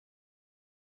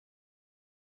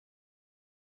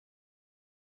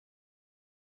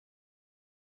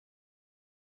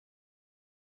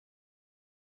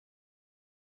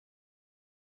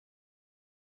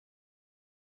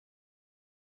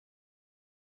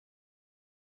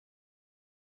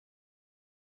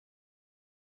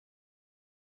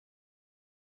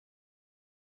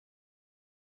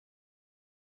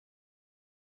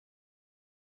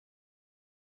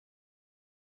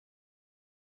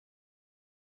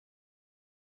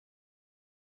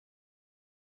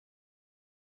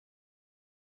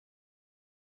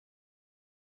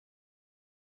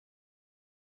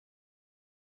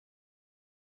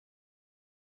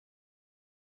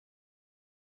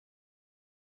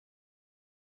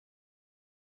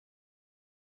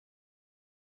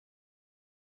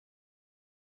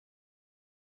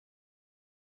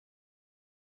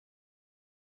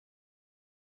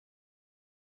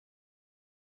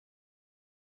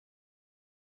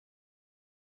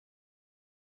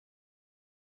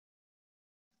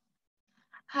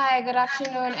Hi, good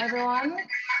afternoon, everyone.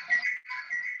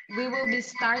 We will be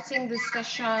starting this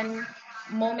session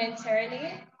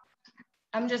momentarily.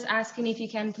 I'm just asking if you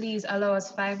can please allow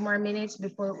us 5 more minutes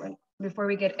before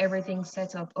we get everything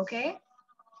set up, okay?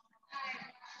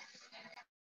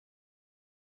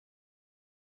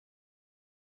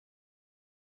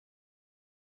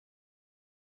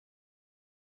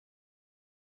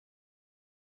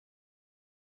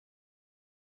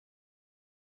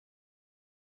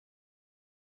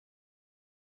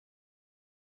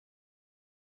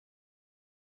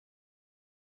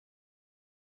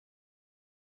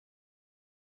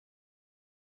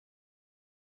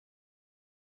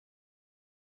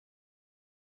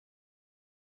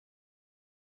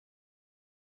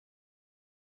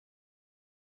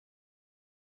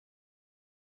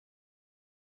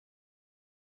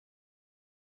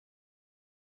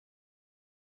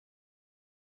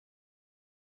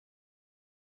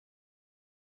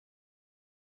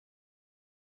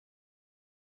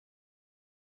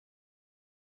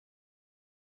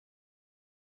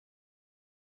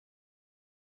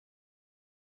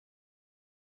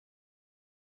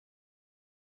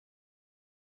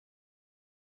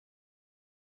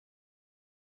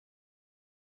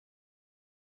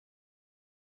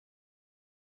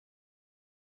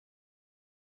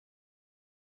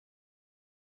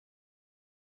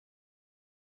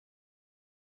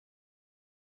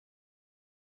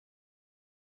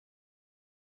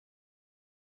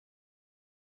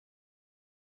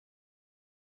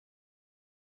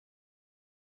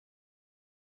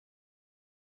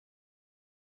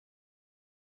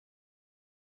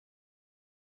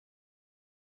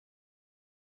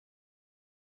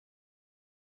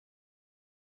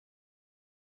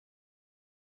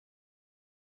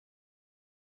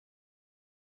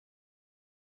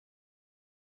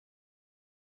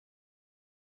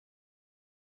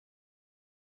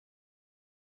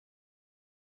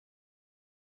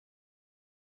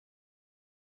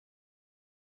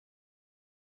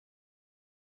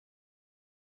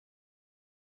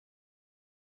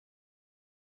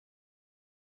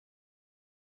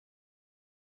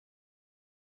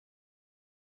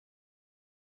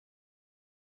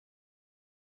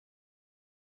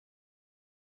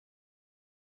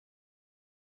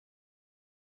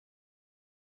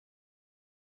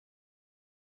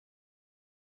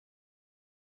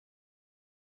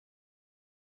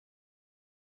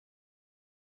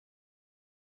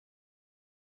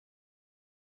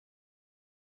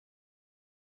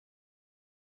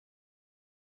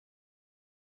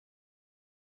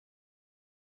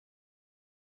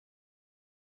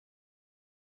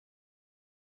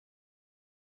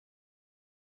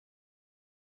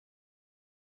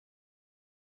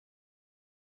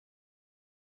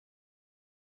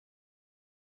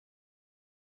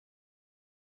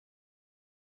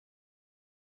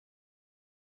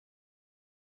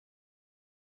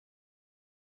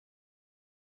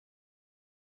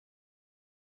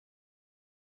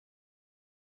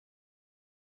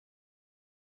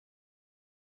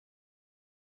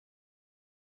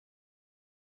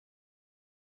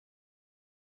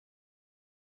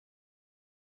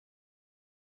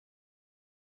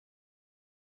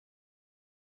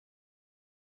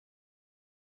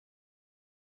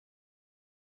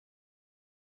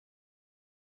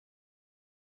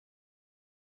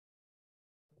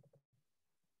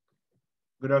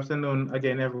 Good afternoon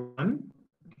again, everyone.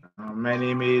 My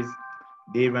name is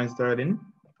Dave Sterling.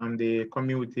 I'm the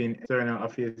Commuting External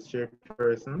Affairs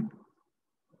Chairperson,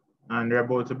 and we're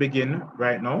about to begin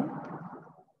right now.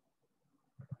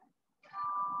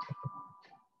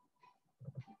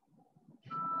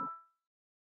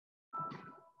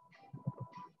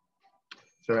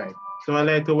 So, right. So I'd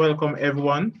like to welcome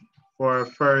everyone for our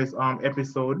first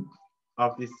episode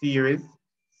of the series,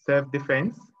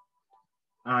 Self-Defense.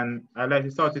 And I'd like to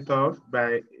start it off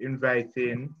by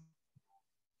inviting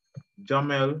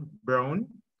Jamel Brown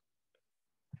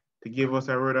to give us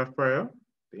a word of prayer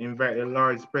to invite the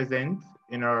Lord's presence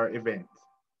in our event.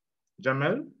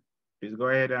 Jamel, please go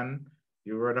ahead and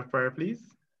your word of prayer,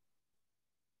 please.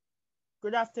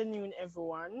 Good afternoon,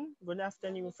 everyone. Good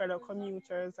afternoon, fellow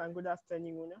commuters, and good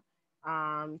afternoon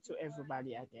to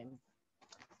everybody again.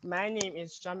 My name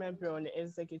is Jamel Brown, the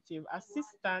Executive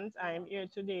Assistant. I am here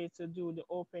today to do the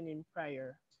opening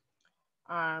prayer.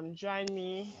 Join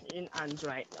me in hand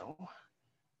right now.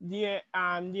 Dear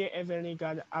Heavenly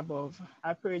God above,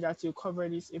 I pray that you cover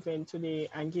this event today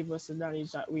and give us the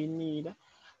knowledge that we need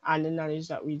and the knowledge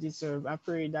that we deserve. I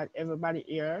pray that everybody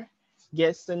here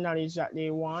gets the knowledge that they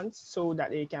want so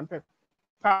that they can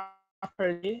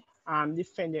properly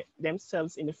defend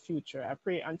themselves in the future. I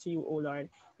pray unto you, O Lord,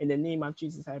 in the name of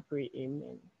Jesus, I pray,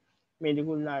 amen. May the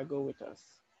good Lord go with us.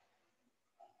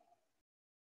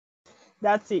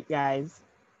 That's it, guys.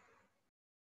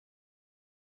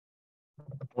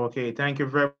 Okay, thank you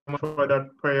very much for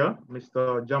that prayer,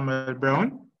 Mr. Jamel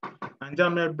Brown. And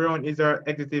Jamel Brown is our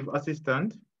executive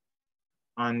assistant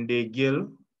on the Gill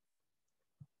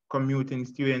Commuting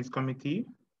Students Committee.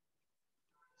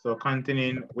 So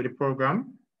continuing with the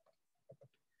program.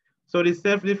 So the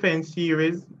self-defense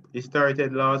series is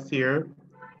started last year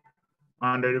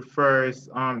under the first,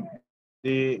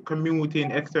 the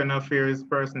commuting external affairs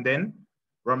person then,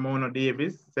 Ramona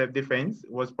Davis, self-defense,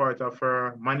 was part of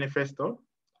her manifesto.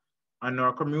 And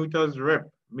our commuters rep,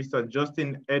 Mr.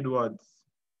 Justin Edwards,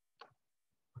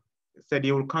 said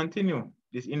he will continue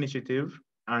this initiative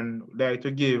and like to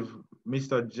give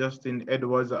Mr. Justin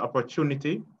Edwards the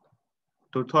opportunity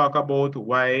to talk about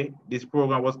why this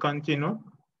program was continued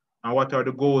and what are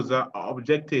the goals or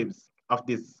objectives of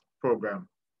this program.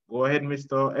 Go ahead,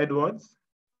 Mr. Edwards.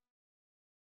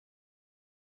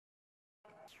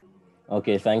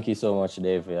 Okay, thank you so much,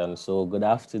 David. So good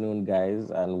afternoon, guys,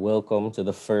 and welcome to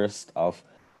the first of,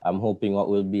 I'm hoping what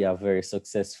will be a very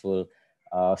successful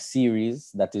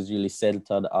series that is really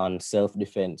centered on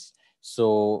self-defense.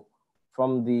 So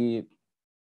from the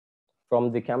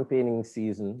campaigning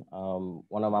season,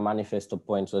 one of my manifesto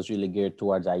points was really geared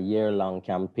towards a year-long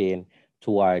campaign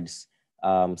towards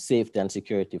safety and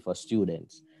security for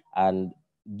students. And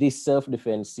this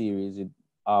self-defense series, it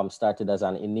started as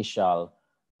an initial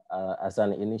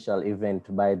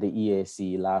event by the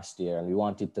EAC last year, and we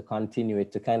wanted to continue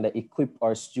it to kind of equip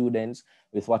our students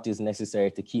with what is necessary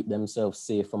to keep themselves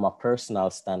safe from a personal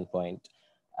standpoint,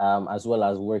 as well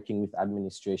as working with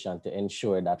administration to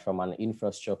ensure that from an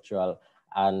infrastructural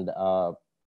and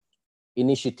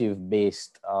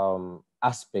initiative-based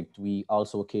aspect, we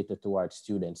also cater towards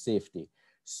student safety.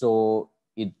 So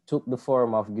it took the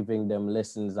form of giving them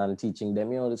lessons and teaching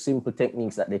them, the simple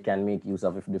techniques that they can make use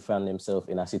of if they find themselves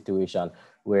in a situation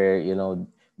where,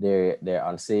 they're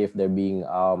unsafe, they're being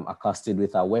accosted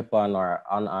with a weapon or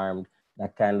unarmed,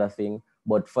 that kind of thing.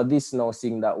 But for this now,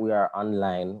 seeing that we are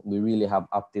online, we really have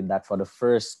opted that for the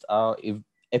first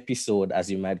episode,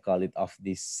 as you might call it, of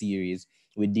this series,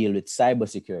 we deal with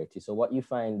cybersecurity. So what you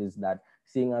find is that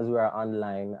seeing as we are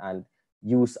online and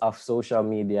use of social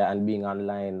media and being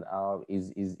online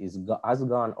has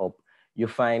gone up, you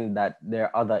find that there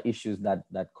are other issues that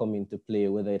come into play,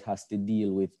 whether it has to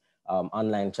deal with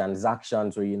online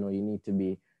transactions, where you need to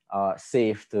be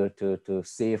safe to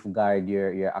safeguard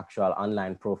your actual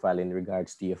online profile in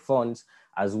regards to your funds,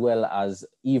 as well as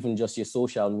even just your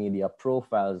social media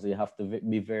profiles. You have to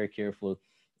be very careful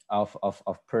of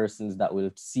persons that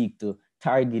will seek to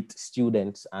target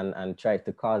students and try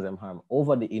to cause them harm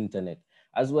over the internet,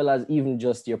 as well as even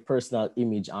just your personal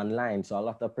image online. So a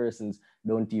lot of persons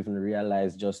don't even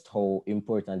realize just how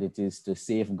important it is to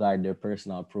safeguard their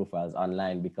personal profiles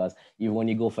online, because even when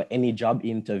you go for any job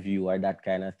interview or that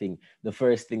kind of thing, the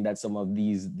first thing that some of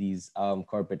these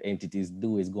corporate entities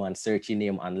do is go and search your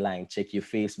name online, check your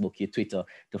Facebook, your Twitter,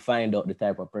 to find out the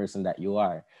type of person that you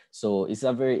are. So it's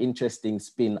a very interesting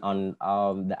spin on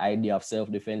the idea of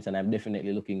self-defense, and I'm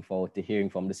definitely looking forward to hearing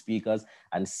from the speakers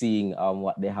and seeing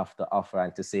what they have to offer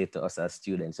and to say to us as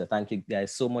students. So thank you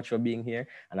guys so much for being here,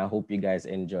 and I hope you guys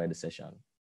enjoy the session.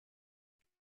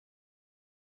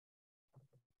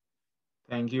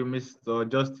 Thank you, Mr.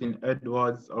 Justin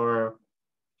Edwards, our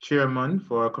chairman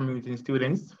for community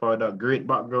students, for that great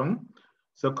background.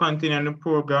 So continuing the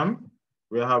program,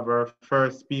 we have our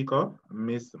first speaker,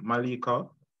 Miss Malika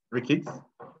Ricketts.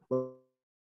 But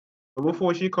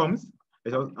before she comes,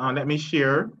 let me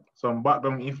share some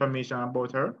background information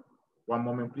about her. One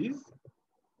moment, please.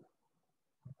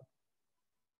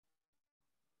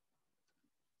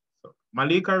 So,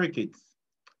 Malika Ricketts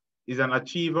is an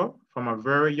achiever from a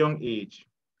very young age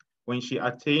when she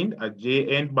attained a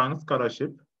J.N. Bank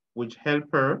scholarship, which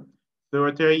helped her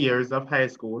throughout her years of high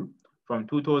school from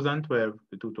 2012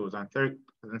 to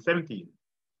 2017.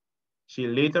 She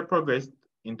later progressed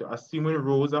into assuming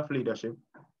roles of leadership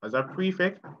as a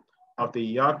prefect of the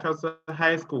York Castle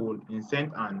High School in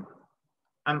St. Anne,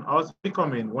 and also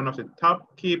becoming one of the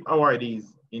top CAPE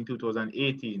awardees in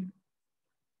 2018.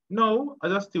 Now,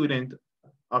 as a student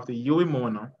of the UWI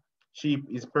Mona, she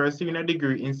is pursuing a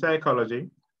degree in psychology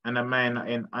and a minor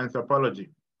in anthropology.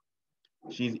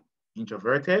 She's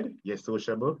introverted, yet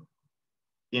sociable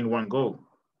in one go.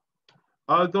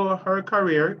 Although her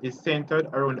career is centered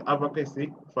around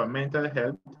advocacy for mental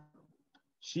health,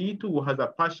 she too has a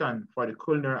passion for the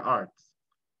culinary arts,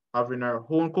 having her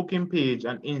own cooking page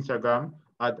on Instagram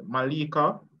at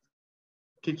Malika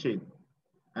Kitchen.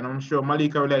 And I'm sure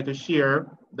Malika would like to share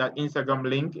that Instagram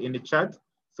link in the chat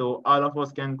So all of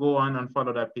us can go on and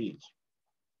follow that page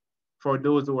for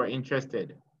those who are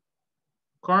interested.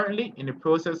 Currently in the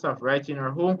process of writing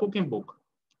her home cooking book,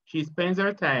 she spends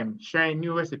her time sharing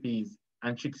new recipes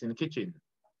and tricks in the kitchen.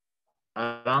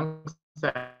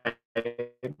 Alongside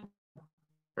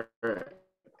her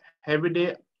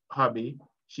everyday hobby,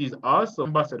 she's also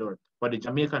ambassador for the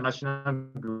Jamaica National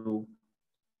Group,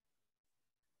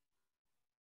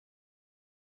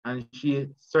 and she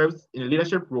serves in a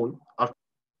leadership role of.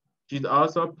 She's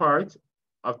also part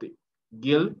of the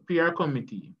Guild PR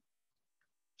committee.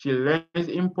 She learns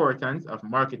the importance of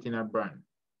marketing a brand.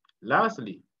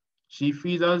 Lastly, she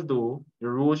feels as though the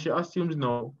role she assumes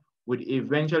now would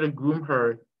eventually groom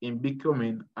her in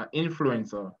becoming an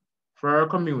influencer for her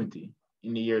community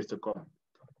in the years to come.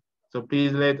 So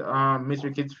please let Ms.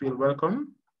 Ricketts feel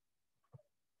welcome.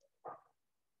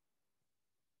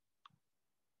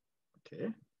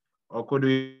 Okay. Or could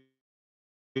we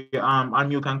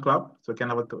unmute and clap so we can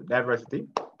have a diversity?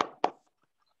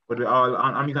 Could we all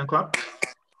unmute and clap?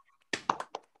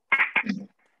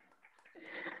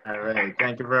 All right.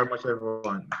 Thank you very much,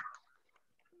 everyone.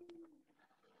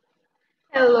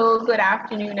 Hello, good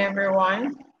afternoon,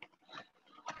 everyone.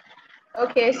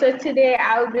 Okay, so today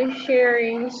I'll be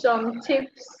sharing some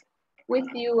tips with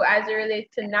you as it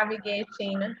relates to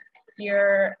navigating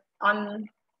your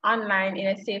online in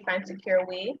a safe and secure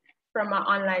way from an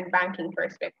online banking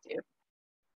perspective.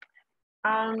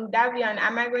 Davian,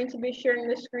 am I going to be sharing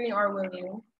the screen or will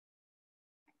you?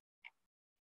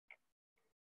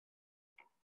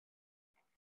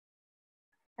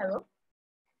 Hello?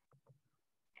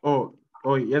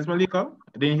 Oh, yes, Malika?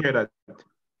 I didn't hear that.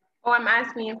 Oh, I'm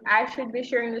asking if I should be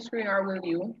sharing the screen or will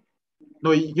you?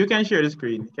 No, you can share the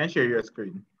screen. You can share your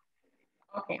screen.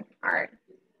 Okay, all right.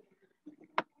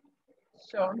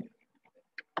 So,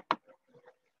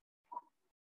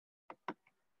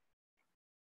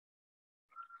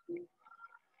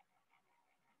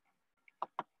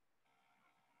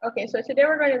 okay, so today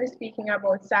we're going to be speaking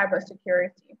about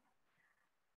cybersecurity.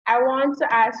 I want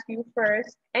to ask you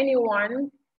first,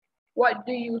 anyone, what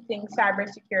do you think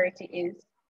cybersecurity is?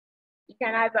 You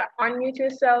can either unmute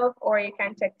yourself or you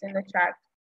can text in the chat.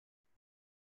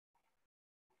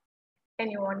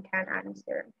 Anyone can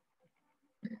answer.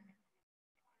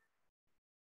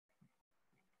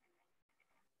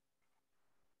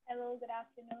 Hello, good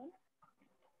afternoon.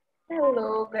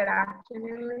 Hello, good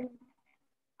afternoon.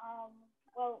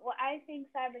 Well, what I think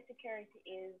cybersecurity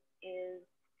is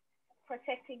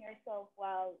protecting yourself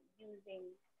while using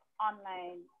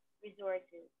online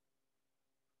resources,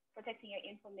 protecting your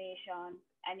information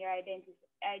and your identity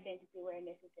where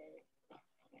necessary.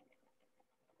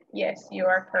 Yes, you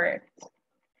are correct.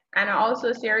 And I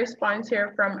also see a response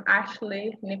here from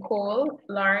Ashley Nicole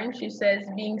Lauren. She says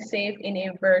being safe in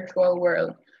a virtual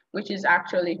world, which is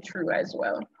actually true as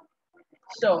well.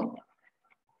 So,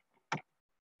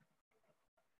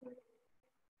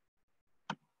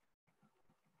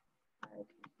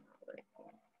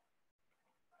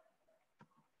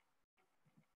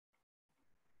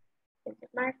 is it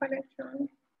my connection?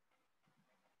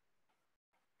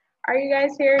 Are you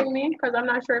guys hearing me? Because I'm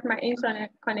not sure if my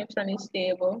internet connection is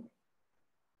stable.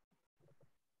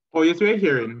 Oh, yes, we're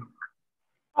hearing.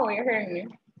 Oh, you're hearing me.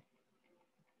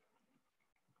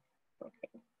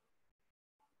 Okay.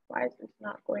 Why is this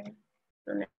not going to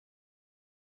the next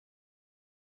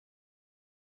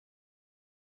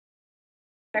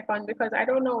second? Because I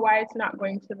don't know why it's not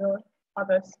going to the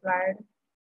other slide.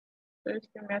 So just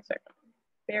give me a second.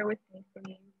 Bear with me,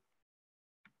 please.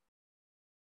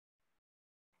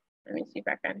 Let me see if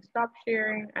I can stop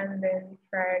sharing and then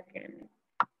try again.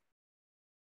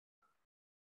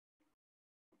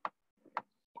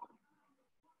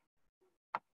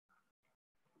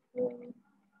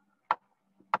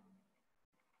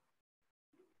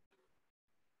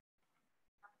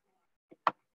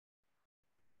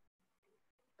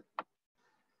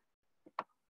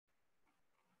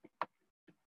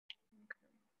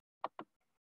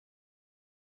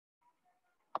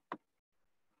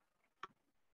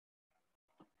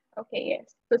 Okay,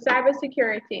 yes. So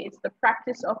cybersecurity is the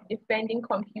practice of defending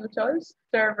computers,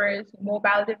 servers,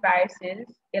 mobile devices,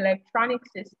 electronic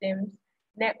systems,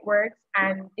 networks,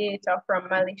 and data from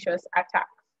malicious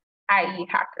attacks, i.e.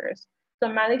 hackers. So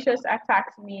malicious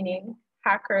attacks meaning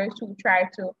hackers who try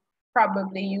to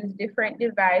probably use different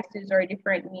devices or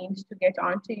different means to get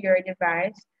onto your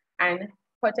device and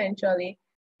potentially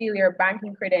steal your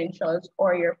banking credentials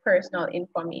or your personal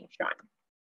information.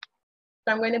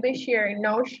 So I'm going to be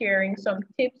sharing some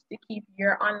tips to keep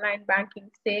your online banking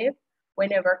safe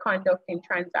whenever conducting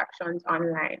transactions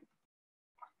online.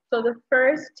 So the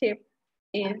first tip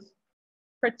is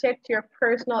protect your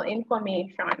personal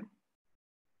information.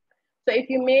 So if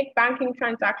you make banking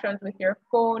transactions with your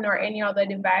phone or any other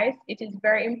device, it is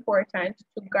very important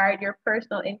to guard your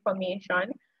personal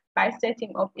information by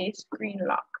setting up a screen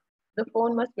lock. The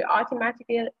phone must be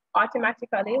automatically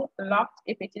locked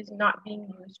if it is not being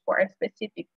used for a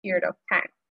specific period of time.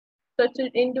 So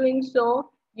in doing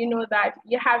so, you know that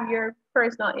you have your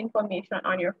personal information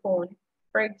on your phone.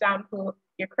 For example,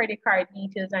 your credit card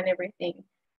details and everything.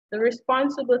 The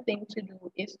responsible thing to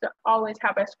do is to always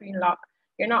have a screen lock.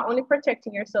 You're not only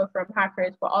protecting yourself from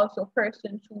hackers, but also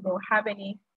persons who don't have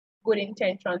any good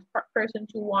intentions,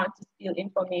 persons who want to steal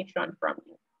information from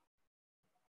you.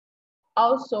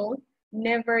 Also,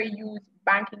 never use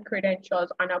banking credentials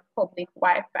on a public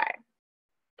Wi-Fi.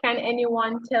 Can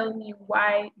anyone tell me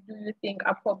why do you think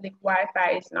a public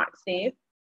Wi-Fi is not safe?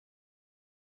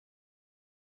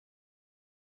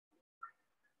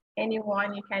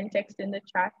 Anyone, you can text in the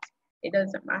chat. It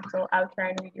doesn't matter. I'll try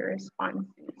and read your responses.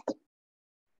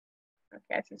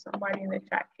 Okay, I see somebody in the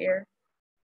chat here.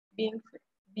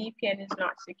 VPN is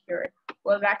not secure.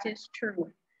 Well, that is true.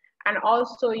 And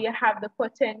also you have the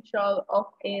potential of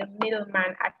a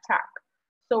middleman attack.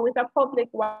 So with a public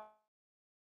Wi-Fi,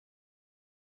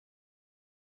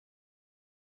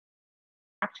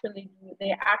 actually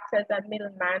they act as a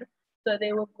middleman. So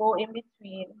they will go in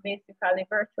between, basically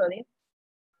virtually,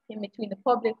 in between the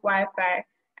public Wi-Fi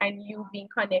and you being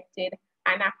connected,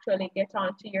 and actually get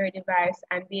onto your device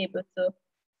and be able to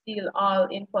steal all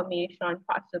information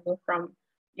possible from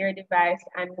your device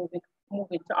and move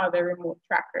it to other remote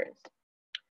trackers.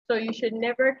 So you should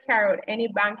never carry out any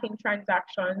banking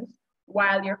transactions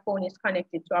while your phone is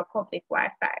connected to a public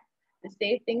Wi-Fi. The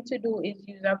safe thing to do is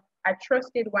use a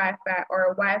trusted Wi-Fi or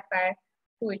a Wi-Fi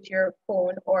to which your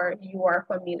phone or you are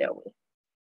familiar with.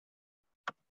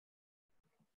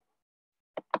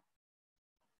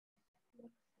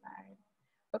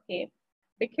 Okay,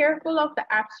 be careful of the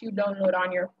apps you download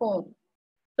on your phone.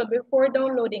 So before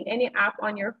downloading any app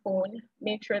on your phone,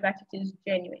 make sure that it is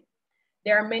genuine.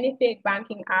 There are many fake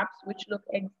banking apps which look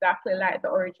exactly like the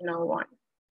original one.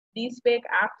 These fake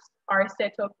apps are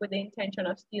set up with the intention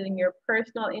of stealing your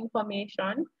personal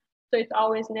information, so it's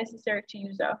always necessary to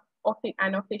use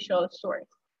an official source.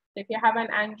 So if you have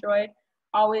an Android,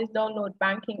 always download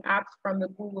banking apps from the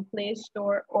Google Play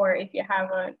Store, or if you have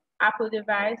an Apple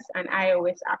device, an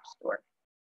iOS App Store.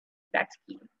 That's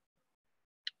key.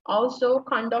 Also,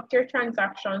 conduct your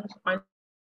transactions on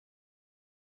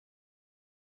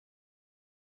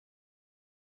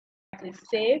is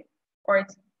safe or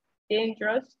it's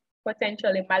dangerous,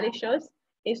 potentially malicious,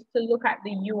 is to look at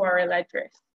the URL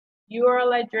address.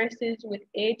 URL addresses with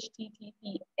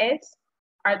HTTPS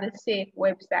are the safe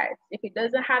websites. If it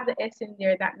doesn't have the S in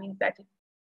there, that means that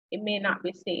it may not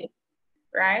be safe,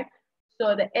 right?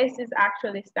 So the S is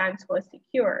actually stands for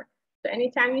secure. So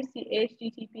anytime you see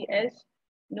HTTPS,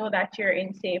 know that you're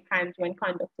in safe hands when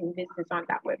conducting business on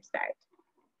that website.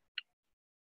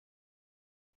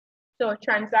 So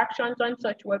transactions on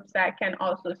such website can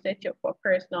also set you up for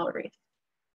personal risk.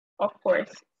 Of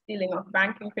course, stealing of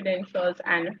banking credentials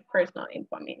and personal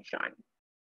information.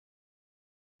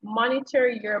 Monitor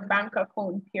your bank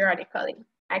account periodically.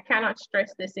 I cannot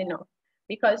stress this enough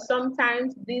because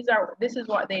sometimes this is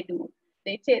what they do.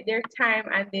 They take their time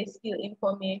and they steal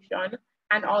information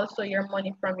and also your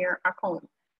money from your account.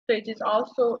 So it is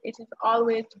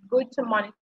always good to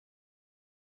monitor.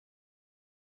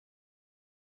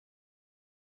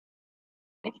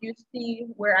 If you see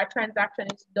where a transaction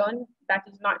is done that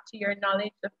is not to your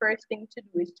knowledge, the first thing to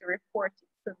do is to report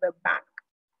it to the bank,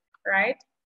 right?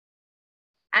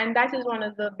 And that is one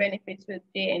of the benefits with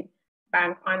JN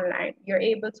Bank Online. You're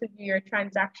able to view your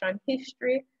transaction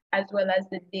history as well as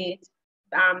the date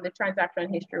the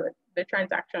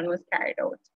transaction was carried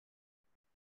out.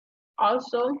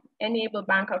 Also, enable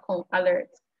bank account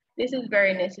alerts. This is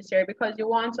very necessary because you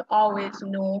want to always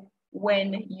know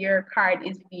when your card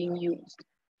is being used.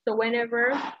 So whenever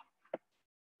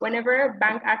a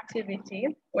bank activity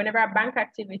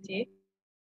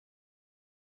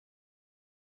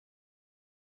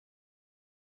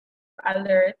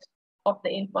alert of the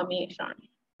information.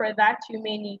 For that, you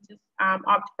may need to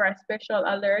opt for a special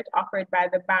alert offered by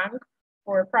the bank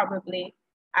for probably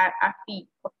a fee,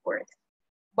 of course.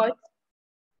 But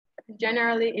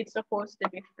generally, it's supposed to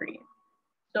be free.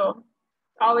 So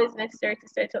it's always necessary to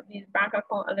set up these bank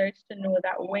account alerts to know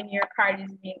that when your card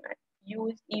is being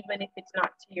used, even if it's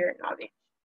not to your knowledge,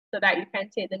 so that you can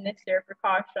take the necessary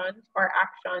precautions or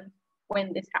actions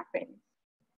when this happens.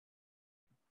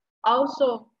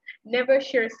 Also, never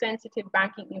share sensitive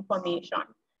banking information.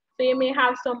 So you may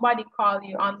have somebody call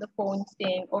you on the phone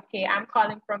saying, okay, I'm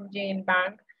calling from Jane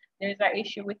Bank. There's an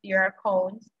issue with your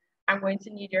account. I'm going to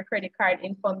need your credit card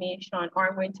information, or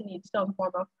I'm going to need some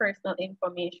form of personal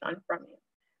information from you,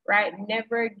 right?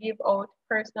 Never give out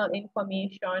personal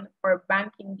information or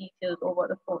banking details over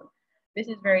the phone. This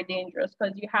is very dangerous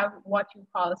because you have what you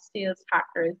call sales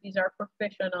hackers. These are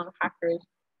professional hackers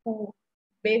who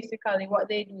basically what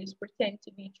they do is pretend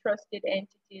to be trusted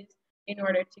entities in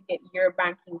order to get your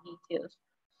banking details.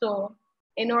 So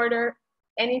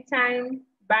anytime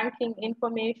banking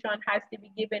information has to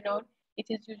be given out, it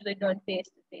is usually done face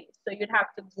to face. So you'd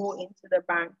have to go into the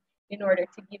bank in order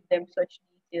to give them such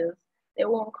details. They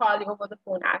won't call you over the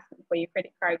phone asking for your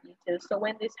credit card details. So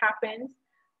when this happens,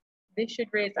 this should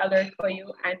raise alert for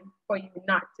you and for you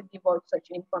not to give out such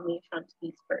information to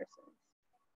these persons.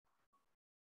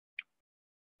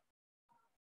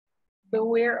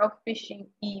 Beware of phishing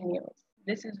emails.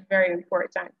 This is very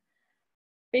important.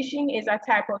 Phishing is a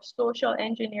type of social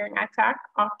engineering attack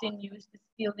often used to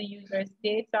steal the user's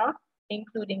data,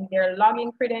 including their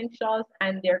login credentials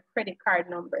and their credit card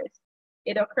numbers.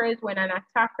 It occurs when an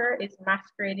attacker is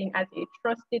masquerading as a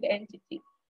trusted entity,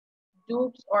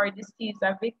 dupes or deceives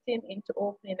a victim into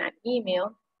opening an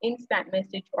email, instant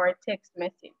message, or text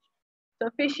message. So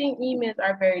phishing emails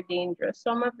are very dangerous.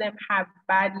 Some of them have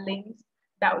bad links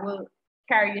that will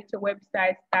carry you to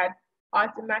websites that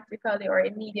automatically or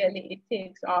immediately it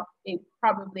takes off. It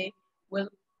probably will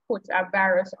put a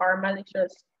virus or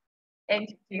malicious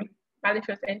entity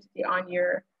on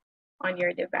your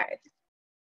device.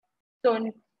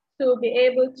 So to be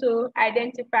able to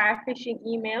identify a phishing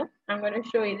email, I'm going to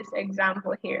show you this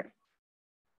example here.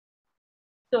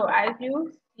 So as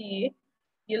you see,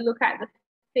 you look at the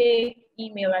fake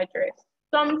email address.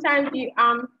 Sometimes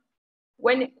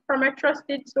from a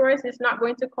trusted source, it's not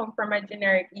going to come from a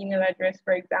generic email address,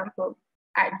 for example,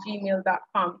 at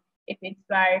gmail.com. If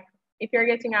you're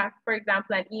getting, for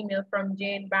example, an email from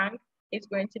Jane Bank, it's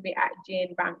going to be at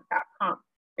janebank.com.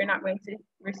 You're not going to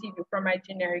receive it from a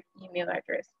generic email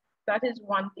address. That is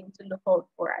one thing to look out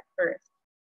for at first.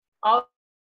 Also,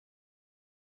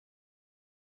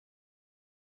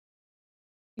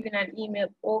 even an email,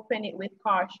 open it with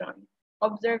caution.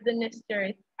 Observe the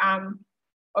necessary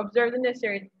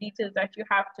details that you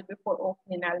have to before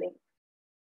opening a link.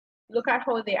 Look at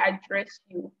how they address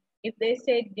you. If they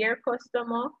say dear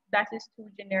customer, that is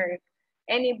too generic.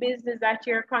 Any business that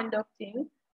you're conducting,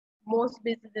 most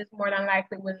businesses more than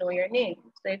likely will know your name.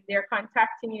 So if they're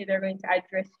contacting you, they're going to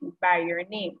address you by your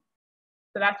name.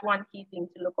 So that's one key thing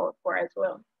to look out for as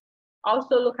well.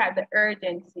 Also look at the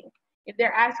urgency. If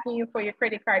they're asking you for your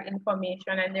credit card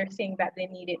information and they're saying that they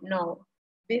need it now,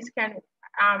 this can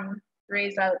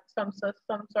raise some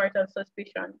sort of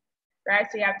suspicion, right?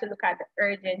 So you have to look at the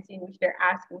urgency in which they're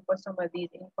asking for some of these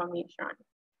information.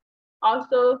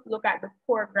 Also look at the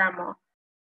poor grammar.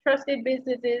 Trusted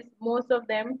businesses, most of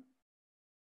them,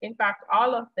 in fact,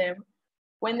 all of them,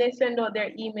 when they send out their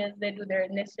emails, they do their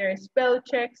necessary spell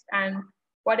checks and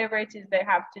whatever it is they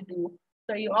have to do.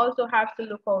 So you also have to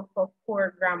look out for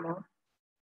poor grammar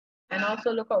and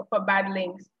also look out for bad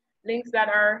links. Links that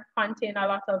contain a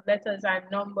lot of letters and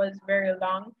numbers very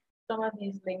long. Some of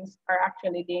these links are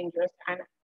actually dangerous and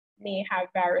may have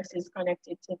viruses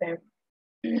connected to them.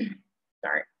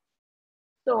 Sorry.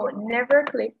 So never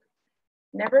click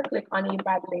on a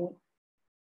bad link.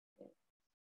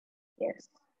 Yes.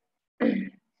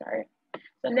 Sorry.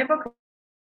 So never click.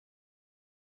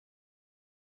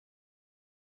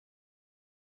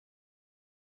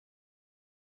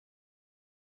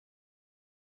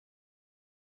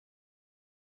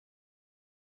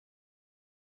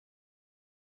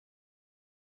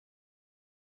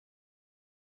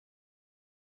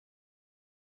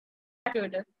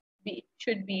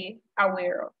 Should be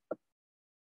aware of.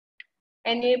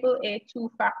 Enable a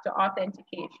two-factor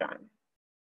authentication.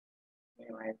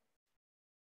 Anyway.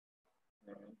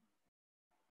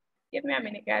 Give me a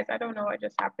minute, guys. I don't know what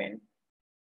just happened.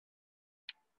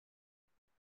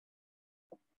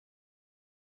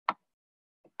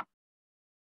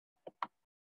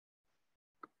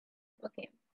 Okay,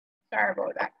 sorry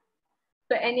about that.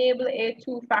 So enable a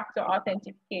two-factor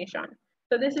authentication.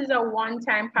 So this is a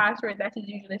one-time password that is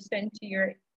usually sent to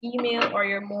your email or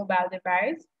your mobile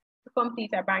device to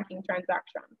complete a banking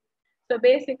transaction. So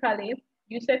basically,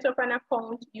 you set up an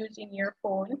account using your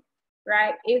phone,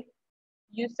 right? If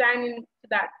you sign into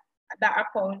that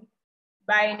account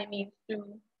by any means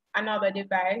through another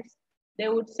device, they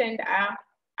would send a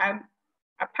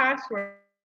password.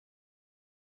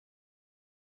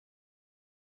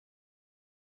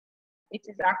 It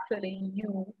is actually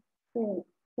you who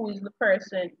is the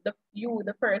person, the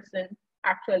person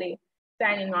actually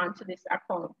signing on to this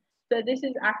account. So this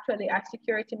is actually a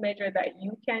security measure that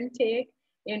you can take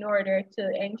in order to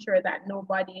ensure that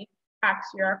nobody hacks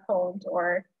your account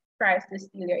or tries to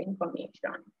steal your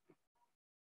information.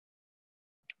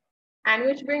 And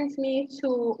which brings me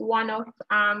to one of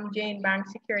Jane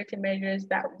Bank's security measures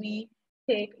that we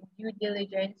take due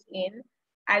diligence in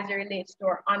as it relates to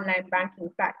our online banking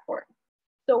platform.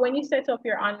 So when you set up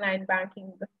your online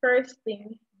banking, the first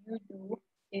thing you do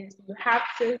is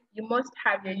you must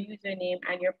have your username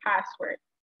and your password,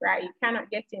 right? You cannot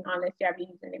get in unless you have your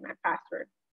username and password.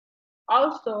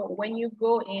 Also, when you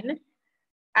go in,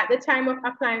 at the time of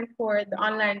applying for the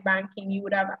online banking, you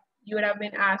would have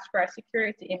been asked for a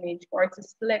security image or to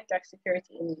select a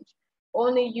security image.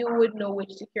 Only you would know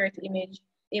which security image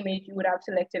you would have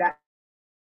selected at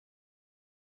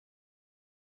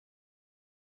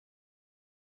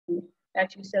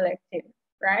that you selected,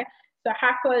 right? So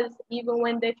hackers, even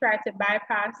when they try to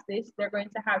bypass this, they're going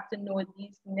to have to know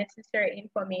this necessary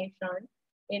information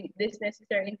in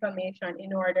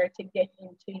order to get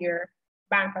into your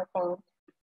bank account.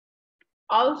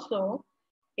 Also,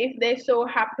 if they so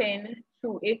happen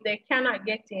to, if they cannot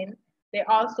get in, they will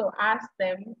also ask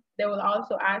them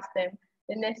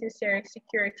the necessary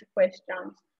security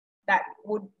questions that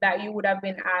you would have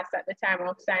been asked at the time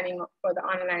of signing up for the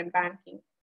online banking.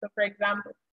 So for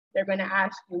example, they're going to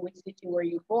ask you which city were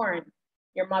you born,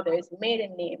 your mother's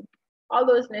maiden name, all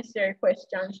those necessary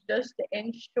questions just to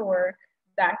ensure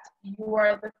that you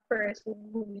are the person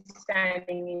who is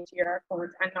signing into your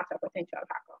account and not a potential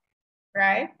hacker,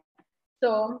 right?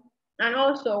 So, and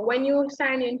also when you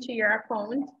sign into your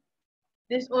account,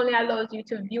 this only allows you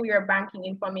to view your banking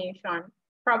information,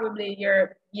 view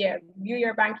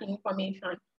your banking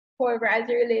information. However, as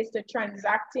it relates to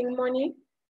transacting money,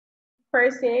 per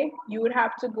se, you would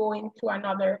have to go into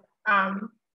another part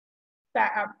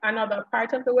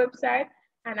of the website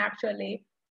and actually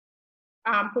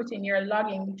put in your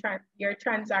your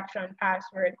transaction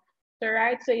password. So,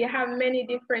 right, so you have many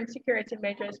different security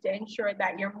measures to ensure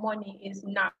that your money is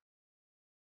not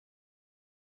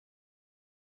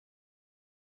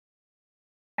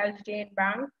as Jane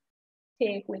Bank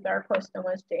take with our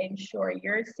customers to ensure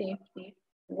your safety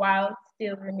while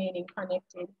still remaining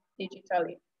connected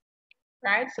digitally.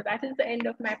 Right, so that is the end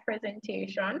of my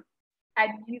presentation.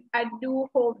 I do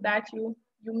hope that you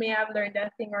may have learned a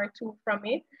thing or two from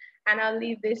it, and I'll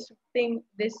leave this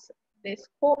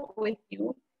quote with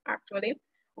you. Actually,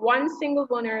 one single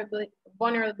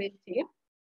vulnerability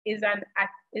is attacker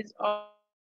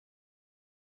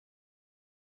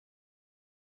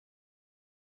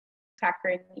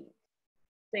needs.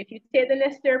 So if you take the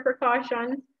necessary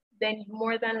precautions, then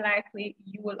more than likely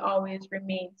you will always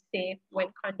remain safe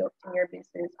when conducting your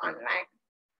business online.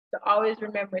 So always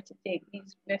remember to take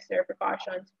these necessary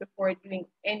precautions before doing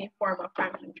any form of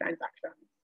banking transactions.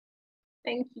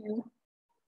 Thank you.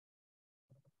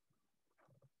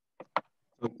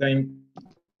 So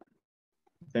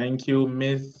thank you,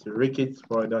 Ms. Ricketts,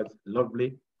 for that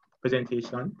lovely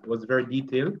presentation. It was very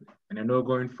detailed, and I know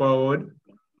going forward,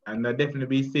 and I'll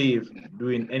definitely be safe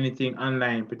doing anything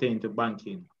online pertaining to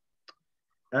banking.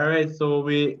 All right, so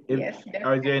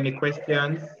are there any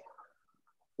questions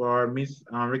for Ms.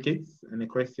 Ricketts? Any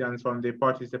questions from the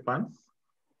participants?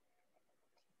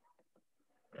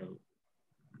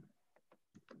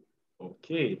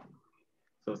 Okay,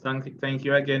 so thank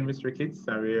you again, Ms. Ricketts,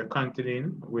 and we're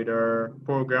continuing with our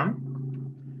program.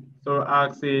 So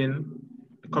asking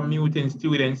commuting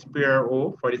students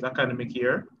PRO for this academic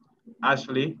year,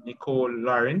 Ashley Nicole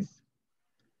Lawrence,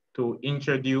 to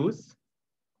introduce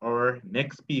our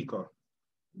next speaker.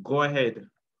 Go ahead,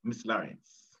 Ms.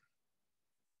 Lawrence.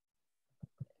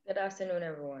 Good afternoon,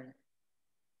 everyone.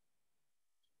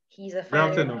 He's a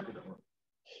final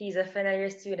year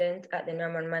student at the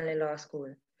Norman Manley Law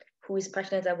School who is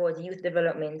passionate about youth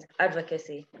development,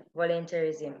 advocacy,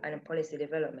 volunteerism, and policy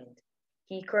development.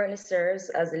 He currently serves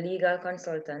as a legal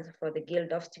consultant for the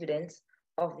Guild of Students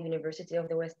of the University of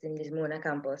the West Indies Mona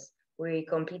campus, where he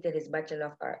completed his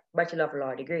Bachelor of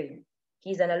Law degree.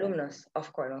 He's an alumnus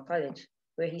of Cornell College,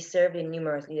 where he served in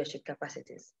numerous leadership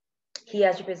capacities. He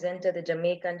has represented the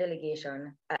Jamaican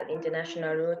delegation at the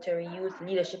International Rotary Youth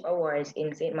Leadership Awards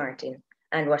in St. Martin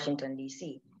and Washington,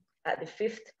 D.C., at the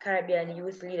 5th Caribbean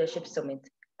Youth Leadership Summit,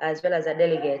 as well as a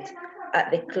delegate at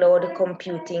the Cloud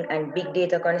Computing and Big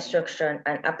Data Construction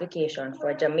and Application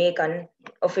for Jamaican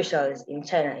officials in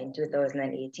China in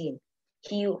 2018.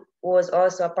 He was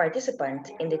also a participant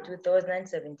in the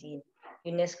 2017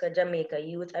 UNESCO Jamaica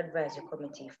Youth Advisory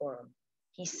Committee Forum.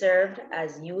 He served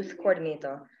as youth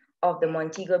coordinator of the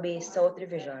Montego Bay South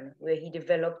Division, where he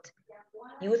developed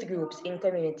youth groups in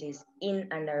communities in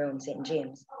and around St.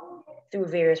 James through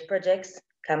various projects,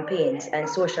 campaigns, and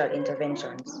social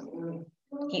interventions.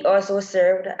 He also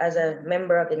served as a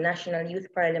member of the National Youth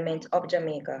Parliament of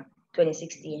Jamaica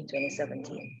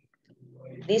 2016-2017.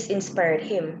 This inspired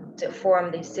him to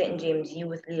form the St. James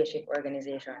Youth Leadership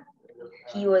Organization.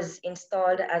 He was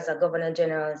installed as a Governor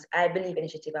General's I Believe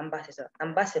Initiative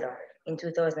ambassador in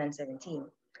 2017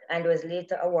 and was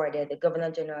later awarded the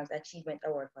Governor General's Achievement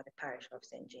Award for the parish of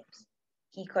St. James.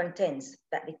 He contends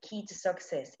that the key to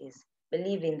success is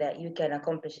believing that you can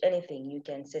accomplish anything you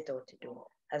can set out to do,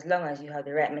 as long as you have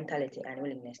the right mentality and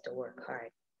willingness to work hard.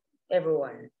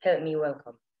 Everyone, help me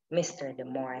welcome Mr.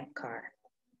 Demoy Carr.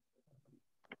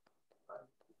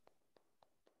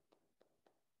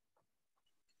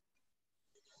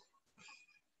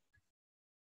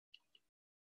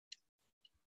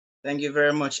 Thank you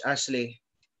very much, Ashley,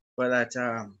 for that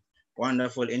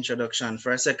wonderful introduction.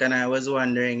 For a second, I was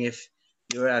wondering if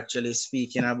you were actually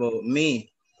speaking about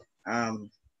me,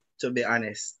 to be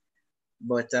honest.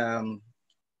 But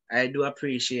I do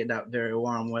appreciate that very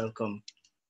warm welcome.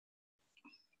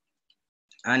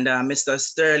 And Mr.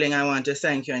 Sterling, I want to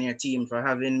thank you and your team for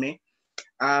having me.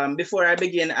 Before I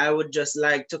begin, I would just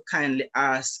like to kindly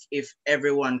ask if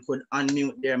everyone could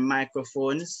unmute their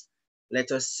microphones.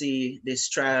 Let us see this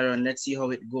trial and let's see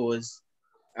how it goes.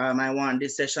 I want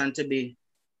this session to be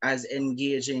as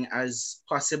engaging as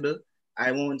possible.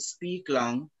 I won't speak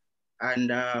long.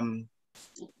 And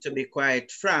to be quite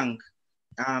frank,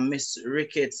 Ms.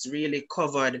 Ricketts really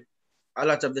covered a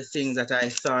lot of the things that I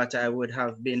thought I would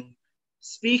have been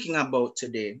speaking about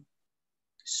today.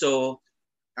 So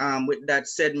with that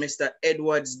said, Mr.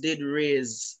 Edwards did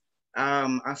raise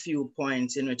a few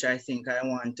points in which I think I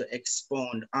want to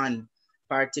expound on,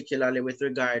 particularly with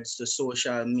regards to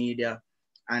social media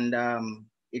and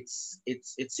its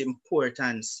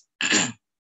importance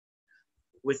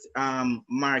with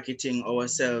marketing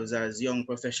ourselves as young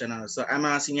professionals. So I'm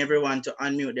asking everyone to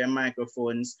unmute their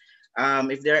microphones.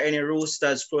 If there are any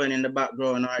roosters crowing in the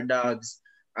background or dogs,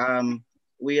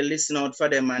 we'll listen out for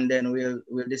them and then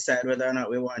we'll decide whether or not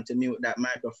we want to mute that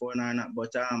microphone or not.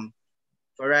 But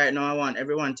for right now, I want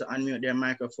everyone to unmute their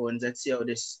microphones. Let's see how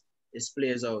this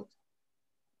plays out.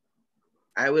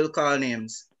 I will call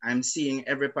names. I'm seeing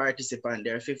every participant.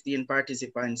 There are 15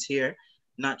 participants here.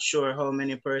 Not sure how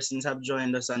many persons have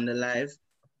joined us on the live.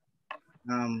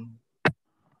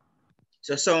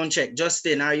 So sound check.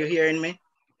 Justin, are you hearing me?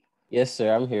 Yes,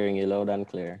 sir. I'm hearing you loud and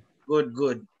clear. Good,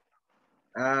 good.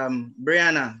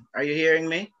 Brianna, are you hearing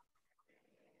me?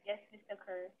 Yes, Mr.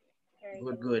 Kerr.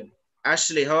 Good, good.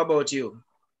 Ashley, how about you?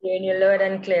 Hearing you loud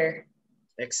and clear.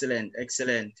 Excellent,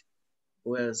 excellent.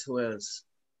 Who else? Who else?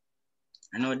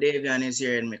 I know Davian is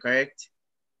hearing me, correct?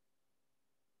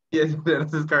 Yes,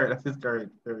 that is correct. That is correct.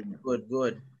 Good,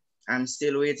 good. I'm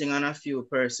still waiting on a few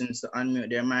persons to unmute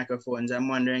their microphones. I'm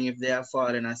wondering if they are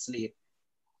falling asleep.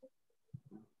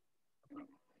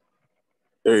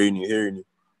 Hearing you.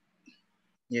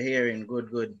 You're hearing,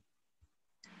 good, good.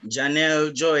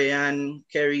 Janelle, Joyanne,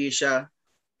 Kerisha,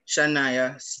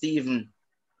 Shania, Stephen.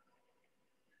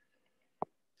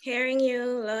 Hearing you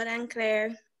loud and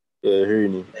clear. Yeah,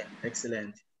 hearing you.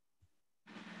 Excellent.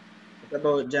 What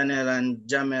about Janelle and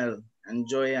Jamel and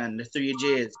Joyanne, the 3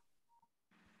 J's?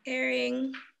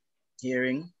 Hearing.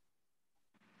 Hearing.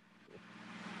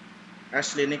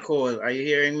 Ashley, Nicole, are you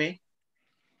hearing me?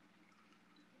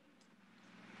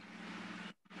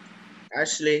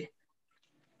 Ashley?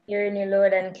 Hearing you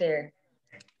loud and clear.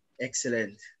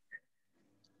 Excellent.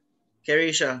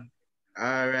 Kerisha,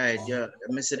 all right, yeah, let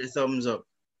me see the thumbs up.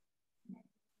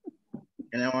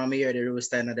 And I want me hear the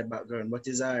rooster in the background, but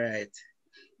it's all right.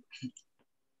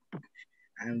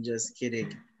 I'm just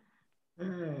kidding.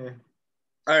 All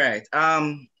right,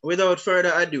 without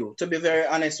further ado, to be very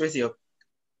honest with you,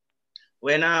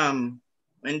 when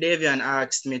Davian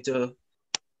asked me to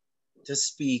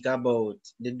speak about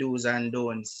the do's and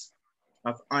don'ts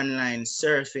of online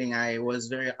surfing, I was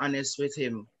very honest with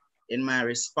him in my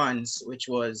response, which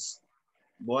was,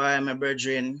 boy, my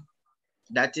brethren,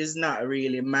 that is not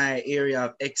really my area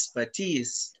of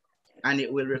expertise, and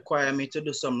it will require me to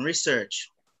do some research,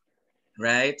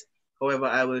 right? However,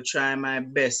 I will try my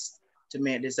best to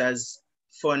make this as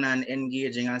fun and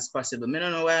engaging as possible. I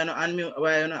don't know why I don't unmute,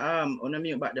 why I don't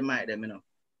unmute back the mic them, you know.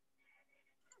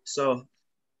 So,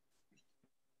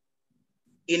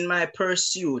 in my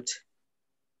pursuit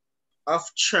of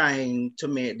trying to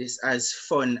make this as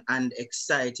fun and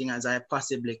exciting as I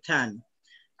possibly can,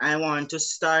 I want to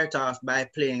start off by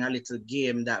playing a little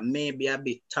game that may be a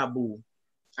bit taboo,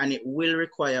 and it will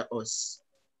require us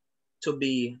to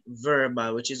be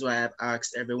verbal, which is why I've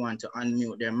asked everyone to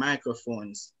unmute their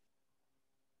microphones.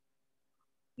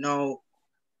 Now,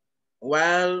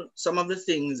 while some of the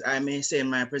things I may say in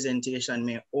my presentation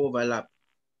may overlap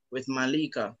with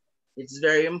Malika, it's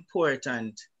very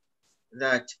important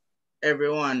that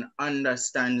everyone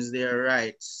understands their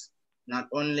rights, not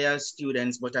only as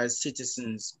students, but as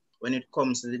citizens when it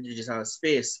comes to the digital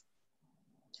space.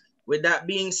 With that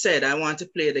being said, I want to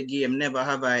play the game Never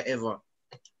Have I Ever.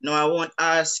 Now, I won't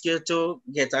ask you to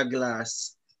get a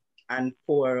glass and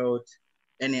pour out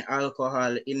any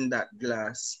alcohol in that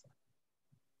glass.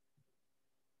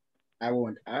 I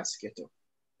won't ask you to,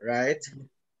 right?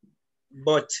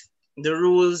 But the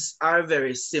rules are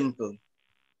very simple,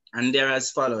 and they're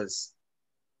as follows.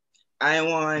 I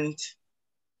want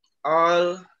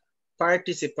all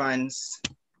participants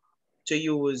to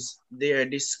use their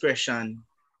discretion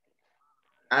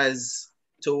as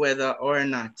to whether or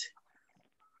not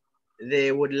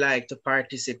they would like to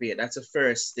participate. That's the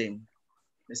first thing.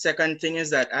 The second thing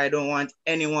is that I don't want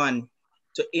anyone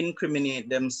to incriminate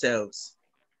themselves.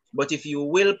 But if you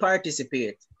will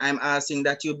participate, I'm asking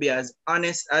that you be as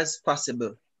honest as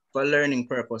possible for learning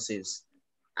purposes.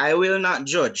 I will not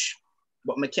judge,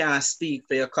 but I can't speak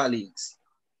for your colleagues,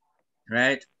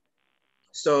 right?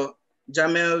 So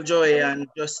Jamel, Joy, and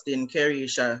Justin,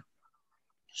 Kerisha,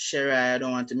 Sherry, I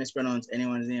don't want to mispronounce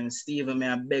anyone's name. Steven, may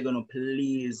I beg you,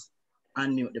 please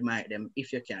unmute the mic them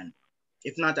if you can.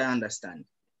 If not, I understand.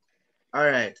 All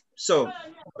right, so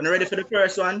when you're ready for the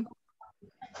first one?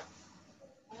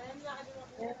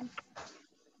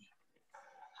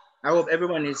 I hope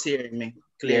everyone is hearing me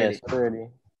clearly. Yes, ready.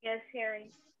 Yes,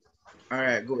 hearing. All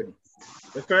right, good.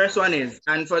 The first one is,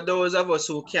 and for those of us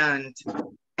who can't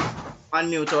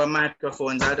unmute our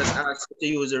microphones, I'll just ask you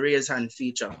to use the raise hand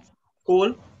feature.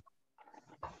 Cool?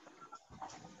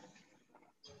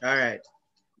 All right.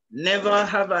 Never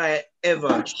have I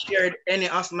ever shared any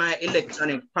of my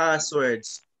electronic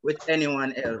passwords with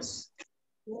anyone else.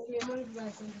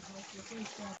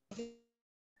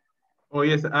 Oh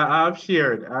yes, I've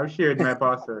shared my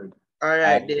password. All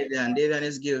right, Davian. Davian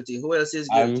is guilty. Who else is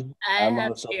guilty? I'm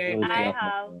also guilty. I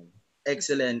have.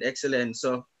 Excellent, excellent.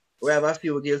 So we have a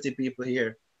few guilty people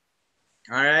here.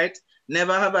 All right.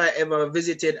 Never have I ever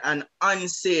visited an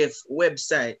unsafe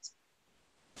website.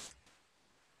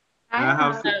 I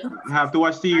have to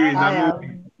watch series and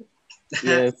movies.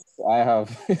 Yes, I have.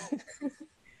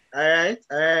 All right,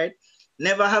 all right.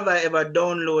 Never have I ever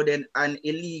downloaded an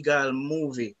illegal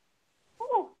movie.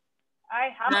 Ooh, I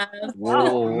have.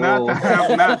 Whoa, Not, I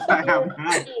have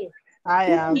not. I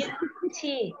have.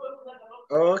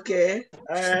 Okay,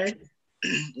 all right.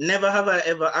 Never have I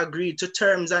ever agreed to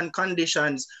terms and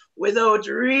conditions without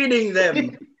reading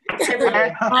them.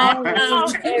 Every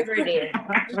day.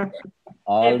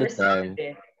 All the time.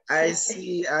 I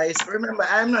see. Remember,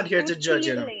 I'm not here to judge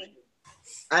you.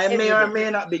 I may or may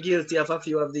not be guilty of a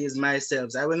few of these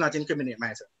myself. I will not incriminate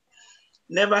myself.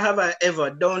 Never have I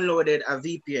ever downloaded a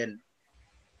VPN.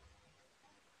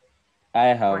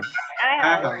 I have.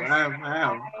 I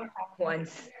have.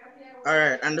 Once. All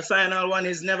right, and the final one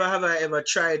is never have I ever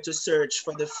tried to search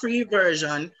for the free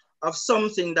version of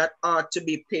something that ought to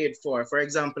be paid for. For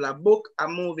example, a book, a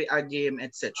movie, a game,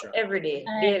 etc. Every day.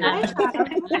 I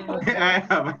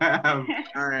have.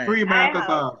 All right. Free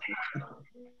Microsoft.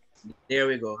 There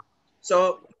we go.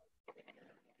 So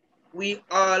we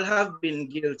all have been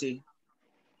guilty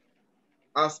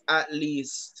of at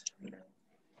least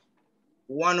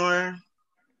one or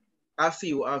a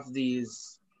few of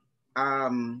these, I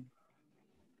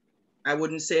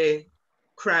wouldn't say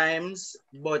crimes,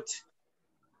 but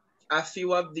a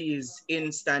few of these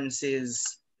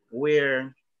instances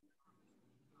where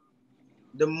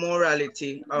the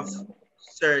morality of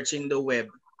searching the web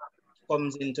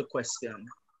comes into question.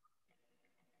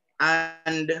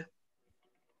 And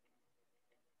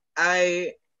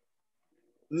I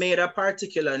made a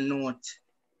particular note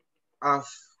of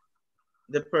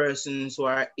the persons who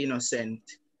are innocent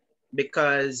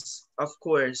because, of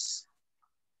course,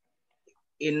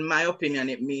 in my opinion,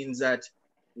 it means that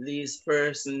these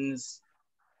persons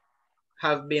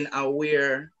have been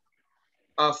aware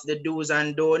of the do's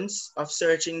and don'ts of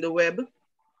searching the web,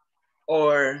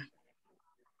 or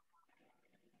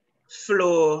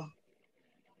flow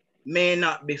may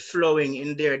not be flowing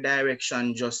in their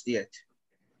direction just yet.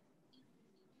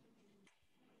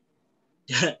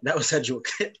 That was a joke.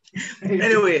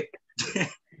 Anyway,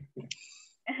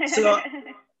 so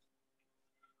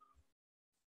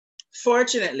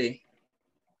fortunately,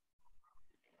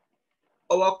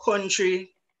 our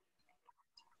country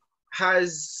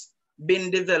has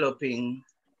been developing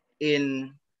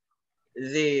in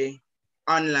the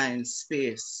online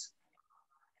space,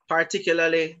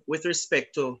 particularly with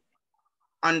respect to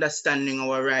understanding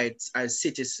our rights as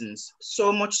citizens,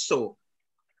 so much so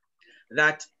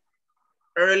that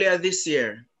earlier this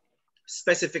year,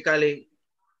 specifically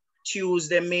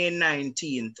Tuesday, May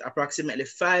 19th, approximately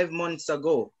 5 months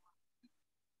ago,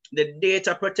 the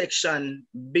Data Protection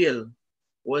Bill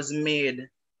was made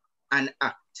an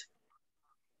act.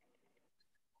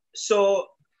 So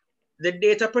the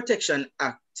Data Protection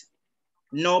Act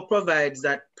now provides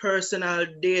that personal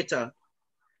data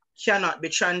cannot be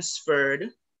transferred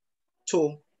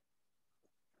to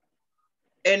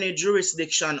any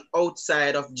jurisdiction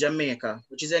outside of Jamaica,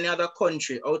 which is any other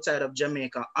country outside of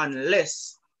Jamaica,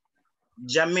 unless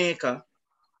Jamaica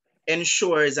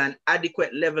ensures an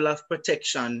adequate level of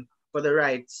protection for the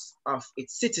rights of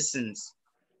its citizens.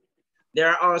 There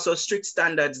are also strict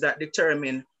standards that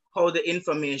determine how the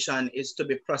information is to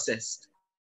be processed,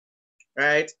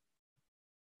 right?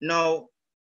 Now,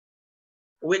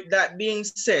 with that being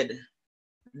said,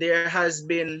 there has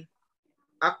been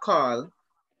a call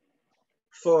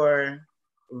for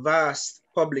vast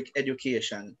public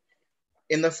education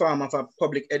in the form of a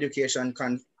public education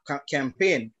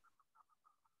campaign.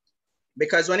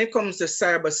 Because when it comes to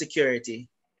cybersecurity,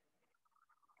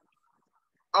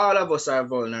 all of us are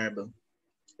vulnerable,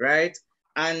 right?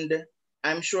 And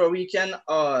I'm sure we can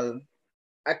all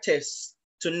attest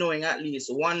to knowing at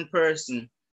least one person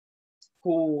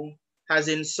who has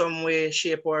in some way,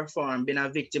 shape, or form been a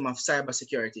victim of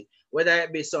cybersecurity, whether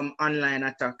it be some online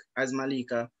attack, as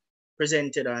Malika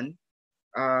presented on,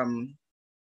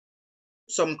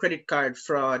 some credit card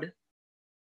fraud,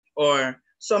 or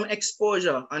some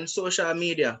exposure on social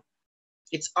media.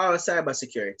 It's all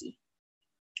cybersecurity,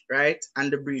 right?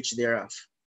 And the breach thereof.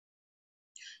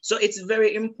 So it's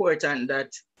very important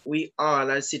that we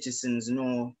all as citizens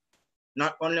know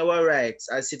not only our rights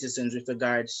as citizens with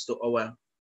regards to our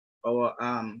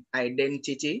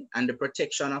identity and the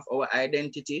protection of our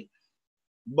identity,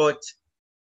 but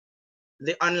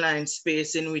the online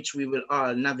space in which we will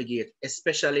all navigate,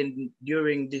 especially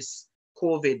during this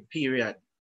COVID period,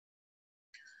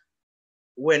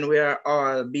 when we are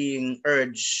all being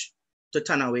urged to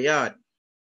turn away yard.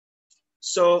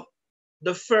 So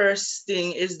the first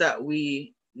thing is that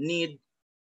we need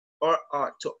or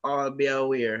ought to all be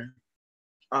aware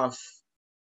of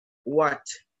what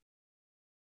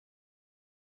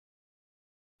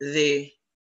the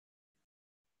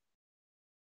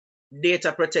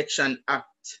Data Protection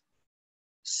Act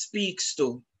speaks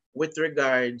to with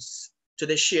regards to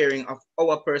the sharing of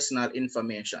our personal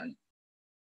information.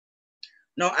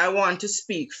 Now, I want to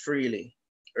speak freely,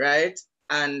 right?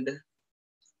 And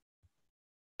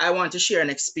I want to share an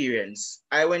experience.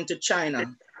 I went to China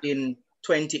in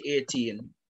 2018,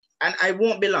 and I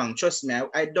won't be long, trust me.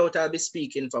 I doubt I'll be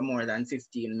speaking for more than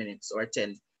 15 minutes or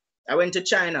 10. I went to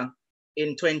China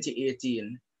in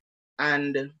 2018,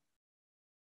 and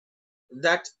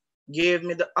that gave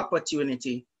me the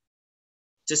opportunity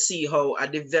to see how a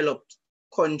developed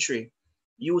country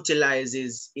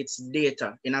utilizes its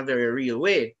data in a very real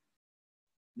way.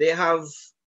 They have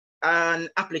an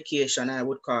application, I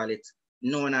would call it,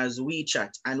 known as WeChat.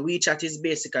 And WeChat is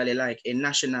basically like a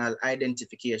national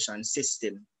identification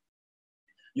system.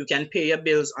 You can pay your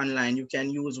bills online. You can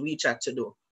use WeChat to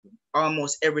do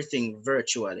almost everything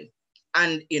virtually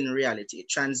and in reality. It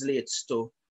translates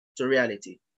to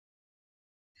reality.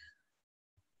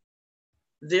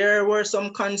 There were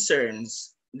some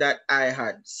concerns that I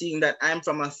had, seeing that I'm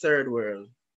from a third world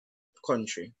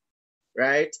country,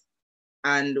 right?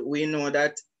 And we know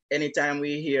that anytime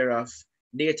we hear of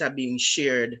data being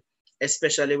shared,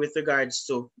 especially with regards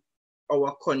to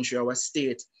our country, our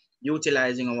state,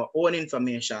 utilizing our own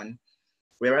information,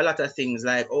 where a lot of things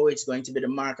like, oh, it's going to be the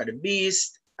mark of the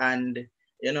beast, and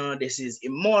you know, this is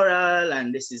immoral,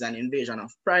 and this is an invasion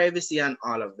of privacy, and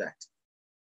all of that.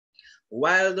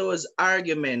 While those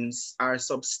arguments are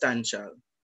substantial,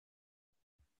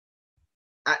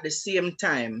 at the same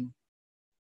time,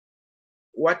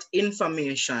 what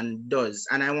information does,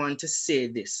 and I want to say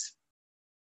this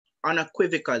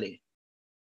unequivocally,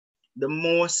 the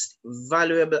most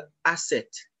valuable asset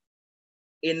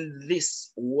in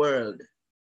this world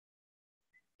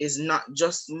is not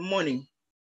just money,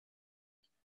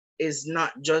 is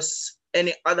not just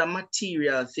any other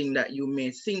material thing that you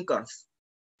may think of.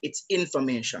 It's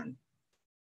information.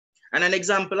 And an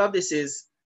example of this is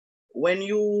when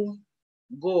you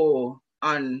go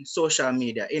on social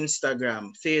media,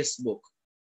 Instagram, Facebook,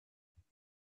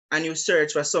 and you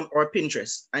search for or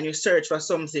Pinterest, and you search for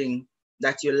something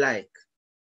that you like,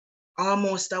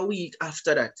 almost a week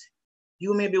after that,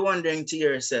 you may be wondering to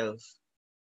yourself,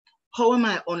 how am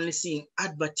I only seeing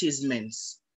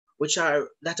advertisements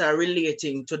that are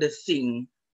relating to the thing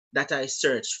that I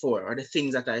search for, or the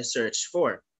things that I search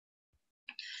for?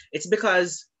 It's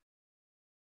because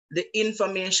the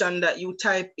information that you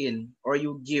type in or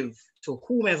you give to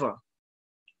whomever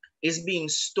is being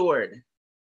stored,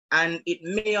 and it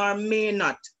may or may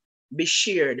not be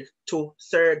shared to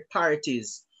third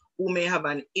parties who may have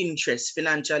an interest,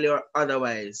 financially or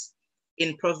otherwise,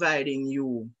 in providing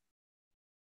you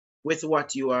with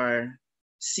what you are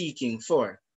seeking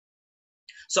for.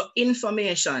 So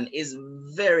information is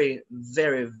very,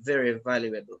 very, very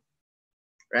valuable,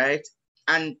 right?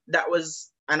 And that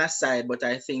was an aside, but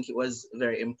I think it was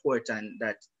very important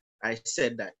that I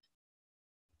said that.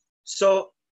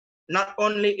 So not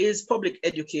only is public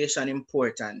education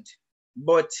important,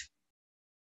 but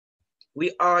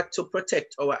we are to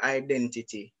protect our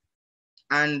identity.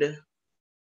 And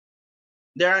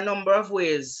there are a number of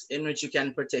ways in which you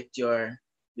can protect your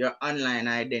online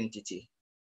identity.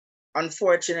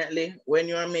 Unfortunately, when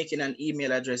you are making an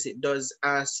email address, it does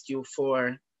ask you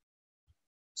for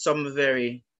some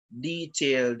very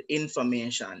detailed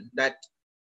information that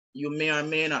you may or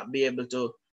may not be able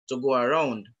to go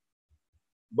around.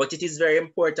 But it is very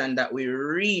important that we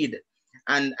read.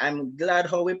 And I'm glad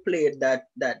how we played that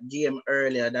game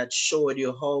earlier that showed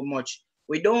you how much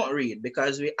we don't read,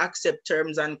 because we accept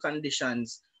terms and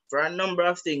conditions for a number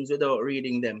of things without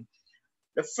reading them.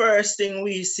 The first thing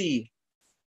we see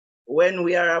when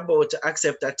we are about to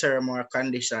accept a term or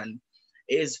condition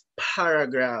is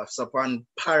paragraphs upon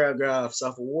paragraphs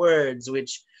of words,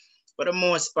 which for the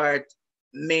most part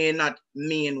may not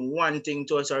mean one thing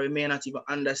to us, or we may not even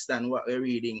understand what we're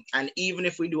reading. And even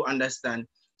if we do understand,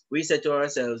 we say to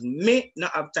ourselves, may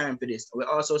not have time for this. We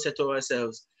also say to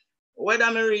ourselves, whether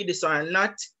I read this or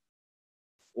not,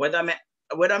 whether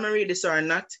I read this or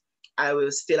not, I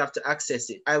will still have to access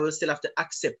it. I will still have to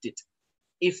accept it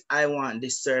if I want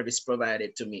this service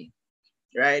provided to me,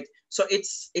 right? So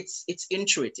it's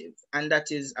intuitive, and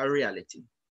that is a reality.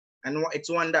 And it's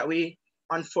one that we,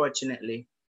 unfortunately,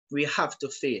 we have to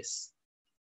face.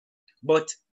 But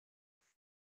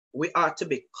we are to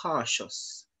be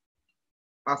cautious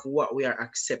of what we are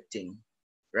accepting,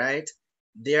 right?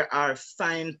 There are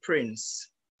fine prints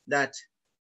that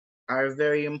are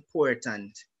very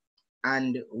important,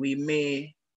 and we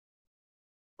may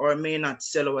or may not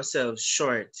sell ourselves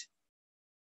short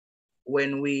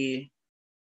when we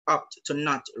opt to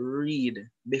not read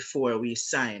before we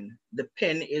sign. The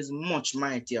pen is much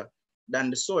mightier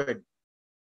than the sword,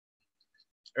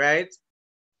 right?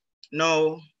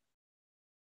 Now,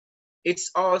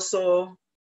 it's also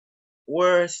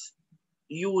worth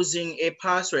using a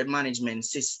password management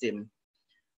system.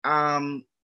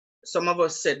 Some of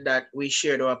us said that we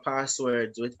shared our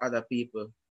passwords with other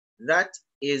people. That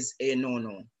is a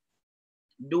no-no.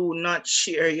 Do not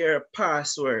share your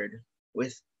password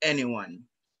with anyone.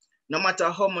 No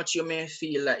matter how much you may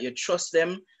feel that you trust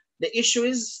them, the issue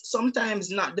is sometimes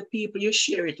not the people you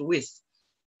share it with,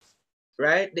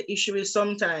 right? The issue is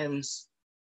sometimes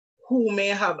who may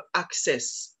have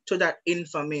access to that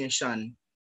information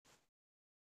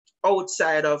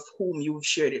outside of whom you've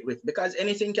shared it with, because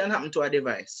anything can happen to a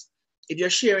device. If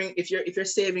you're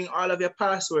saving all of your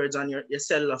passwords on your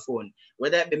cellular phone,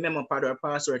 whether it be MemoPad or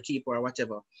password keeper or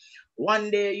whatever,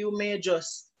 one day you may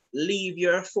just leave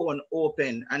your phone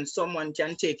open and someone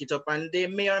can take it up, and they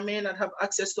may or may not have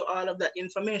access to all of that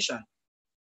information.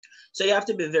 So you have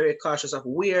to be very cautious of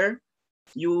where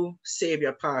you save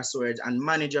your passwords and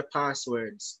manage your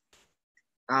passwords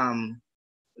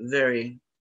very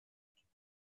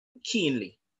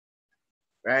keenly,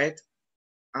 right?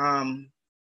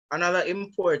 Another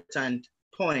important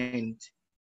point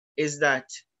is that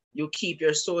you keep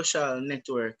your social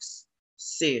networks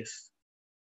safe,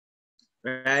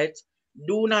 right?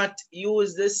 Do not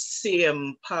use the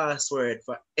same password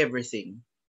for everything,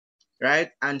 right?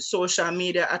 And social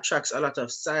media attracts a lot of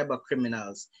cyber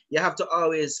criminals. You have to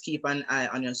always keep an eye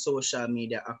on your social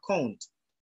media account,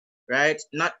 right?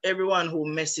 Not everyone who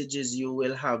messages you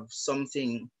will have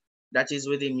something that is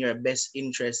within your best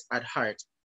interest at heart,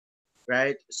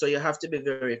 right? So you have to be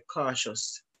very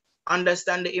cautious.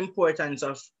 Understand the importance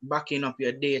of backing up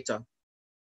your data,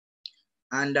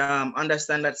 and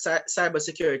understand that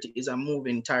cybersecurity is a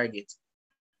moving target.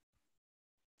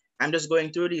 I'm just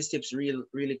going through these tips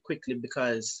really quickly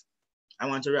because I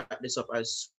want to wrap this up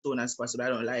as soon as possible. I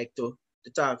don't like to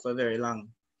talk for very long,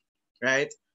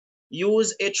 right?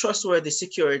 Use a trustworthy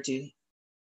security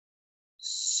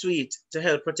suite to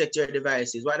help protect your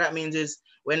devices. What that means is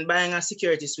when buying a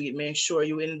security suite, make sure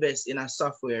you invest in a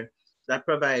software that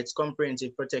provides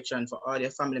comprehensive protection for all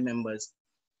your family members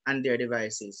and their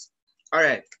devices. All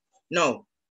right. Now,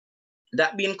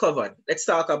 that being covered, let's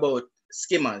talk about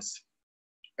skimmers,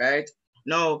 right?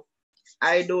 Now,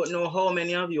 I don't know how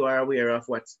many of you are aware of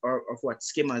what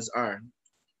skimmers are.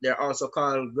 They're also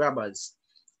called grabbers,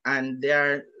 and they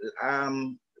are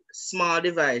small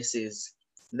devices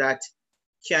that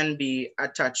can be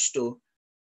attached to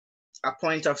a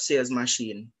point of sales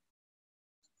machine,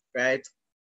 right?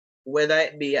 Whether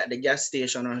it be at the gas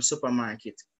station or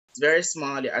supermarket. It's very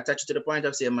small, you attach it to the point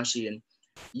of sale machine.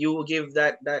 You give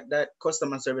that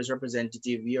customer service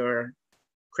representative your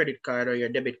credit card or your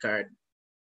debit card.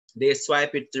 They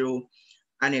swipe it through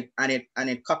and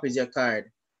it copies your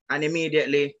card. And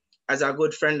immediately, as a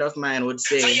good friend of mine would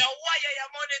say, so you wire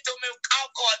your money to me,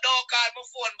 don't call my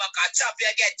phone back, I chop, you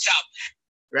get chopped.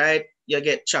 Right? You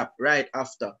get chopped right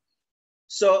after.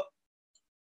 So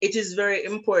it is very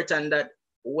important that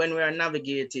when we are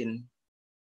navigating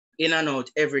in and out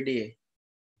every day,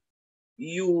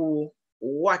 you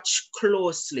watch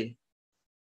closely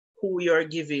who you're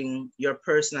giving your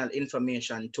personal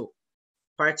information to,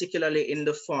 particularly in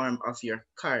the form of your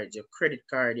card, your credit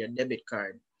card, your debit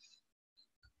card.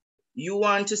 You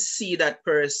want to see that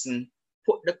person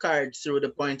put the card through the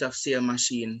point of sale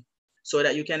machine so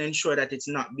that you can ensure that it's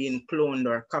not being cloned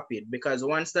or copied, because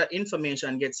once that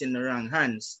information gets in the wrong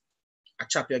hands, a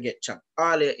chop, you get chopped.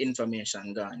 All your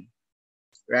information gone,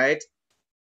 right?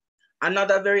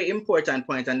 Another very important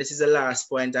point, and this is the last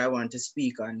point I want to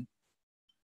speak on,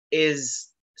 is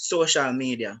social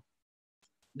media.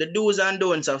 The do's and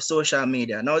don'ts of social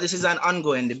media. Now, this is an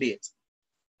ongoing debate.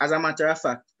 As a matter of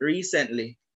fact,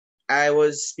 recently, I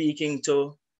was speaking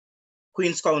to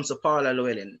Queen's Counsel Paula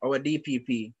Llewellyn, our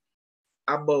DPP,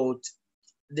 about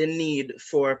the need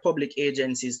for public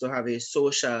agencies to have a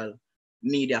social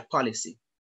media policy.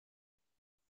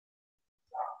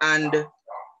 And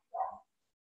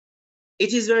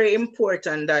it is very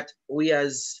important that we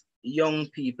as young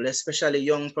people, especially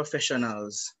young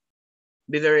professionals,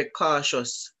 be very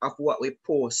cautious of what we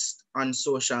post on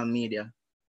social media,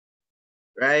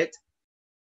 right?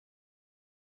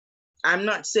 I'm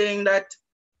not saying that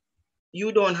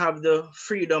you don't have the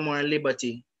freedom or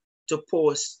liberty to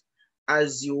post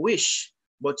as you wish,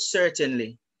 but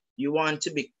certainly you want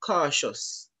to be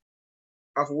cautious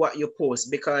of what you post,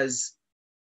 because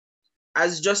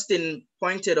as Justin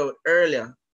pointed out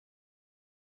earlier,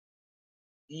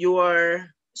 your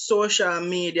social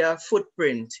media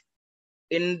footprint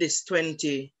in this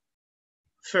 21st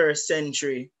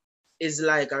century is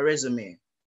like a resume.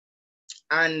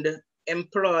 And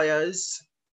employers,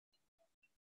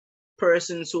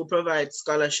 persons who provide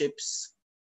scholarships,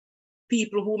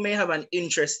 people who may have an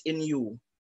interest in you,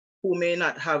 who may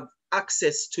not have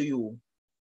access to you,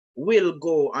 will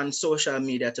go on social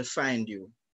media to find you.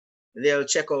 They'll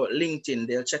check out LinkedIn,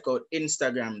 they'll check out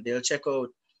Instagram, they'll check out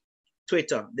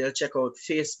Twitter, they'll check out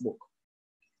Facebook.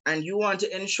 And you want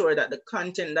to ensure that the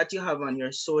content that you have on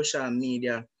your social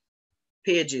media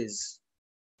pages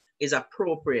is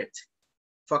appropriate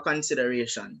for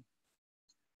consideration,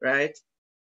 right?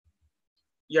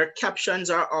 Your captions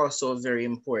are also very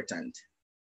important.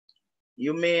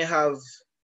 You may have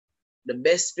the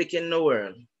best pick in the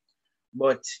world,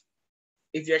 but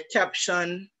if your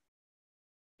caption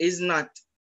is not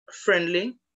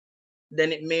friendly,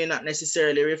 then it may not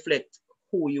necessarily reflect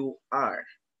who you are,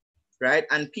 right?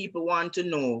 And people want to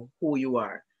know who you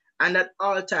are. And at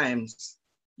all times,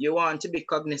 you want to be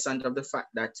cognizant of the fact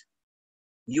that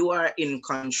you are in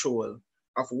control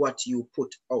of what you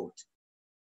put out.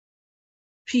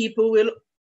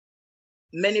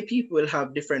 Many people will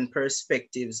have different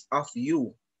perspectives of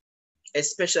you,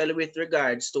 especially with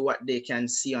regards to what they can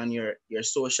see on your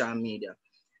social media.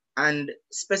 And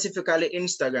specifically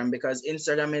Instagram, because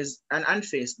Instagram is, and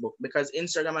Facebook, because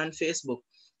Instagram and Facebook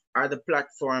are the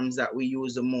platforms that we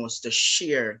use the most to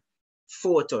share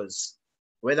photos,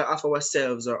 whether of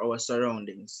ourselves or our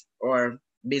surroundings or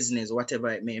business, whatever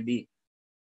it may be.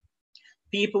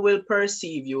 People will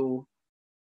perceive you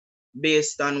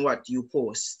based on what you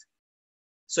post.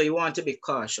 So you want to be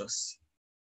cautious,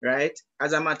 right?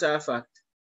 As a matter of fact,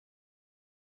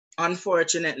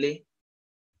 unfortunately,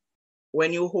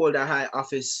 when you hold a high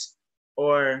office,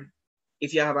 or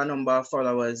if you have a number of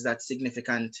followers that's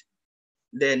significant,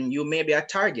 then you may be a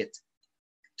target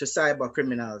to cyber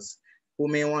criminals who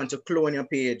may want to clone your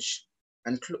page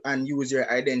and use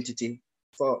your identity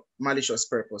for malicious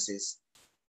purposes.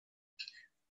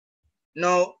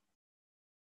 Now,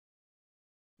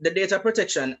 the Data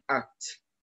Protection Act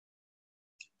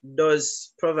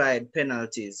does provide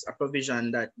penalties, a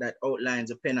provision that outlines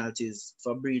the penalties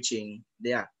for breaching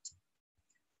the act.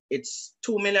 It's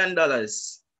 $2 million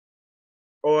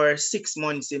or 6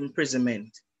 months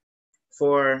imprisonment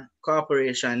for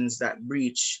corporations that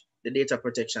breach the Data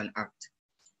Protection Act.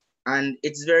 And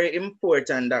it's very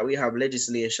important that we have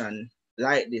legislation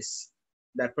like this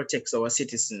that protects our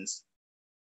citizens.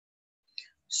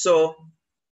 So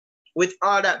with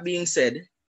all that being said,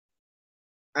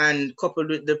 and coupled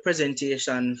with the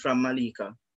presentation from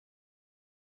Malika,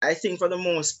 I think for the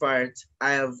most part,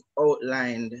 I have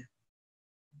outlined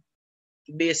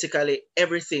basically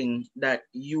everything that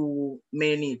you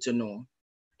may need to know,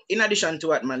 in addition to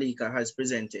what Malika has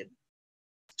presented,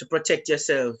 to protect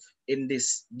yourself in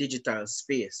this digital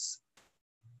space.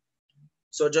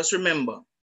 So just remember,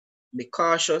 be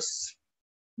cautious,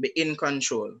 be in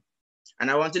control. And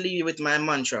I want to leave you with my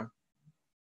mantra.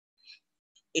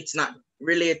 It's not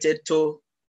related to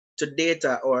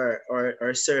data or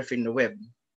surfing the web,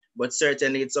 but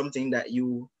certainly it's something that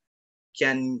you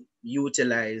can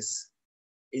utilize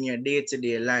in your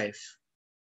day-to-day life.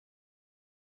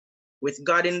 With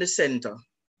God in the center,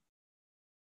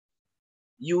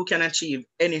 you can achieve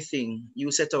anything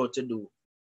you set out to do,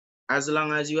 as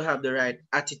long as you have the right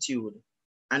attitude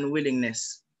and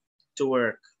willingness to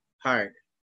work hard.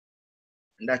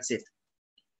 And that's it.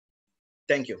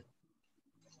 Thank you.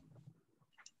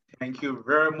 Thank you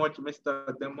very much,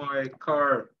 Mr. Demoy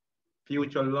Carr,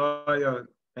 future lawyer.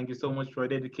 Thank you so much for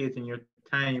dedicating your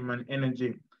time and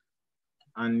energy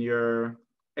and your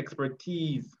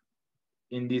expertise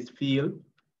in this field.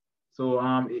 So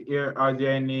are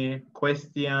there any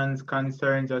questions,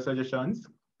 concerns, or suggestions?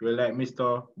 We'd like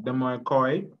Mr. Demoy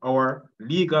Carr, our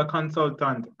legal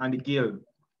consultant and the guild,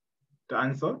 to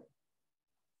answer.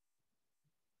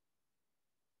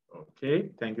 Okay,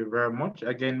 thank you very much.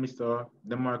 Again, Mr.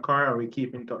 Demoy Carr, we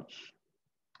keep in touch.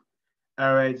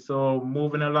 All right, so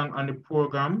moving along on the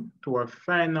program to our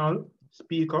final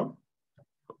speaker.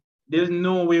 There's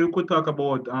no way we could talk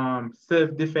about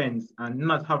self-defense and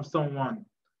not have someone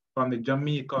from the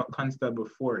Jamaica Constable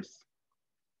Force.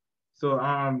 So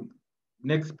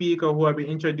next speaker who I'll be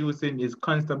introducing is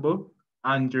Constable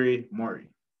Andre Murray.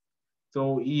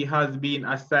 So he has been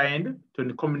assigned to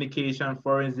the Communication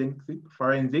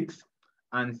Forensics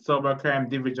and Cybercrime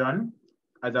Division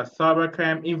as a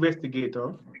cybercrime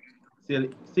investigator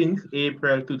since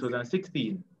April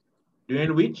 2016,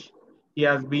 during which he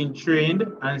has been trained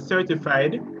and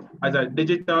certified as a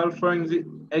digital forensic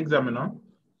examiner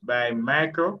by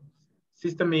Micro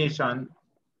Systemation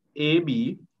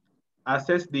AB,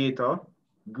 Access Data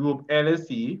Group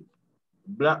LLC,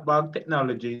 Black Bag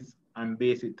Technologies, and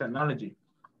Basic Technology.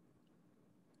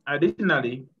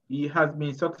 Additionally, he has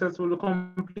been successfully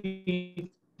completing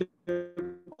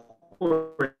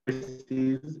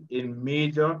courses in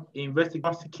major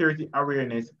security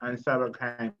awareness and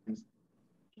cybercrime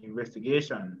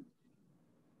investigation.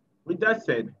 With that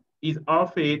said, he's all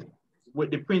faith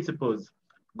with the principles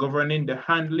governing the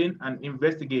handling and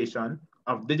investigation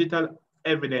of digital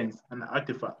evidence and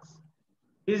artifacts.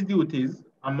 His duties,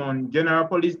 among general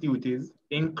police duties,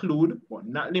 include, but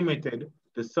not limited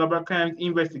to, cybercrime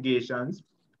investigations,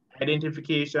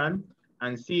 identification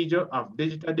and seizure of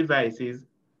digital devices,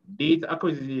 data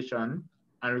acquisition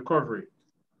and recovery,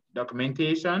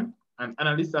 documentation and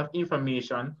analysis of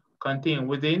information contained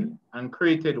within and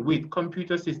created with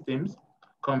computer systems,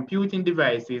 computing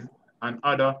devices, and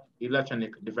other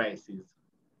electronic devices.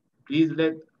 Please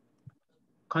let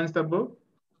Constable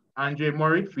Andre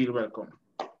Murray feel welcome.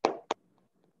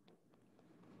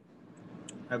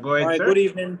 Go ahead, all right, sir. Good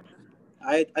evening.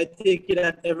 I take it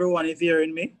that everyone is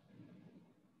hearing me.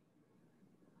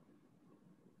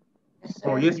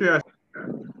 Oh, yes, we are.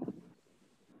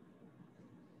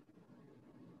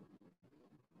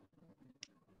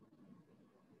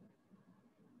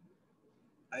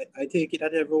 I take it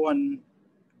that everyone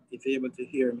is able to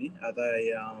hear me as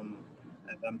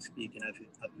I'm speaking as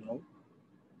now.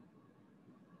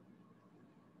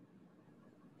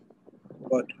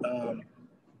 But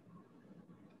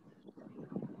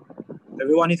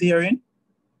everyone is hearing?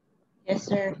 Yes,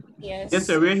 sir. Yes. Yes,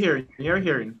 sir, we're hearing. You're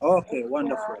hearing. Okay,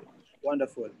 wonderful.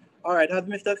 Wonderful. All right, as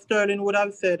Mr. Sterling would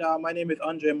have said, my name is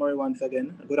Andre Murray once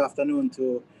again. Good afternoon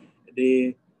to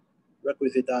the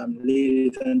requisite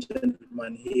ladies and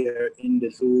gentlemen here in the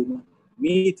Zoom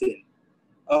meeting.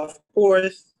 Of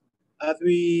course, as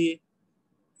we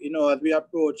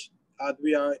approach, as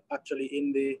we are actually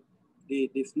in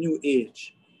this new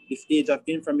age, this age of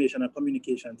information and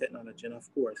communication technology, and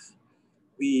of course,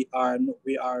 we are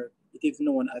it is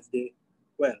known as we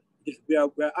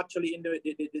are actually in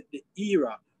the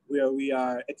era where we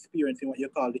are experiencing what you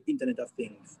call the Internet of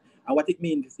Things. And what it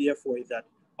means, therefore, is that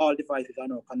all devices are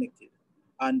now connected.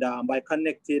 And by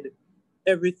connected,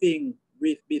 everything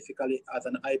basically as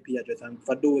an IP address. And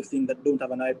for those things that don't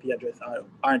have an IP address or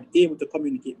aren't able to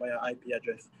communicate via IP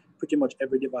address, pretty much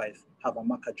every device have a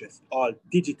MAC address, all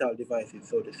digital devices,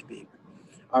 so to speak.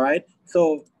 All right,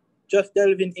 so just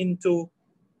delving into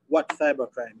what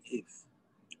cybercrime is,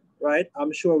 right?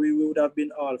 I'm sure we would have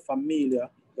been all familiar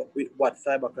with what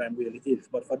cybercrime really is,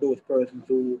 but for those persons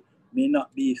who may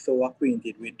not be so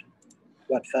acquainted with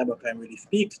what cybercrime really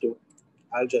speaks to,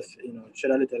 I'll just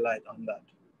shed a little light on that.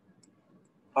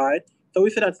 All right, so we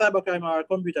say that cybercrime or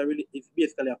computer really is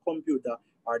basically a computer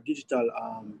or digital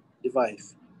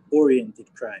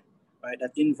device-oriented crime, right?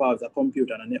 That involves a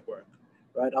computer and a network,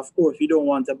 right? Of course, we don't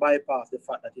want to bypass the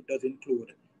fact that it does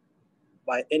include,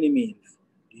 by any means,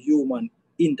 the human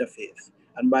interface.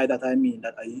 And by that I mean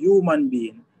that a human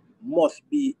being must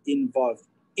be involved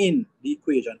in the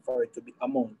equation for it to be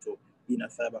amount to being a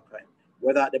cybercrime,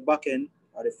 whether at the back end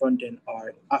or the front end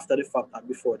or after the fact or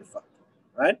before the fact,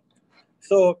 right?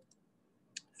 So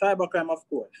cybercrime, of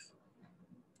course,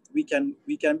 we can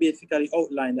basically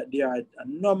outline that there are a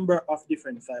number of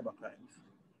different cybercrimes,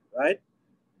 right?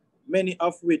 Many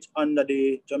of which under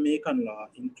the Jamaican law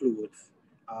includes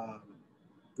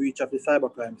breach of the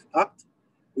Cybercrimes Act,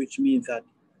 which means that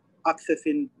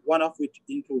one of which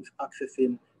includes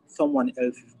accessing someone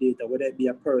else's data, whether it be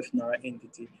a person or an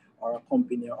entity or a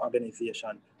company or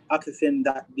organization, accessing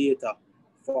that data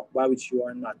by which you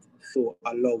are not so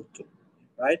allowed to,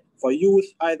 right? For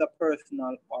use either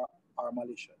personal or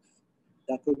malicious.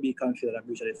 That could be considered a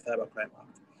breach of the Cybercrime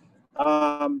Act.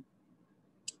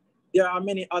 There are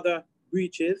many other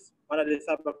breaches under the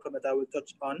cybercrime that I will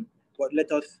touch on, but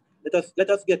let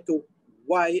us get to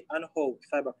why and how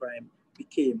cybercrime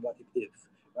became what it is,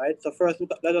 right? So first,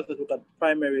 let us look at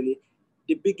primarily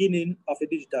the beginning of the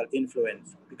digital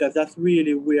influence, because that's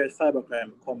really where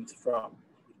cybercrime comes from.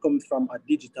 It comes from a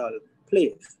digital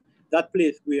place. That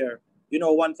place where,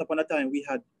 once upon a time we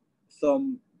had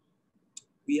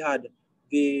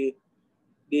the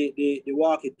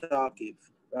walkie-talkies,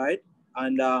 right?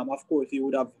 And of course, we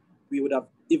would have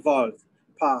evolved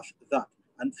past that.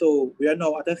 And so we are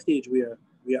now at a stage where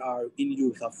we are in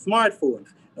use of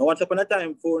smartphones. Now, once upon a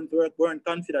time, phones weren't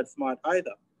considered smart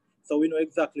either. So we know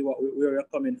exactly where we're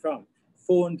coming from.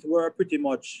 Phones were pretty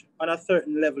much, on a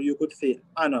certain level, you could say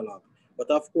analog. But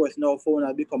of course, now phones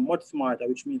have become much smarter,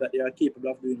 which means that they are capable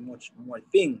of doing much more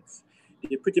things.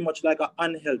 They're pretty much like an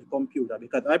handheld computer,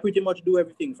 because I pretty much do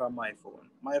everything from my phone.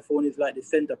 My phone is like the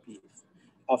centerpiece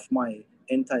of my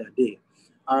entire day.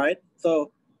 All right,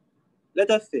 so let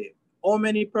us say, how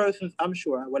many persons, I'm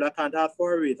sure, well, I can't ask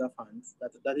for a raise of hands,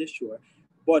 that is sure,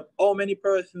 but how many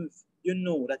persons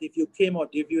that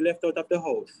if you left out of the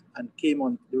house and came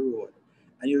on the road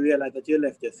and you realize that you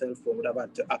left your cell phone, would have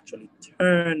had to actually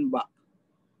turn back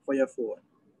for your phone?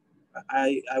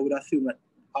 I would assume that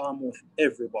almost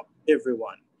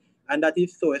everyone. And that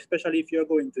is so, especially if you're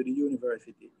going to the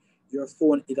university. Your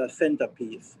phone is a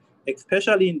centerpiece,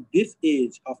 especially in this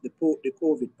age of the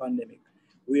COVID pandemic,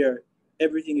 where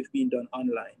everything is being done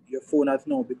online. Your phone has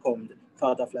now become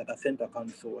sort of like a center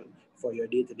console for your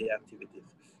day-to-day activities.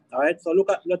 All right, so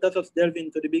let us just delve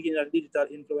into the beginning of digital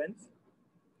influence.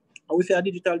 I would say a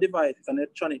digital device is an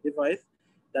electronic device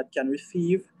that can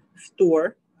receive,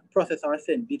 store, process, or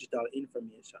send digital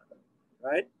information,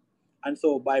 right? And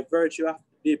so by virtue of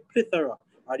the plethora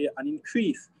or an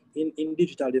increase in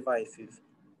digital devices,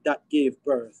 that gave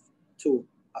birth to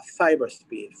a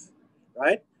cyberspace,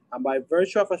 right? And by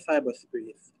virtue of a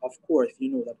cyberspace, of course,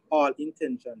 you know that all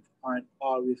intentions aren't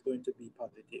always going to be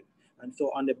positive. And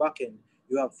so on the back end,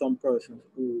 you have some persons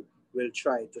who will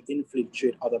try to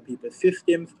infiltrate other people's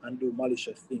systems and do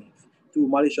malicious things, do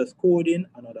malicious coding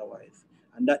and otherwise.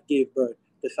 And that gave birth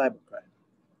to cybercrime,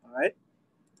 all right?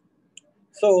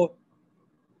 So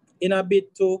in a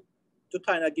bit to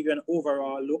kind of give you an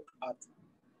overall look at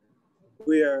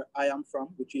where I am from,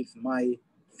 which is my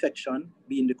section,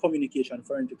 being the Communication,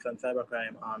 Forensics and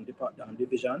Cybercrime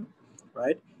Division,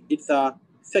 right? It's a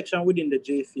section within the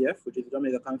JCF, which is the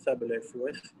Jamaica Constabulary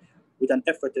Force, with an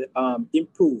effort to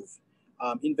improve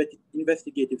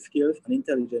investigative skills and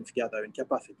intelligence gathering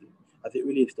capacity as it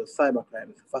relates to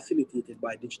cybercrimes facilitated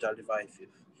by digital devices.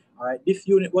 All right, this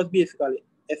unit was basically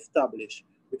established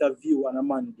with a view and a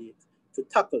mandate to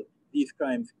tackle these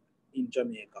crimes in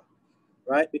Jamaica,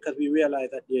 right? Because we realize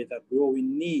that there is a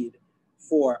growing need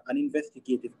for an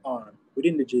investigative arm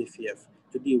within the JCF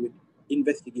to deal with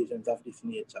investigations of this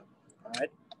nature, all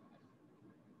right?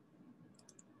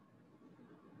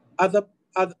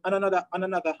 On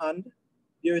another hand,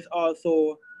 there is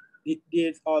also the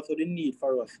need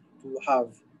for us to have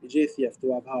the JCF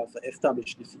to have also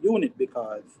established this unit,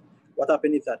 because what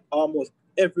happened is that almost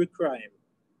every crime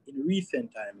in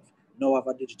recent times now have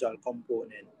a digital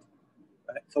component.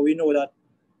 Right? So we know that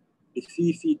the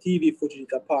CCTV footage is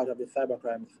a part of the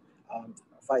cybercrime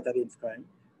fight against crime,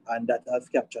 and that has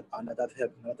captured and that has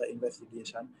helped in another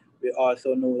investigation. We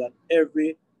also know that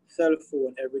every cell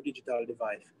phone, every digital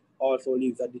device also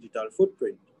leaves a digital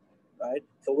footprint, right?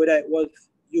 So whether it was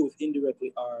used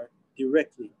indirectly or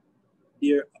directly,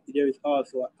 there is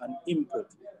also an input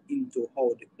into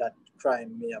how that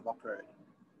crime may have occurred.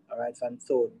 All right, and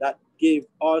so that gave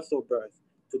also birth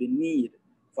to the need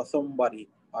for somebody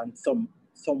and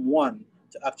someone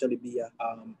to actually be a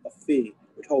fay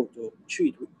with how to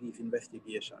treat with these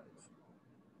investigations.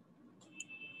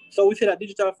 So we say that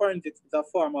digital forensics is a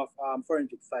form of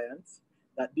forensic science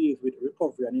that deals with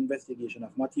recovery and investigation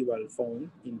of material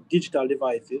found in digital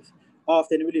devices,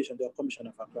 often in relation to a commission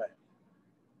of a crime.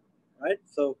 Right?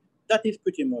 So that is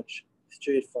pretty much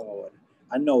straightforward.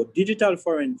 And now digital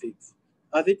forensics,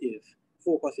 as it is,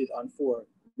 focuses on 4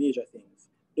 major things.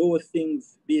 Those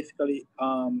things basically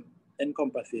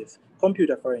encompasses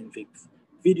computer forensics,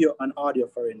 video and audio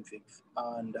forensics,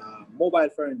 and mobile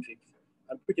forensics,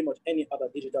 and pretty much any other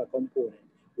digital component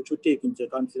which would take into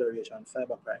consideration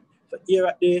cybercrime. So here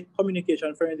at the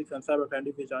Communication Forensics and Cybercrime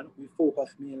Division, we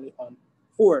focus mainly on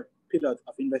 4 pillars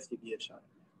of investigation.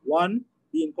 1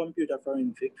 being computer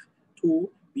forensics, 2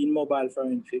 being mobile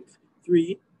forensics,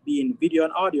 3 being video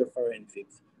and audio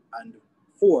forensics, and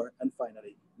 4, and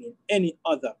finally, being any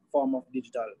other form of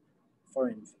digital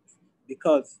forensics.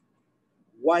 Because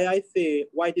why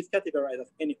this categorized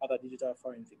as any other digital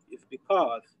forensics is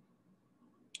because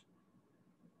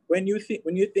when you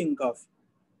think of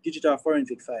digital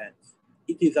forensic science,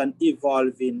 it is an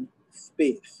evolving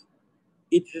space.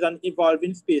 It is an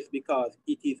evolving space because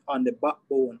it is on the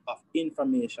backbone of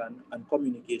information and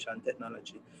communication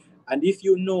technology. And if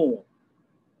you know,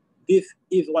 this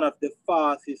is one of the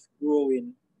fastest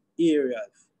growing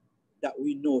areas that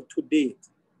we know to date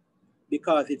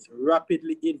because it's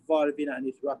rapidly evolving and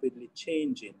it's rapidly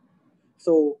changing.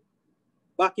 So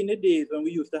back in the days when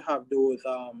we used to have those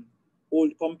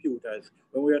old computers,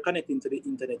 when we were connecting to the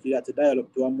internet, you had to dial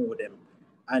up to a modem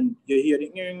and you hear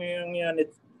the and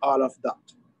it's all of that.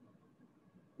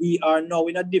 We are now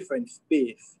in a different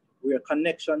space where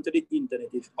connection to the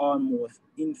internet is almost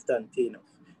instantaneous.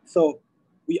 So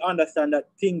we understand that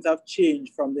things have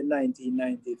changed from the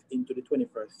 1990s into the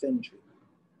 21st century,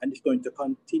 and it's going to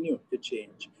continue to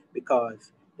change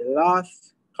because the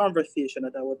last conversation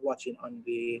that I was watching on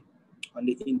the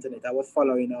internet, I was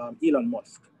following Elon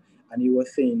Musk, and he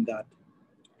was saying that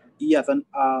he has an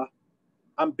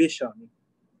ambition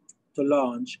to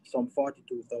launch some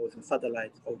 42,000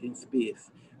 satellites out in space,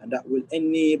 and that will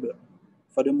enable,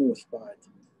 for the most part,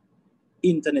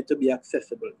 internet to be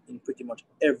accessible in pretty much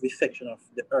every section of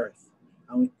the earth.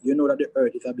 And you know that the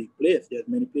earth is a big place. There's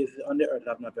many places on the earth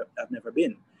I've never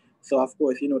been. So of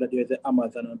course, you know that there's the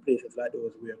Amazon and places like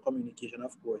those where communication,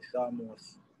 of course, is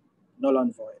almost null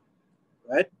and void,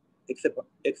 right? Except for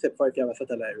if you have a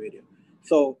satellite radio.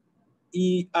 So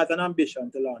he has an ambition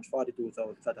to launch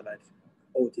 42,000 satellites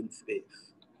out in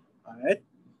space, all right?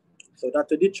 So that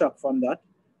to detract from that,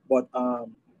 but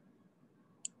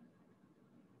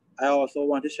I also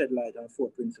want to shed light on 4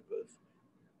 principles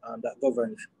that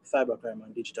governs cybercrime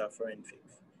and digital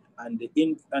forensics. And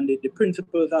the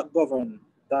principles that govern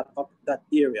that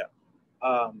area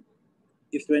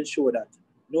is to ensure that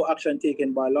no action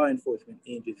taken by law enforcement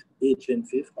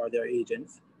agencies or their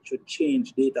agents should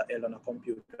change data held on a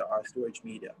computer or storage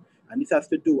media. And this has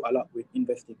to do a lot with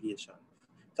investigation.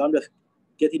 So I'm just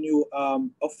getting you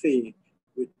a feel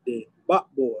with the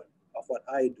backbone of what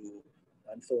I do,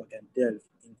 and so I can delve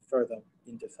in further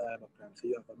into cybercrime so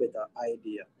you have a better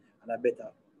idea and a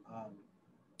better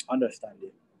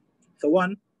understanding. So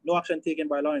 1, no action taken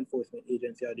by law enforcement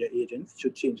agency or their agents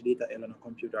should change data held on a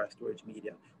computer or storage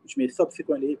media, which may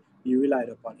subsequently be relied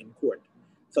upon in court.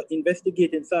 So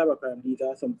investigating cybercrime, these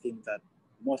are some things that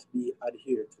must be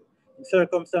adhered to. In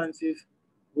circumstances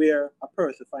where a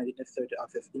person finds it necessary to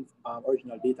access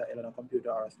original data held on a computer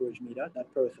or a storage media,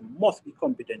 that person must be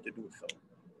competent to do so,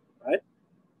 right?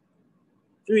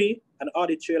 3, an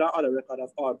audit trail or other record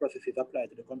of all processes applied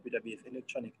to the computer-based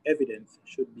electronic evidence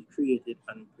should be created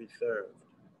and preserved.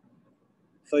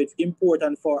 So it's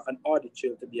important for an audit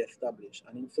trail to be established,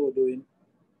 and in so doing,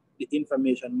 the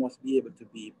information must be able to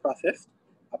be processed,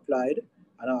 applied,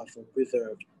 and also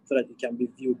preserved so that it can be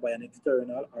viewed by an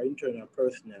external or internal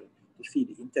personnel to see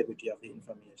the integrity of the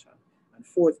information. And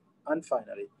 4th, and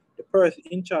finally, the person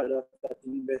in charge of that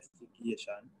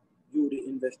investigation, you the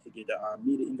investigator or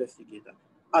me the investigator,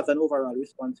 has an overall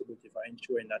responsibility for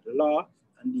ensuring that the law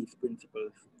and these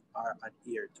principles are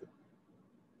adhered to.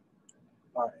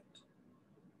 All right.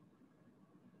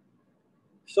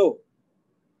 So,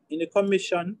 in the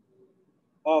commission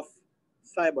of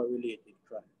cyber-related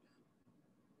crimes,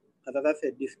 as I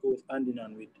said, this goes hand in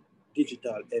hand with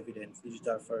digital evidence,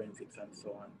 digital forensics, and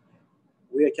so on.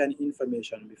 Where can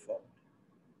information be found?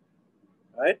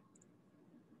 Right?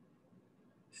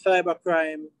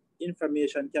 Cybercrime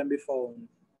information can be found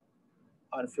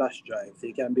on flash drives.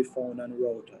 They can be found on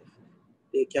routers.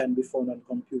 They can be found on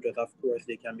computers. Of course,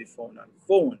 they can be found on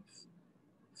phones.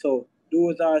 So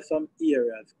those are some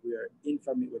areas where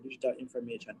digital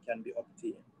information can be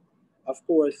obtained. Of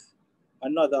course,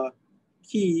 another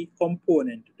key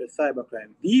component to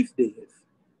cybercrime these days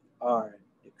are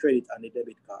the credit and the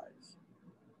debit cards.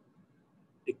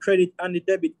 The credit and the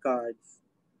debit cards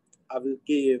will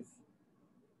give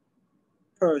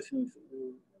persons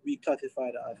who we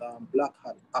classified as black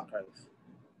hat hackers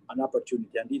an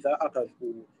opportunity. And these are hackers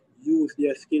who use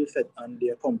their skill set and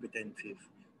their competencies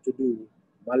to do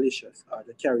malicious or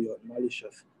to carry out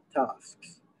malicious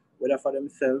tasks, whether for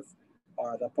themselves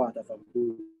or as a part of a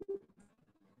group.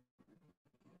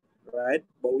 Right?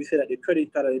 But we say that the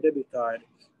credit card or the debit card,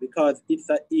 because it's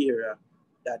an area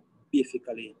that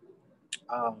basically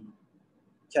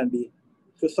can be,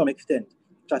 to some extent,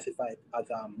 classified as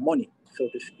money, so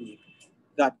to speak,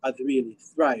 that has really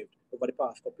thrived over the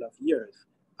past couple of years.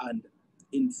 And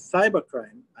in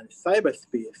cybercrime and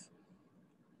cyberspace,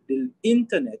 the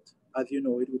internet, as you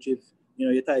know it, which is,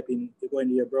 you type in, you go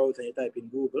into your browser and you type in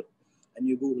Google, and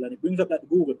you Google, and it brings up that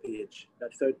Google page,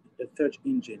 that search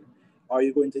engine, or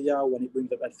you go into Yahoo and it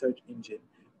brings up that search engine.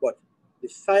 But the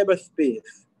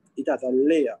cyberspace, it has a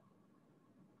layer.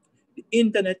 The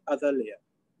internet has a layer.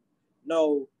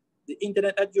 Now, the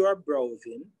internet that you are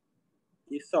browsing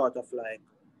is sort of like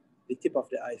the tip of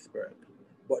the iceberg,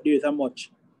 but there's a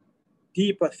much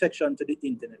deeper section to the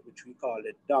internet, which we call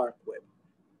the dark web.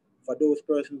 For those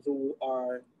persons who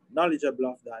are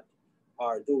knowledgeable of that,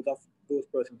 or those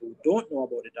persons who don't know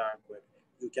about the dark web,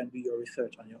 you can do your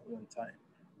research on your own time.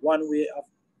 One way of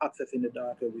accessing the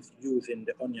dark web is using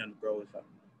the Onion browser,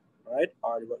 right?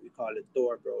 Or what we call the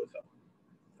Tor browser,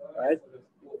 right?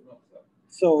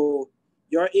 So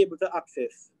you're able to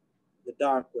access the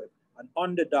dark web. And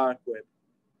on the dark web,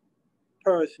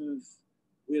 persons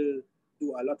will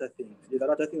do a lot of things. There's a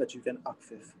lot of things that you can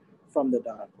access from the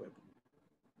dark web.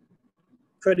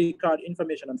 Credit card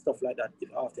information and stuff like that is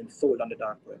often sold on the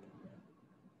dark web.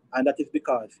 And that is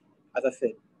because, as I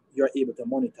said, you're able to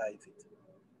monetize it.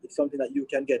 It's something that you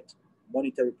can get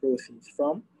monetary proceeds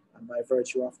from, and by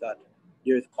virtue of that,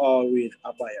 there's always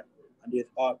a buyer, and there's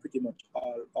pretty much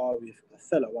always a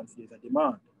seller once there's a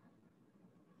demand.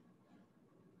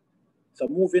 So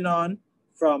moving on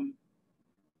from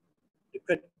the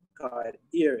credit card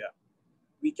area,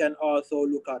 we can also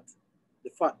look at the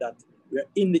fact that we're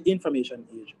in the information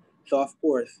age. So of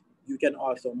course, you can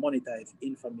also monetize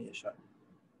information,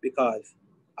 because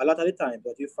a lot of the time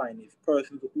what you find is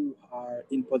persons who are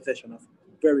in possession of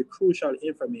very crucial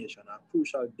information or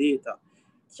crucial data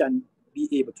can be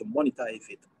able to monetize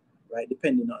it, right?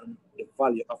 Depending on the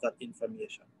value of that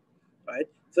information, right?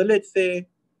 So let's say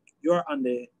you're on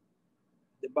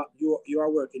you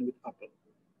are working with Apple.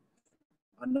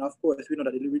 And of course, we know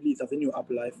that the release of the new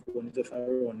Apple iPhone is just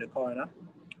around the corner.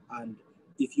 And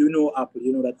if you know Apple,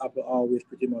 you know that Apple always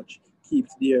pretty much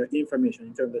keeps their information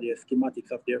in terms of their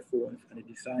schematics of their phones and the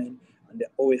design and the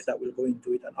OS that will go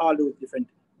into it and all those different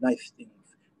nice things.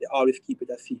 They always keep it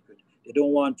a secret. They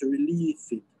don't want to release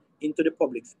it into the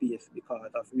public space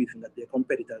because of reason that their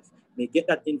competitors may get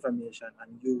that information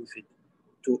and use it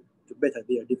to better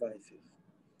their devices,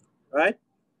 right?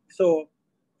 So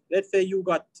let's say you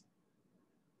got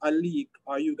a leak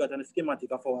or you got a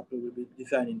schematic of how Apple will be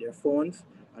designing their phones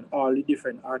and all the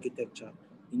different architecture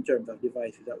in terms of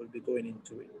devices that will be going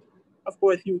into it. Of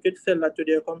course, you could sell that to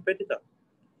their competitor.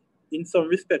 In some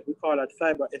respect, we call that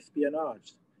cyber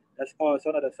espionage. That's also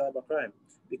another cyber crime,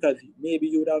 because maybe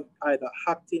you would have either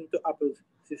hacked into Apple's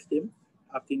system,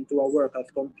 hacked into a worker's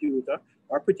computer,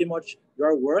 or pretty much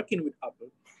you're working with Apple,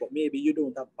 but maybe you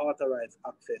don't have authorized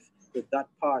access to that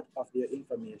part of their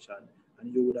information,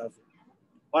 and you would have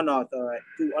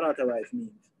through unauthorized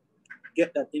means,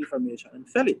 get that information and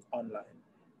sell it online.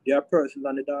 There are persons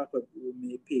on the dark web who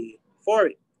may pay for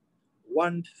it.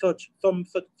 Some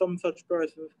such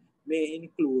persons may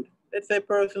include, let's say,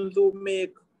 persons who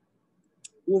make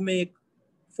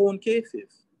phone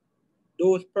cases.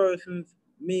 Those persons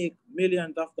make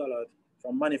millions of dollars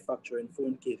from manufacturing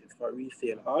phone cases for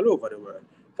resale all over the world.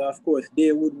 So of course,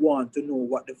 they would want to know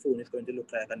what the phone is going to look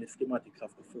like and the schematics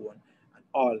of the phone and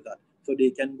all that, so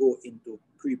they can go into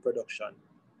pre-production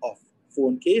of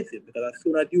phone cases, because as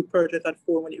soon as you purchase that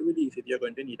phone, when it releases, you're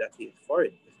going to need a case for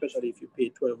it, especially if you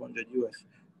pay 1,200 US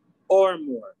or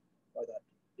more for that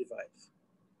device.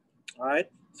 All right.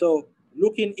 So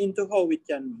looking into how we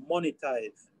can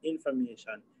monetize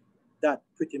information, that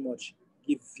pretty much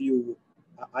gives you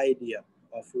an idea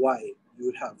of why you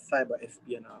would have cyber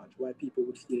espionage, why people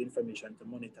would steal information to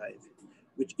monetize it,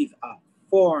 which is a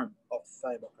form of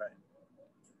cybercrime.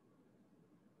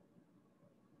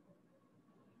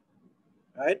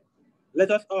 Right? Let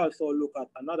us also look at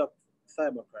another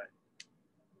cybercrime,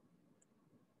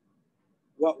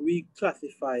 what we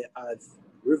classify as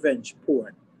revenge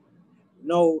porn.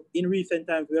 Now, in recent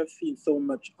times, we have seen so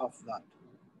much of that.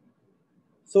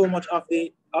 So much of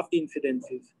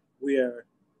incidences where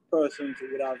persons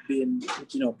would have been,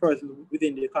 persons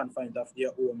within the confines of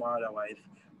their home or otherwise,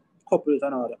 couples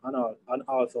and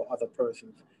also other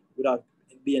persons would have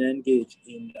been engaged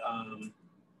in,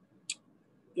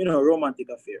 romantic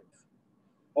affairs.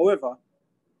 However,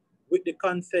 with the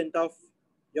consent of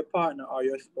your partner or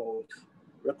your spouse,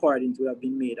 recordings would have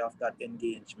been made of that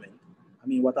engagement. I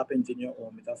mean, what happens in your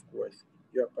home is, of course,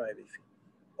 your privacy.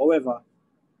 However,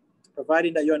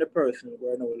 providing that you and the person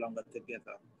were no longer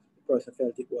together, the person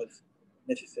felt it was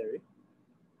necessary,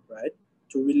 right,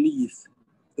 to release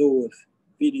those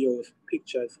videos,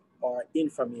 pictures, or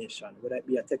information, whether it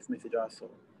be a text message or so,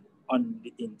 on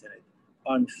the internet,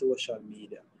 on social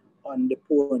media, on the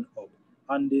porn hub,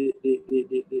 on the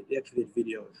exhibit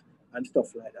videos, and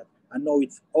stuff like that. And now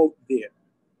it's out there.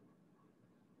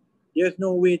 There's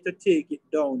no way to take it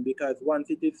down, because once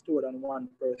it is stored on one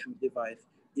person's device,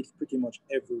 it's pretty much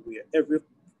everywhere.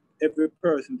 Every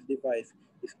person's device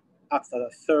acts as a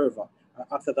server,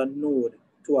 acts as a node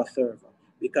to a server.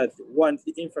 Because once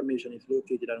the information is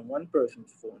located on one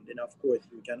person's phone, then of course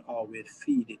you can always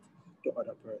feed it to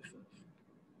other persons.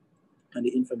 And the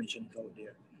information is out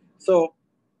there. So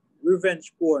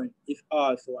revenge porn is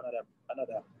also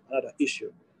another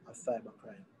issue of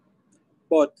cybercrime.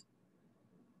 But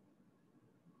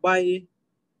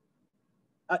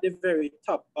at the very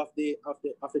top of the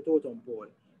totem pole,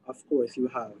 of course, you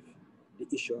have the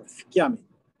issue of scamming.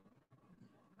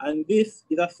 And this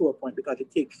is a sore point because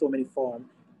it takes so many forms,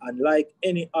 and like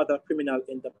any other criminal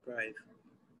enterprise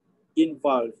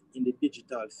involved in the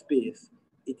digital space,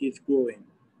 it is growing.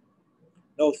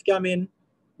 Now, scamming,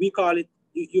 we call it,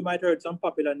 you might have heard some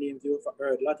popular names. You've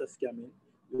heard a lot of scamming.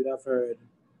 You would have heard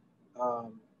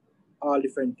all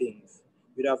different things.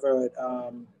 You'd have heard,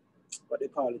 what they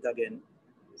call it again,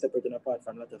 separate and apart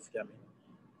from a lot of scamming.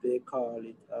 They call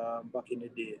it, back in the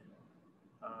day,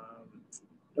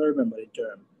 don't remember the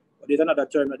term, but there's another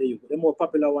term that they use. The more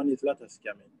popular one is lot of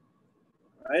scamming,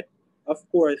 right? Of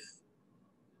course,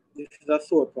 this is a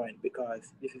sore point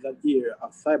because this is an area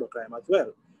of cybercrime as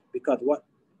well, because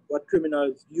what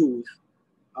criminals use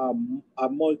a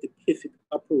multiplicit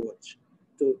approach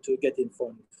to getting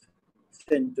funds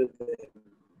sent to them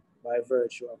by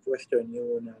virtue of Western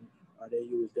Union, or they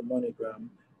use the MoneyGram,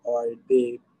 or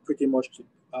they pretty much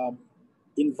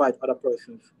invite other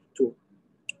persons to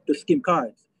skim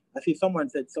cards. I see someone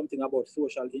said something about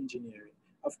social engineering.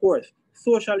 Of course,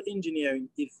 social engineering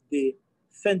is the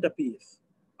centerpiece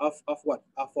of what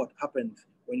happens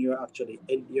when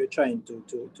you're trying to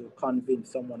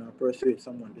convince someone or persuade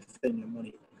someone to send you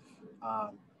money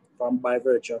from by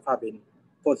virtue of having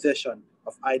possession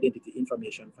of identity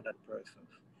information for that person.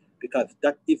 Because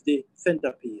that is the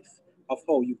centerpiece of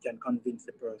how you can convince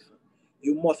the person.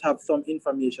 You must have some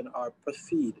information or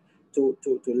proceed to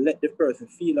let the person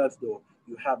feel as though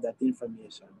you have that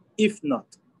information. If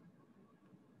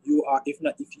you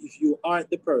aren't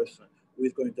the person who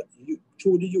is going to,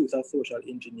 through the use of social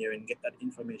engineering, get that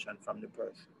information from the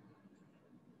person.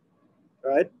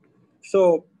 Right?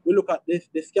 So we look at the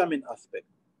scamming aspect.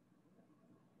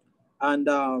 And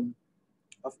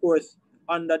of course,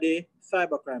 under the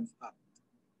Cybercrimes Act,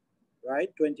 right,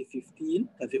 2015,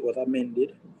 as it was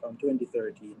amended from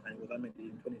 2013, and it was amended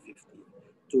in 2015,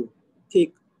 to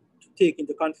take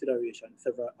into consideration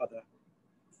several other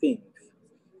things.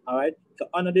 All right. So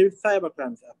under the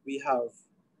Cybercrimes Act, we have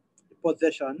the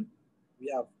possession.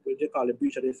 We have what they call the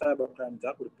breach of the Cybercrimes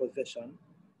Act with the possession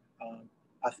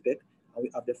aspect, and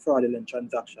we have the fraudulent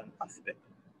transaction aspect.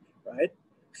 Right.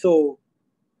 So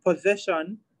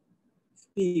possession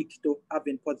speaks to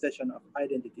having possession of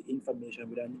identity information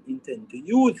with an intent to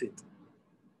use it.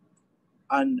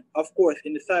 And of course,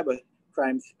 in the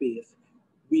cybercrime space,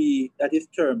 that is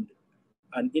termed,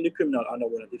 and in the criminal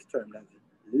underworld, that is termed as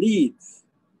leads,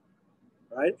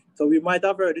 right? So we might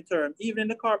have heard the term, even in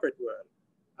the corporate world,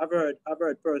 I've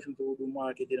heard persons who do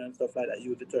marketing and stuff like that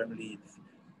use the term leads.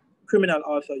 Criminal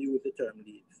also use the term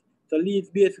leads. So leads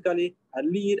basically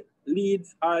leads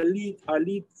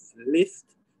list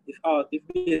is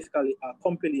basically a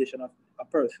compilation of a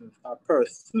person's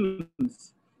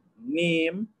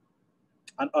name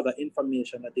and other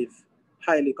information that is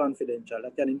highly confidential.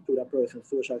 That can include a person's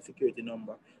social security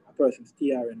number, a person's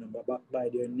TRN number, backed by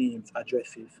their names,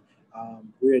 addresses,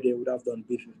 where they would have done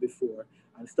business before,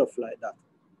 and stuff like that.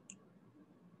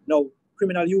 Now,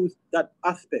 criminal use that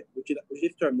aspect, which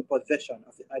is termed the possession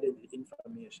of the identity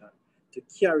information, to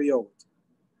carry out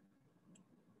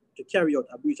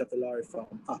a breach of the Law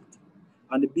Reform Act,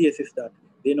 on the basis that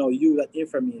they now use that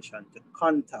information to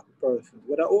contact persons,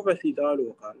 whether overseas or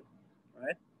local,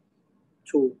 right,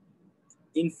 to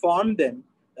inform them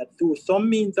that through some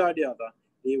means or the other,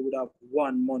 they would have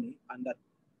won money, and that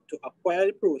to acquire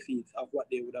the proceeds of what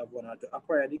they would have won, or to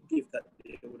acquire the gift that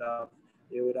they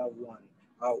would have won,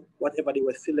 or whatever they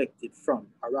were selected from,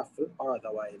 a raffle or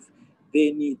otherwise,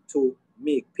 they need to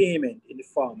make payment in the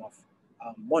form of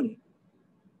money,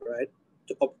 right,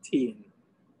 to obtain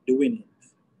the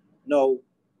winnings. Now,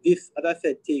 this, as I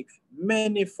said, takes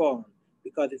many forms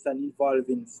because it's an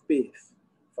evolving space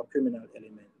for criminal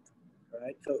element,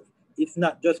 right? So it's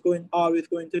not just always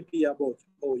going to be about,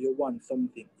 oh, you won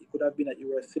something. It could have been that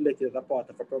you were selected as a part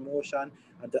of a promotion,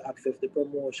 and to access the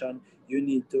promotion, you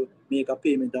need to make a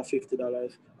payment of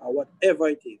 $50 or whatever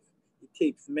it is. It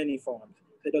takes many forms.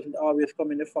 So it doesn't always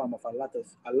come in the form of a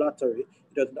lottery.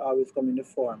 It doesn't always come in the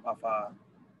form of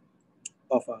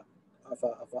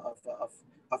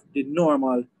the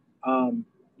normal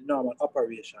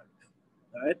operations,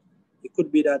 right? It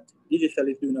could be that Digicel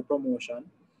is doing a promotion,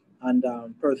 and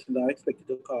persons are expected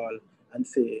to call and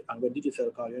say, and when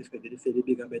Digicel call, you're expected to say the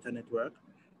bigger, better network,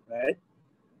 right?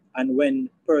 And when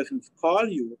persons call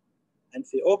you and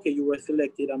say, okay, you were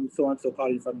selected, I'm so-and-so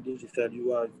calling from Digicel,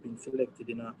 you have been selected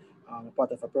in a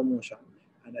part of a promotion,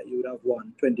 and that you would have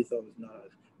won $20,000.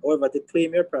 However, to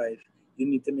claim your prize, you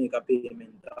need to make a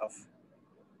payment of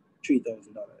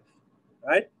 $3,000,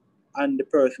 right? And the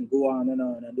person go on, and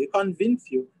they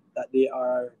convince you that they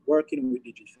are working with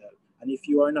Digicel. And if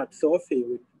you are not so fair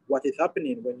with what is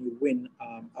happening when you win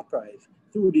a prize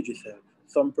through Digicel,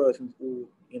 some persons who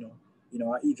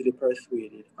are easily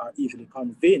persuaded, are easily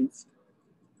convinced,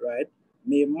 right,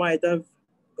 might have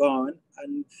gone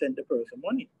and sent the person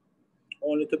money,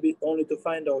 only to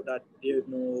find out that there's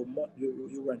no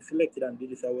you weren't selected, and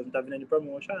Digicel wasn't having any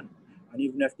promotion. And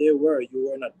even if they were,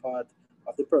 you were not part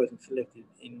of the person selected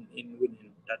in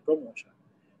winning that promotion.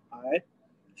 All right.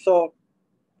 So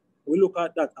we look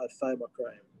at that as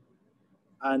cybercrime.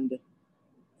 And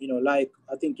like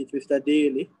I think it's Mr.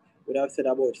 Daly would have said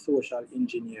about social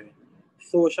engineering.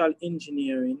 Social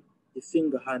engineering is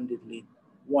single-handedly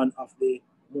one of the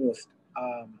most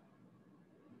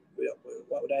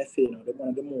what would I say now? One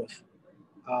of the most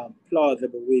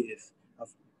plausible ways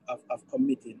of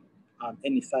committing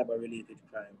any cyber-related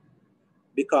crime.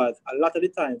 Because a lot of the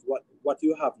times, what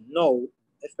you have now,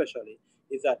 especially,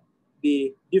 is that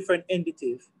the different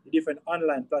entities, the different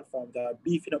online platforms are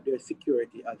beefing up their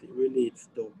security as it relates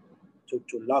to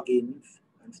logins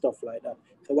and stuff like that.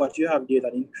 So what you have there is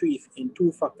an increase in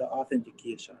two-factor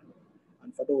authentication.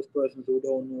 And for those persons who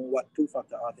don't know what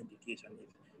two-factor authentication is,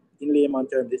 in layman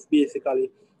terms, it's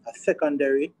basically a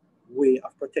secondary way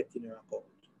of protecting your account,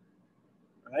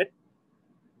 right?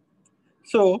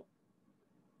 So,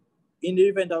 in the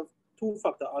event of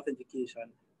two-factor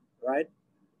authentication, right,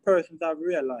 persons have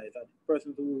realized that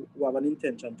persons who have an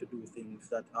intention to do things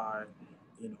that are,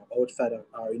 outside of,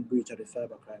 are in breach of the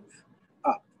Cybercrimes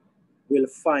Act will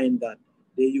find that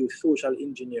they use social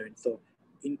engineering. So,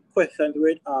 in questions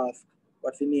where it asks,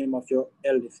 what's the name of your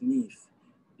eldest niece?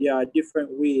 There are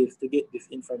different ways to get this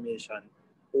information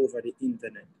over the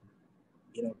internet.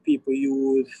 People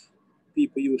use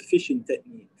phishing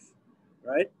techniques,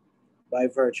 right? By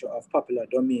virtue of popular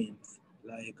domains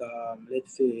like,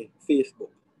 let's say,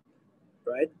 Facebook,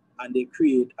 right? And they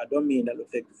create a domain that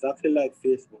looks exactly like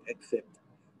Facebook, except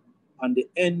on the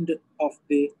end of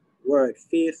the word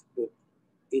Facebook,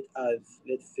 it has,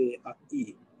 let's say, an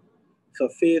E. So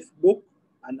Facebook,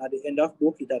 and at the end of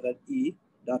book, it has an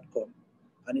E.com.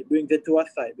 And it brings it to a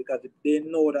site because they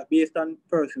know that based on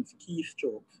person's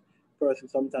keystrokes, person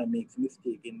sometimes makes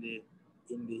mistake in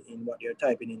what they're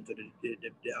typing into the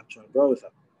actual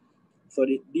browser. So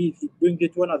it brings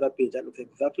it to another page that looks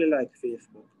exactly like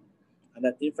Facebook, and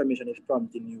that information is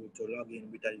prompting you to log in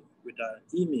with an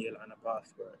email and a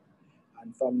password.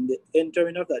 And from the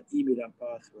entering of that email and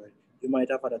password, you might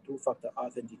have had a two-factor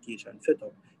authentication set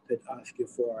up that asks you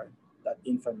for that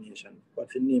information.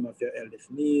 What's the name of your eldest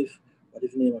niece? What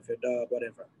is the name of your dog?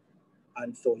 Whatever.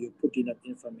 And so you put in that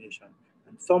information.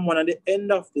 And someone at the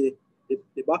end of the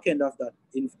the back end of that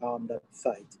that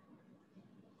site,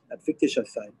 that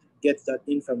fictitious site, gets that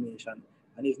information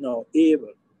and is now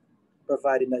able,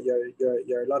 providing that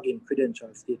your login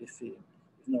credentials stay the same,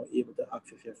 is now able to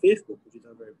access your Facebook, which is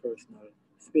a very personal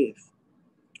space.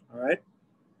 All right.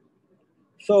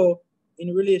 So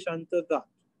in relation to that,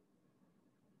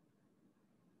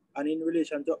 and in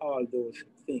relation to all those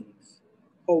things,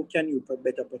 how can you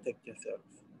better protect yourself?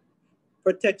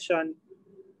 Protection,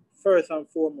 first and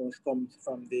foremost, comes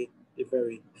from the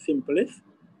very simplest,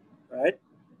 right?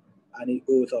 And it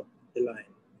goes up the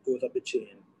line, goes up the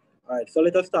chain. All right, so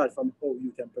let us start from how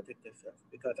you can protect yourself,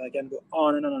 because I can go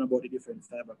on and on about the different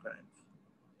cyber crimes.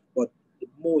 But the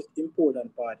most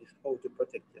important part is how to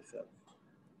protect yourself.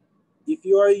 If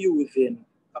you are using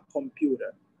a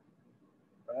computer,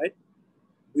 right,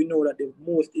 we know that the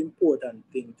most important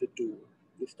thing to do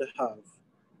is to have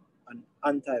an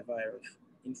antivirus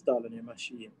installed on your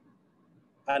machine.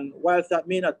 And whilst that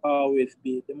may not always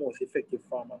be the most effective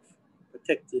form of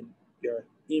protecting your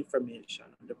information,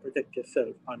 and to protect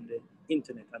yourself on the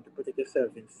internet and to protect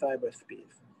yourself in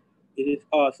cyberspace, it is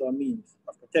also a means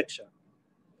of protection,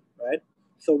 right?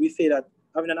 So we say that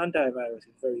having an antivirus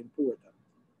is very important,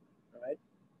 right?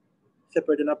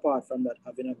 Separate and apart from that,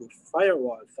 having a good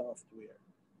firewall software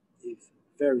is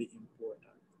very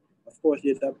important. Of course,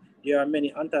 there are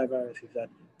many antiviruses that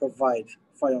provide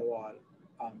firewall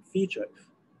features,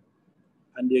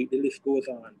 and the list goes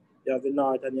on. You have the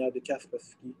Norton, you have the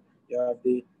Kaspersky, you have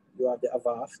the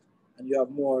Avast, and you have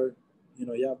more,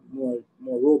 you have more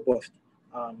robust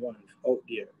ones out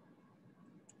there.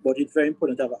 But it's very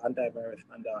important to have an antivirus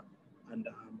and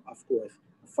of course,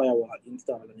 a firewall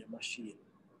installed on your machine.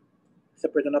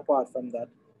 Separate and apart from that,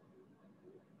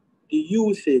 the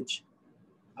usage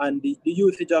and the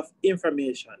usage of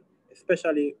information,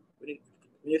 especially when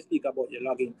you speak about your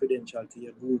login credential to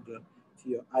your Google, to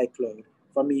your iCloud.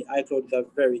 For me, iCloud is a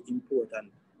very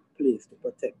important place to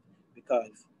protect,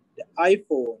 because the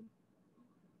iPhone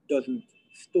doesn't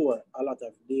store a lot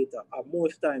of data.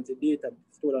 Most times the data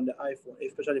stored on the iPhone,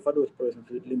 especially for those persons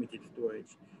with limited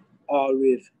storage,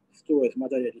 always stores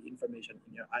majority of the information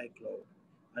in your iCloud.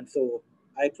 And so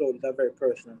iCloud is a very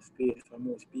personal space for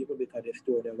most people, because they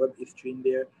store their web history in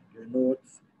there, their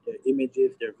notes, their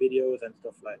images, their videos, and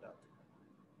stuff like that.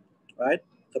 Right?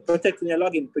 So protecting your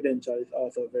login credential is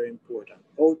also very important.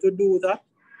 How to do that?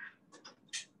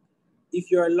 If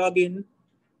you're logging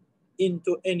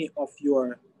into any of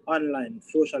your online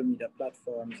social media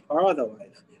platforms or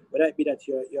otherwise, whether it be that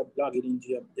you're logging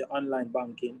into your online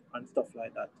banking and stuff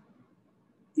like that,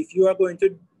 if you are going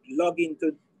to log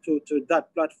into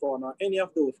that platform or any of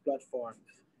those platforms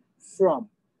from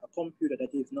a computer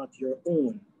that is not your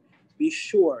own, be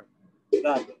sure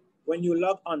that when you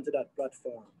log onto that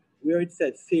platform, where it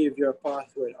says save your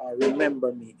password or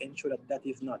remember me, ensure that that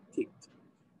is not ticked.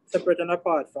 Separate and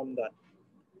apart from that,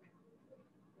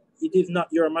 it is not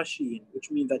your machine,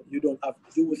 which means that you don't have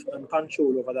use and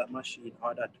control over that machine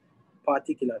or that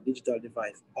particular digital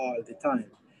device all the time.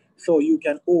 So you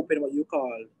can open what you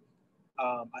call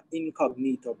an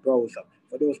incognito browser.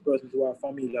 For those persons who are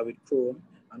familiar with Chrome,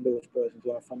 and those persons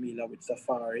who are familiar with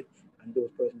Safari, and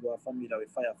those persons who are familiar with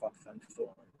Firefox and so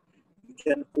on, you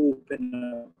can open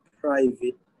a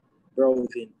private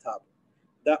browsing tab.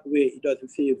 That way it doesn't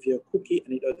save your cookie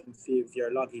and it doesn't save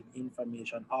your login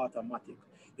information automatic.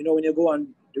 You know, when you go on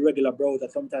the regular browser,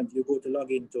 sometimes you go to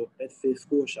log into, let's say,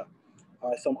 Scotia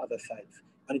or some other sites,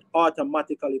 and it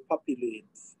automatically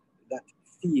populates that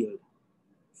field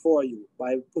for you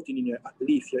by putting in at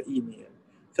least your email.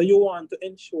 So you want to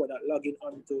ensure that logging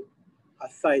onto a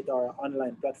site or an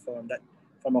online platform that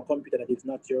from a computer that is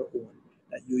not your own,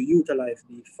 that you utilize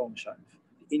these functions,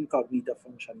 the incognito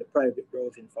function, the private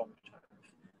browsing function,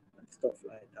 and stuff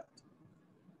like that.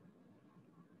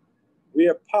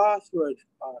 Where passwords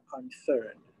are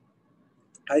concerned,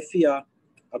 I see a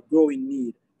growing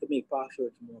need to make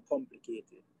passwords more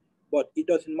complicated. But it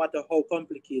doesn't matter how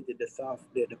complicated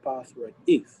the password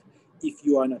is if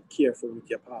you are not careful with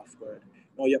your password.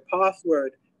 Now, your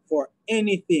password for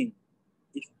anything,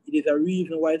 it is a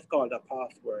reason why it's called a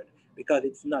password, because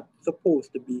it's not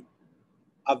supposed to be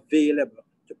available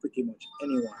to pretty much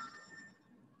anyone.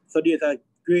 So there's a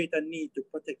greater need to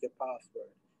protect your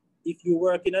password. If you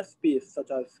work in a space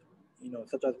such as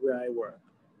where I work,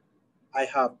 I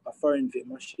have a forensic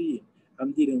machine.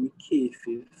 I'm dealing with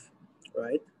cases,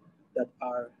 right, that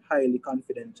are highly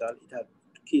confidential. It has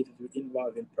cases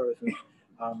involving persons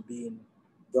being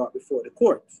brought before the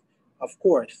courts. Of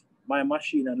course, my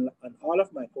machine and all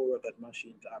of my co-workers'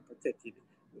 machines are protected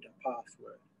with a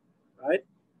password, right?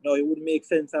 Now, it would make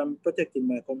sense I'm protecting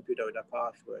my computer with a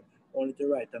password, only to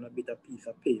write on a bit of piece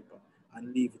of paper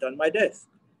and leave it on my desk.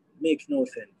 Makes no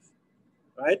sense,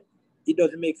 right? It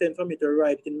doesn't make sense for me to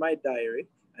write it in my diary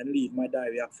and leave my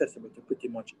diary accessible to pretty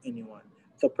much anyone.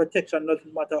 So protection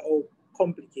doesn't matter how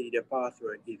complicated your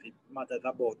password is. It matters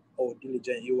about how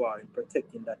diligent you are in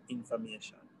protecting that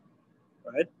information,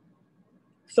 right?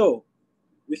 So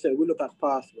we said we look at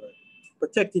password,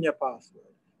 protecting your password.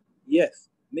 Yes,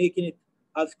 making it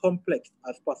as complex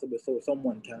as possible so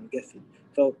someone can guess it.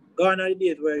 So gone are the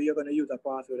days where you're going to use a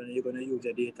password and you're going to use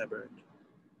a date of birth.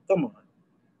 Come on.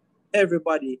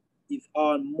 Everybody is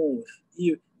almost,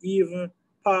 even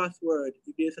password,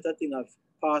 if there's such a thing as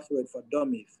password for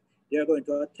dummies, they're going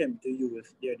to attempt to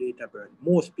use their date of birth.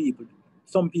 Most people,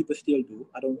 some people still do.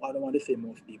 I don't want to say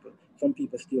most people. Some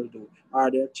people still do. Or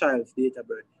their child's date of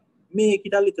birth. Make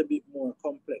it a little bit more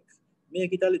complex.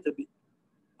 Make it a little bit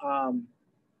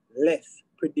less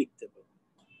predictable.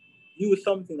 Use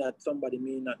something that somebody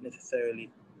may not necessarily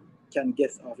can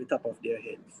guess off the top of their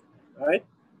heads, right?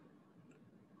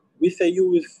 We say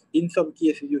use, in some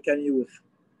cases, you can use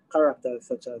characters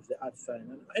such as the @ sign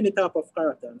and any type of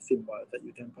character and symbols that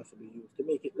you can possibly use to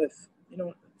make it less,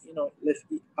 less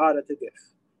harder to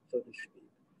guess, so to speak.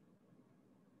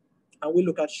 And we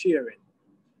look at sharing.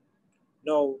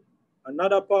 Now,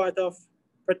 another part of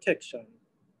protection,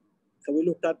 so we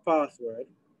looked at password,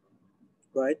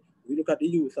 right? We look at the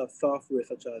use of software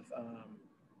such as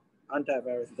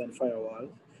antiviruses and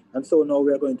firewalls. And so now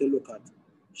we're going to look at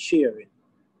sharing.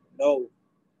 Now,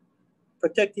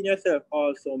 protecting yourself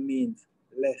also means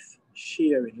less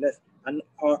sharing,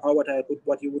 or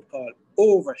what you would call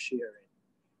oversharing.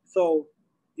 So,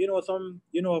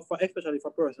 especially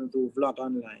for persons who vlog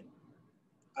online,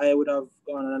 I would have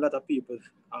gone on a lot of people's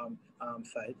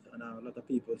sites and a lot of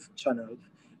people's channels,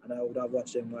 and I would have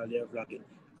watched them while they're vlogging.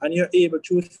 And you're able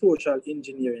to, social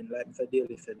engineering, like Mr.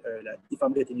 Daly said earlier, if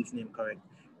I'm getting his name correct,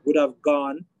 would have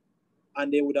gone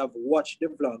and they would have watched the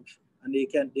vlogs, and they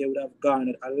would have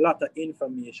garnered a lot of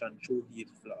information through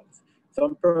these vlogs.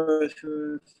 Some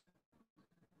persons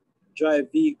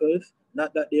drive vehicles,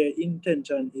 not that their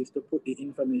intention is to put the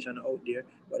information out there,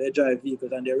 but they drive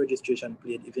vehicles and their registration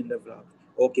plate is in the vlog.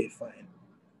 Okay, fine.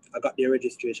 I got their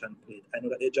registration plate. I know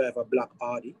that they drive a black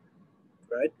Audi,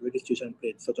 right? Registration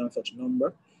plate, such and such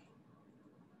number.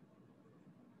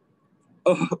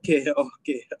 Okay.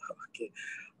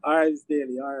 All right,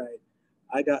 Daily, all right.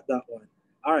 I got that one.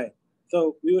 All right.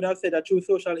 So we would have said that through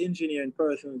social engineering,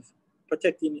 persons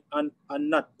protecting and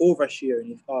not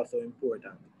oversharing is also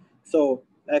important. So,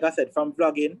 like I said, from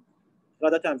vlogging, a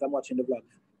lot of times I'm watching the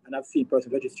vlogs and I've seen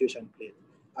person registration plate.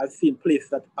 I've seen places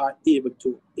that are able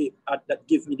to, that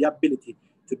gives me the ability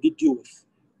to deduce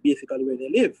basically where they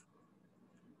live.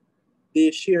 They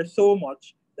share so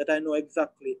much that I know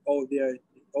exactly how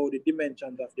the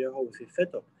dimensions of their house is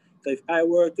set up. So if I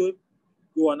were to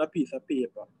go on a piece of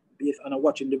paper based on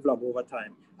watching the vlog over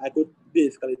time, I could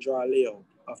basically draw a layout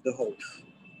of the house,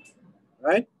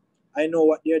 right? I know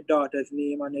what their daughter's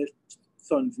name and their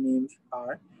son's names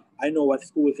are. I know what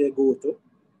schools they go to,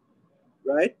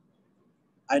 right?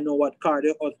 I know what car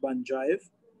their husband drives.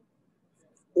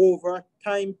 Over a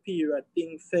time period,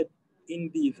 things said in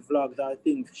these vlogs are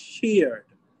things shared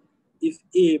is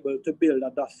able to build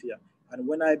a dossier. And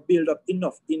when I build up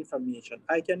enough information,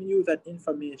 I can use that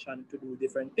information to do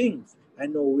different things. I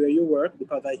know where you work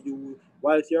because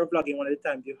whilst you're vlogging, one of the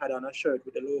times you had on a shirt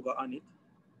with a logo on it,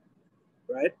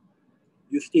 right?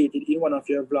 You stated in one of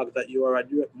your vlogs that you are a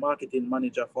direct marketing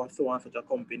manager for so and such a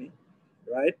company,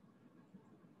 right?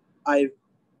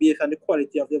 Based on the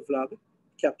quality of the vlog,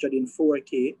 captured in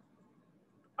 4K,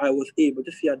 I was able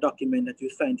to see a document that you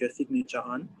signed your signature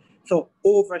on. So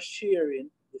oversharing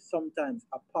is sometimes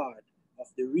a part of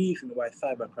the reason why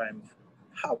cybercrimes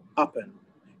have happened.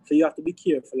 So you have to be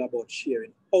careful about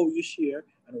sharing, how you share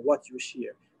and what you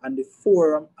share, and the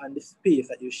forum and the space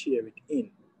that you share it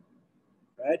in,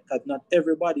 right? Because not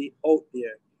everybody out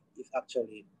there is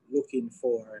actually looking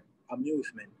for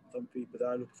amusement. Some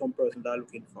persons are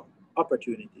looking for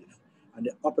opportunities, and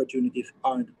the opportunities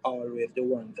aren't always the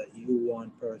ones that you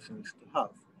want persons to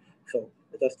have. So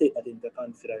let us take that into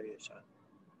consideration.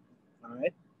 All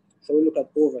right. So we look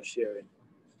at oversharing.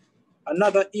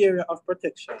 Another area of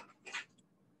protection,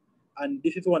 and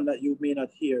this is one that you may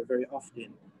not hear very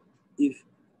often, is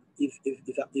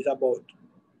about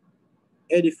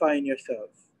edifying yourself,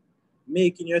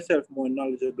 making yourself more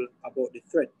knowledgeable about the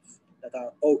threats that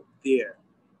are out there,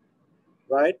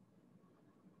 right?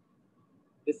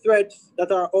 The threats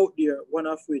that are out there, one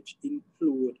of which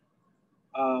include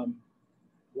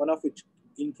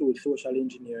social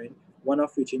engineering, one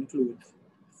of which includes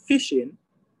phishing,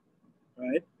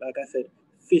 right? Like I said,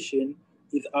 phishing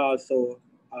is also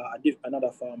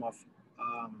another form of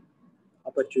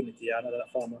opportunity, another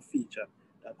form of feature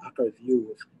that hackers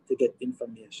use to get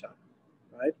information,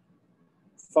 right?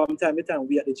 From time to time,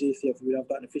 we at the JCF, we have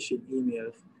gotten phishing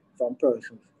emails from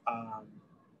persons,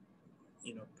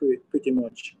 pretty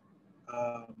much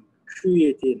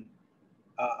creating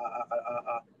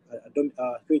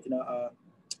creating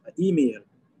an email,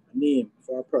 a name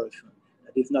for a person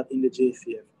that is not in the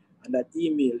JCF, and that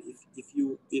email,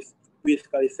 if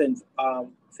basically sends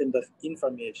us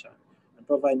information, and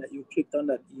providing that you clicked on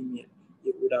that email,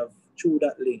 it would have, through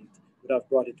that link, would have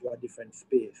brought it to a different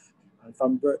space, and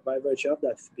by virtue of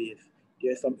that space,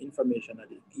 there's some information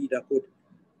that it either could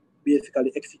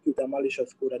basically execute a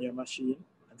malicious code on your machine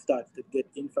and start to get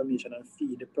information and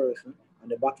feed the person on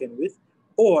the back end with,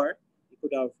 or it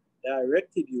could have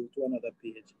directed you to another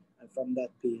page, and from that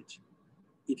page,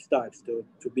 it starts to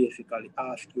basically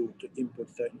ask you to input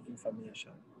certain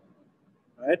information,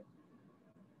 right?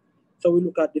 So we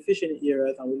look at the phishing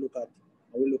areas, and we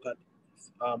look at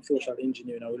social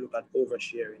engineering, and we look at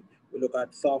oversharing. We look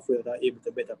at software that are able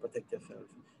to better protect yourself,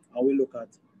 and we look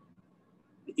at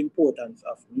the importance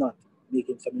of not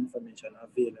making some information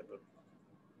available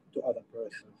to other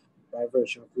persons by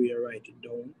virtue of where you write it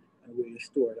down and where you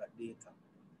store that data.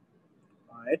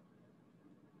 All right.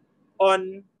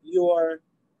 On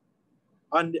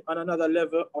another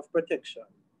level of protection,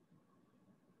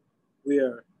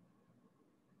 where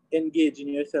engaging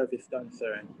yourself is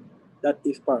concerned, that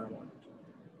is paramount.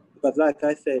 Because like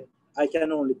I said, I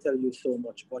can only tell you so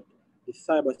much, but the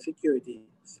cybersecurity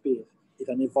space is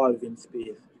an evolving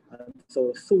space. And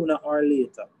so sooner or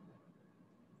later,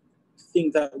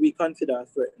 things that we consider a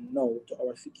threat now to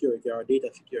our security, our data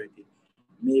security,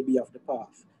 may be of the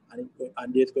past. And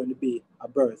there's going to be a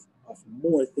birth of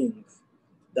more things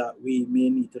that we may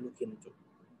need to look into.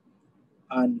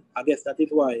 And I guess that is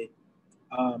why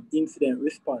incident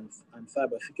response and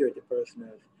cybersecurity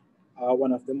personnel are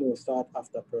one of the most sought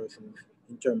after persons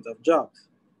in terms of jobs.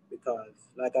 Because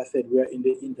like I said, we're in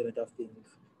the Internet of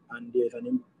Things, and there's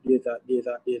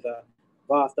a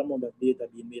vast amount of data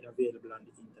being made available on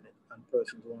the internet, and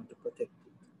persons want to protect it.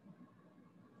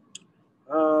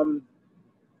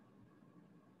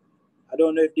 I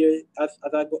don't know if there, as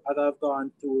I've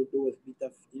gone through those bit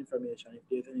of information, if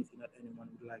there's anything that anyone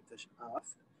would like to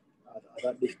ask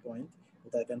at this point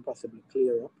that I can possibly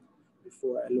clear up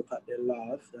before I look at the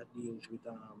laws that deals with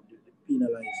the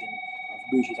penalizing of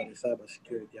breaches of the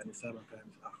Cybersecurity and the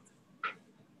Cybercrimes Act.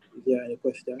 Is there any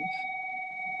questions?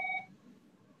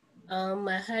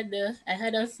 I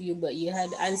had a few, but you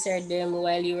had answered them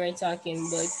while you were talking.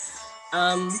 But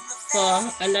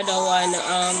for another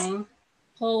one,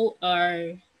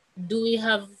 do we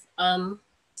have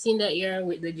seeing that you're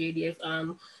with the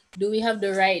JDF, do we have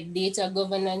the right data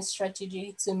governance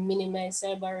strategy to minimize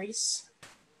cyber risks?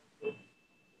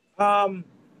 Right,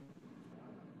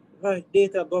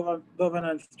 data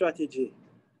governance strategy.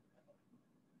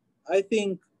 I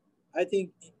think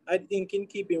in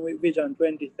keeping with Vision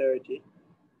 2030,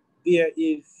 the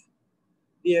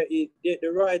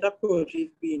right approach is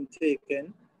being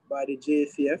taken by the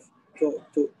JCF to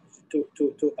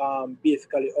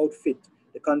basically outfit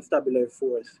the constabulary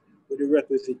force with the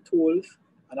requisite tools.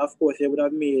 And of course, they would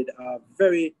have made a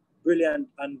very brilliant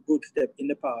and good step in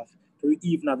the past to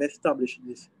even have established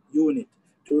this unit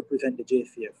to represent the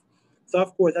JCF. So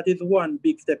of course, that is one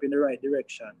big step in the right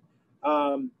direction.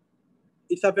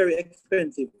 It's a very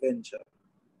expensive venture.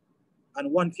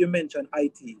 And once you mention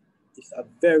IT, it's a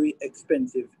very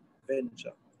expensive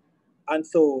venture. And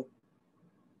so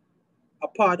a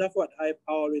part of what I've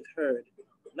always heard,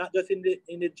 not just in the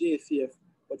JCF,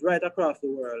 but right across the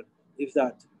world, is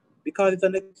that because it's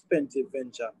an expensive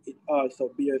venture, it also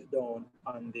bears down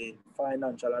on the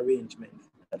financial arrangements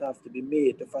that have to be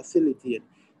made to facilitate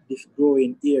this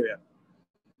growing area.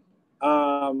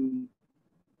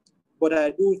 But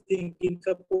I do think, in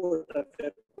support of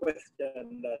your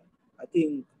question, that I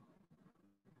think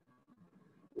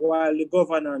while the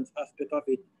governance aspect of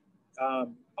it,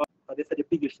 they said the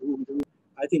biggest room,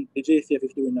 I think the JCF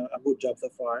is doing a good job so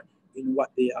far in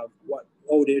what they have,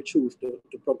 how they choose to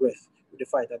progress with the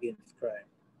fight against crime.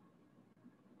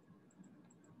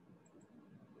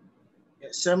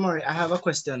 Sir Murray, I have a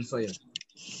question for you.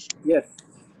 Yes,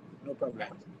 no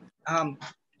problem.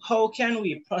 How can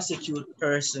we prosecute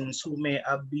persons who may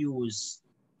abuse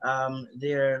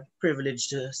their privilege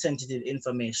to sensitive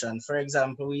information? For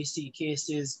example, we see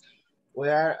cases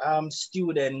where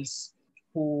students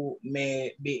who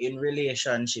may be in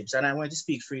relationships, and I want to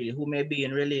speak freely, who may be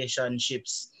in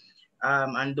relationships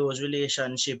and those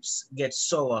relationships get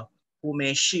sour, who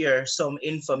may share some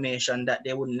information that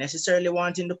they wouldn't necessarily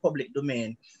want in the public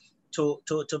domain to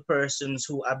persons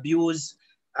who abuse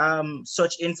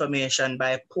such information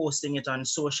by posting it on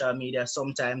social media,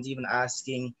 sometimes even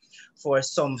asking for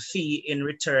some fee in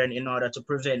return in order to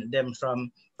prevent them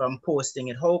from posting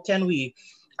it? How can we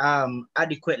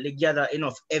adequately gather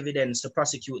enough evidence to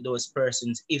prosecute those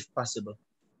persons if possible?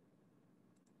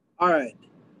 All right.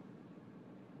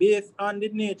 Based on the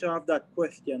nature of that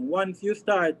question, once you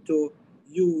start to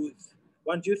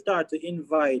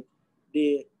invite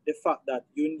the fact that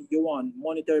you want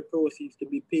monetary proceeds to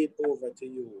be paid over to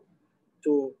you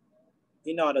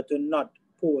in order to not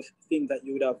post things that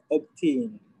you would have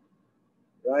obtained,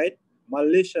 right,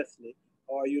 maliciously,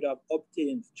 or you'd have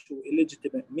obtained through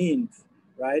illegitimate means,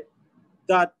 right?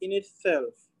 That in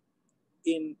itself,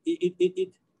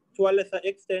 to a lesser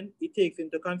extent, it takes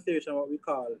into consideration what we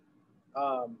call,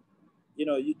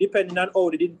 depending on how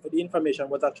the information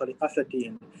was actually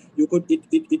ascertained, it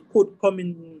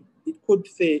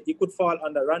could fall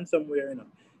under ransomware,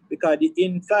 because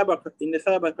in the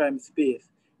cybercrime space,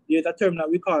 there's a term that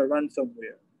we call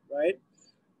ransomware, right?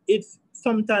 It's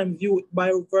sometimes used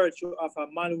by virtue of a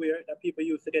malware that people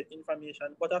use to get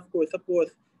information. But of course,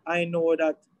 suppose I know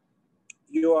that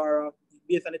you are,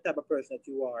 based on the type of person that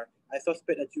you are, I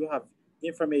suspect that you have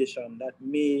information that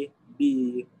may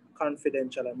be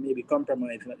confidential and may be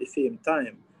compromising at the same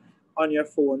time on your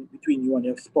phone between you and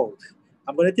your spouse.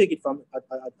 I'm going to take it from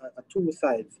two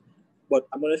sides, but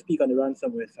I'm going to speak on the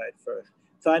ransomware side first.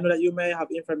 So I know that you may have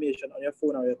information on your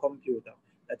phone or your computer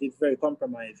that is very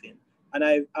compromising. And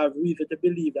I have reason to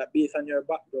believe that based on your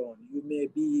background, you may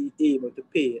be able to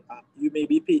pay,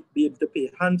 be able to pay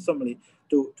handsomely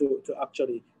to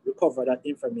actually recover that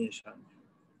information.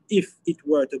 If it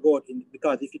were to go out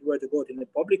because if it were to go out in the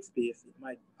public space, it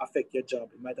might affect your job,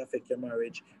 it might affect your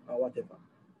marriage or whatever.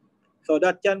 So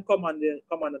that can come under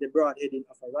the broad heading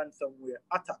of a ransomware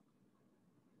attack.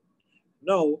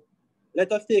 Now,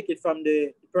 let us take it from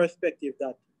the perspective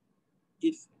that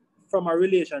it's from a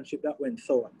relationship that went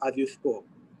sour, as you spoke.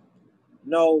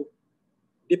 Now,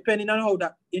 depending on how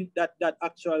that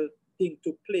actual thing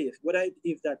took place, whether it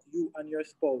is that you and your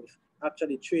spouse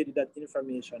actually traded that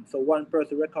information, so one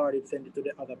person recorded, sent it to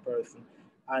the other person,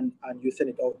 and you send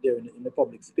it out there in the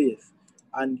public space,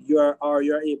 and you're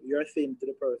saying to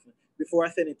the person, before I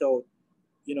send it out,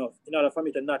 in order for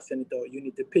me to not send it out, you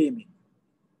need to pay me,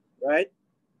 right?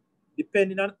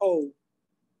 Depending on how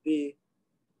the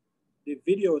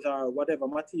videos or whatever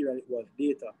material it was,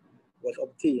 data was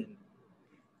obtained,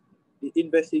 the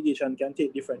investigation can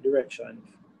take different directions.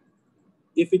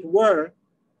 If it were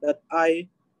that I,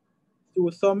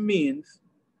 through some means,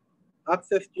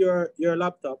 accessed your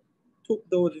laptop, took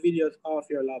those videos off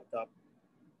your laptop,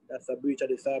 that's a breach of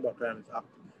the Cybercrimes Act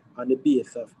on the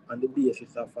basis of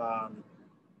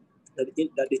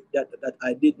that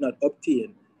I did not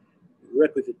obtain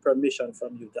requisite permission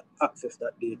from you to access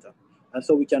that data. And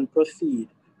so we can proceed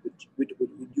with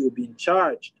you being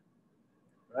charged,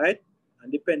 right?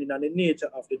 And depending on the nature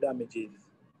of the damages,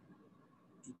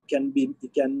 it can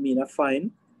mean a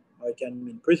fine or it can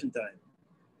mean prison time,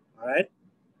 all right?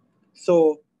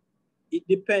 So it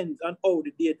depends on how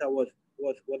the data was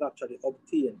actually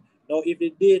obtained. Now, if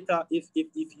the data, if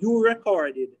you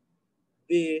recorded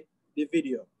the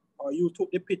video or you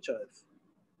took the pictures,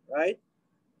 right?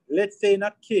 Let's say in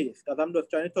a case, because I'm just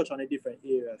trying to touch on the different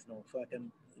areas now, so I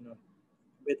can,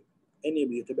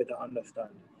 enable you to better understand.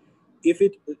 If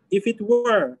it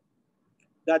were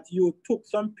that you took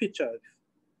some pictures,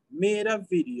 made a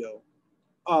video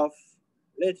of,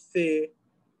 let's say,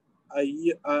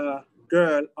 a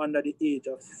girl under the age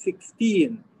of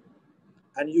 16,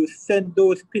 and you sent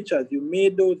those pictures, you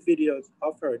made those videos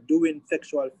of her doing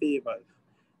sexual favors,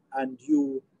 and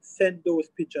you sent those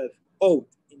pictures out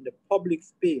in the public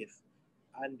space,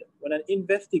 and when an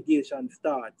investigation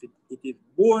starts, it is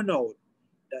borne out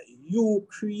that you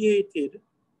created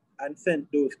and sent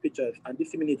those pictures and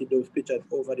disseminated those pictures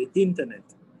over the internet.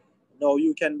 Now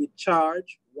you can be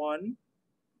charged,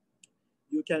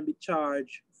 you can be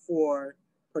charged for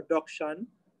production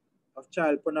of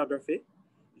child pornography.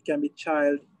 You can be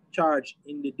charged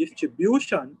in the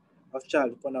distribution of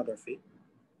child pornography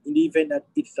in the event that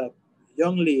it's a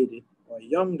young lady or a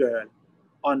young girl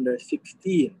under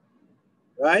 16,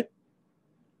 right?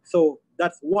 So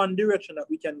that's one direction that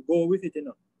we can go with it,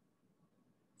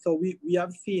 So we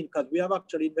have seen, because we have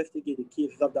actually investigated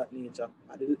cases of that nature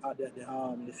at the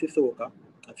CISOCA,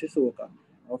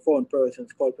 and found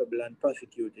persons culpable and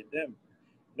prosecuted them.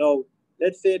 Now,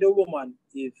 let's say the woman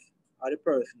is, or the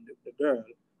person, the girl,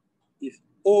 is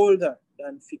older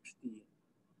than 16.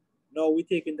 Now we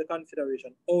take into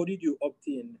consideration, how did you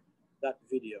obtain that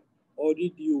video? How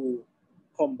did you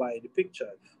come by the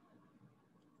pictures?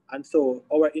 And so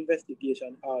our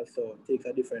investigation also takes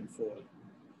a different fold.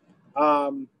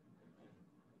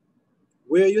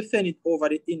 Where you send it over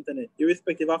the internet,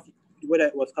 irrespective of whether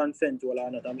it was consensual or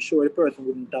not, I'm sure the person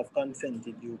wouldn't have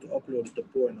consented you to upload it to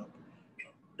Pornhub.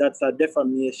 That's a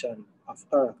defamation of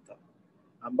character.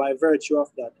 And by virtue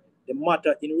of that, the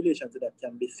matter in relation to that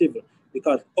can be civil,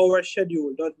 because our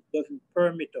schedule doesn't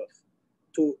permit us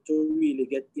to really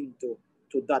get into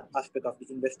that aspect of the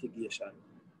investigation.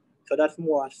 So that's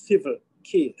more a civil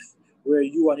case where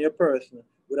you and your person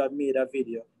would have made a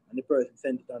video and the person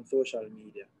sent it on social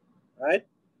media, right?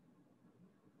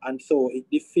 And so it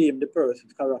defamed the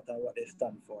person's character and what they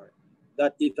stand for.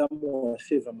 That is a more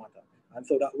civil matter. And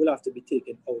so that will have to be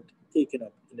taken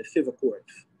up in the civil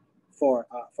courts for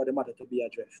the matter to be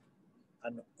addressed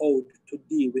and how to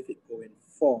deal with it going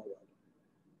forward.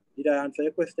 Did I answer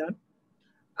your question?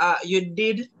 You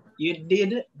did,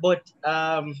 but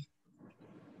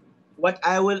what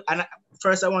I will, and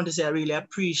first I want to say I really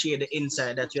appreciate the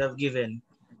insight that you have given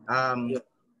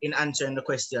in answering the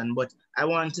question, but I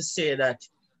want to say that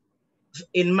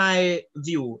in my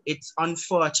view, it's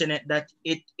unfortunate that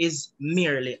it is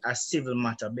merely a civil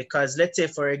matter, because let's say,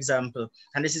 for example,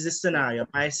 and this is a scenario,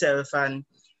 myself and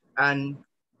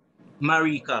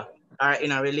Marika are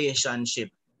in a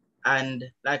relationship, and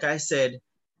like I said,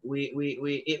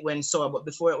 it went sour, but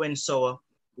before it went sour,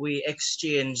 we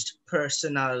exchanged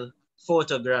personal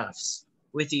photographs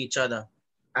with each other,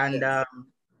 and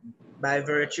by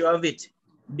virtue of it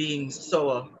being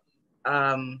sour,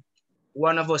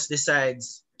 one of us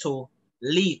decides to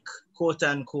leak, quote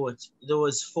unquote,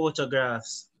 those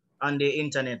photographs on the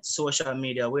internet, social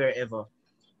media, wherever.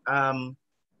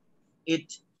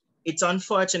 It's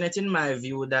unfortunate in my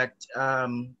view that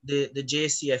the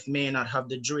JCF may not have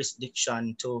the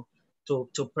jurisdiction to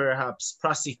perhaps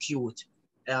prosecute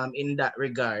in that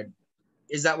regard.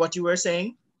 Is that what you were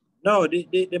saying? No,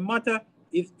 the matter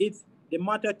is the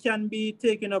matter can be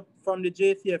taken up from the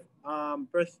JCF.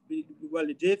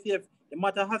 The JCF, the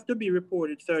matter has to be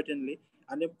reported certainly,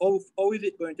 and how is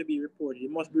it going to be reported?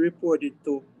 It must be reported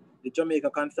to the Jamaica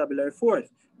Constabulary Force.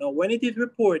 Now, when it is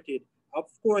reported, of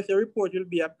course, the report will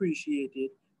be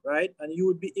appreciated, right? And you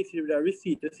would be issued a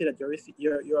receipt to say that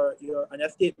your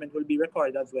statement will be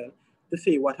recorded as well to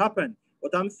say what happened.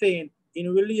 But I'm saying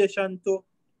in relation to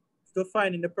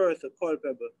finding the person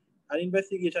culpable, an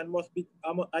investigation must be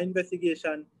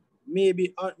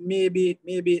maybe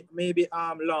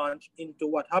launched into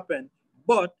what happened,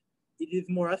 but it is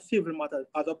more a civil matter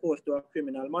as opposed to a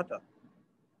criminal matter.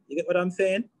 You get what I'm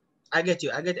saying? I get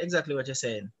you. I get exactly what you're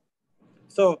saying.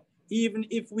 So even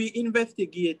if we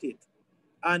investigate it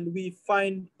and we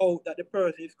find out that the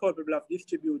person is culpable of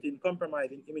distributing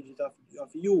compromising images of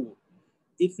you,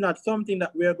 it's not something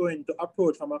that we are going to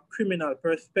approach from a criminal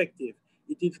perspective.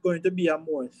 It is going to be a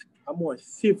more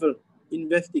civil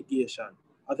investigation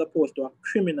as opposed to a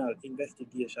criminal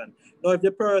investigation. Now, if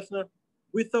the person,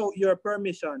 without your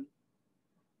permission,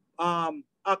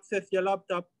 access your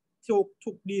laptop, took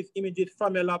these images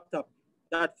from your laptop,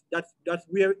 that's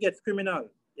where it gets criminal.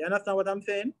 You understand what I'm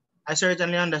saying? I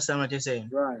certainly understand what you're saying.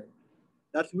 Right.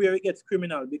 That's where it gets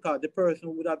criminal, because the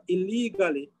person would have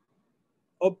illegally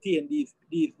obtained these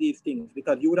things,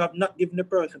 because you would have not given the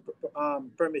person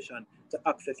permission to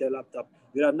access your laptop.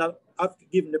 You would have not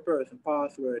given the person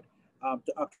password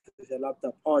to access your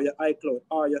laptop or your iCloud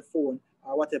or your phone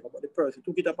or whatever, but the person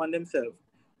took it upon themselves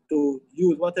to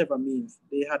use whatever means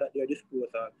they had at their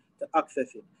disposal to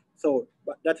access it. So,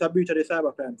 but that's a breach of the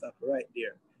Cybercrimes Act right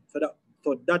there.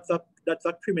 So that's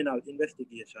a criminal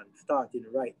investigation starting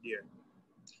right there.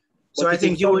 But so I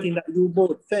think something that you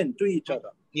both send to each other.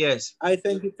 Yes. I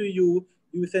sent it to you,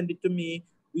 you sent it to me.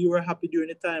 We were happy during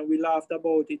the time. We laughed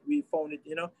about it. We found it,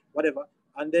 whatever.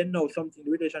 And then now the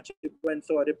relationship went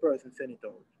so the person sent it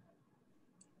out.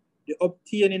 The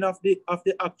obtaining of the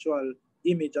actual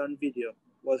image and video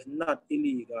was not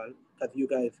illegal, because you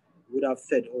guys would have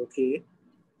said, okay.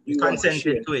 You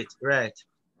consented to it, right?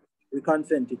 We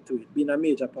consented to it, being a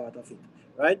major part of it,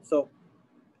 right? So,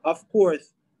 of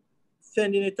course,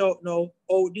 sending it out now,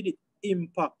 how did it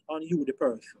impact on you, the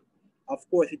person? Of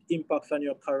course, it impacts on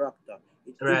your character.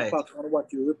 It impacts on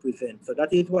what you represent. So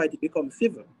that is why it becomes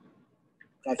civil.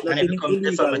 Because nothing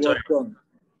illegal was done.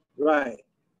 Right.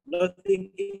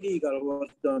 Nothing illegal was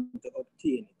done to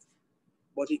obtain it.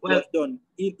 But it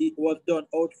was done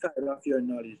outside of your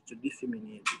knowledge to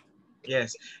disseminate it.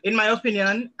 Yes. In my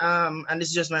opinion, and this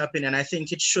is just my opinion, I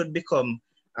think it should become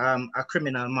a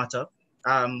criminal matter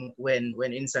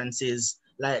when instances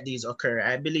like these occur.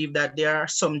 I believe that there are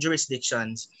some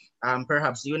jurisdictions,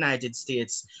 perhaps the United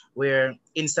States, where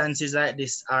instances like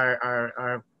this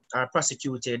are are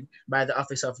prosecuted by the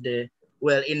office of the,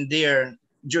 well, in their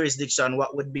jurisdiction,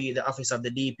 what would be the office of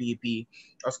the DPP,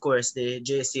 of course, the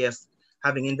JCF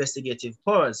having investigative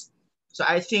powers. So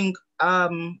I think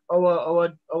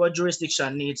our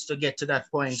jurisdiction needs to get to that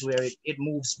point where it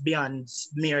moves beyond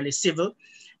merely civil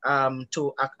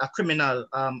to a criminal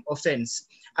offense.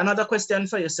 Another question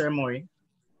for you, Sir Maury.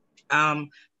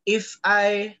 If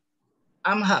I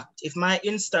am hacked, if my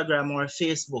Instagram or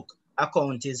Facebook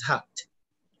account is hacked,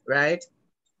 right?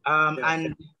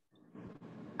 And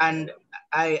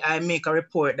I make a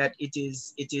report that it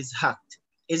is hacked.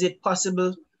 Is it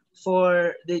possible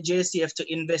for the JCF to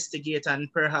investigate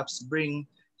and perhaps bring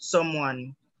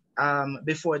someone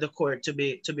before the court to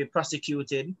be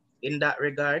prosecuted in that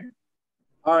regard?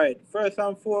 All right. First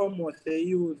and foremost, they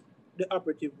use the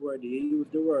operative word. They use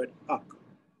the word hack.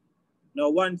 Now,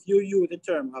 once you use the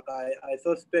term hack, I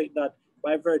suspect that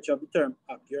by virtue of the term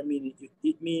hack,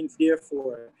 it means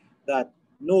therefore that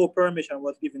no permission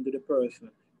was given to the person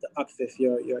to access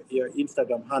your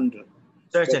Instagram handle.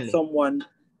 Certainly.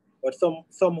 But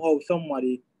somehow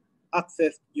somebody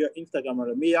accessed your Instagram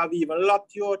handle. May have even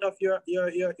locked you out of your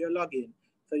login,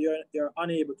 so you're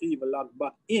unable to even log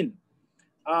back in.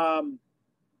 How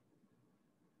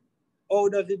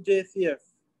does the JCF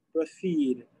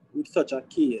proceed with such a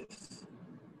case?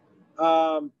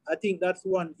 I think that's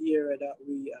one area that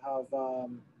we have.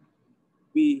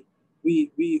 We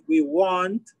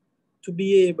want to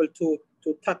be able to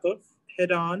tackle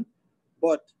head on,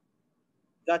 but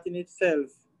that in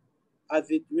itself, as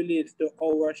it relates to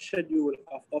our schedule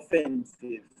of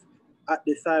offenses at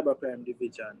the Cybercrime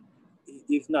Division,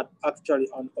 is not actually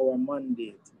on our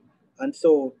mandate, and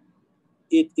so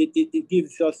it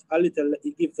gives us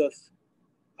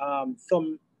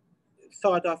some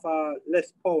sort of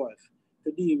less powers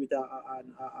to deal with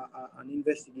an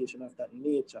investigation of that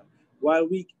nature. While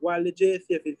the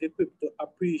JCF is equipped to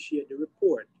appreciate the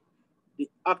report, the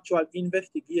actual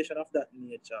investigation of that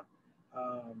nature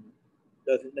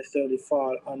doesn't necessarily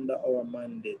fall under our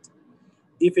mandate.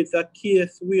 If it's a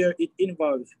case where it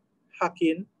involves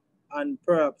hacking and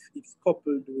perhaps it's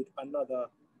coupled with another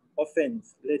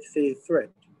offense, let's say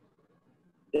threat,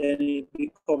 then it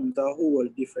becomes a whole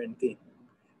different thing.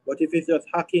 But if it's just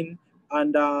hacking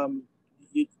and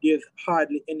there's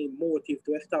hardly any motive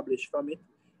to establish from it,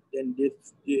 then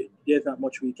there's not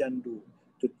much we can do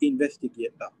to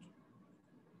investigate that.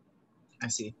 I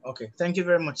see. Okay. Thank you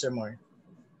very much, Sir Maury.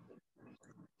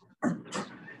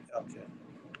 Okay.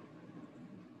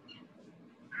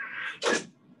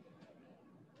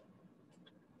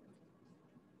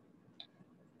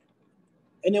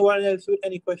 Anyone else with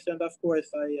any questions? Of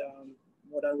course, I am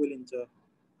more than willing to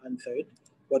answer it.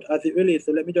 But as it relates,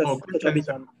 so let me just touch a bit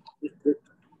on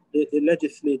the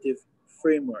legislative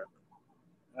framework,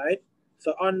 right?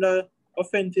 So under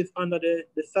offenses under the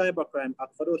Cybercrime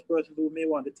Act, for those persons who may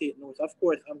want to take notes, of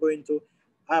course, I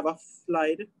have a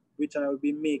slide which I will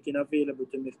be making available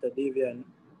to Mr. Davian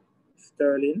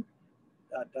Sterling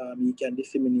that he can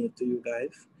disseminate to you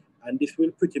guys. And this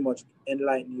will pretty much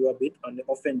enlighten you a bit on the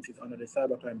offenses under the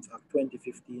Cybercrimes Act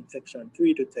 2015, section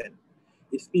 3 to 10.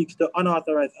 It speaks to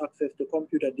unauthorized access to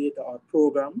computer data or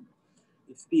program.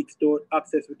 It speaks to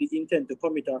access with the intent to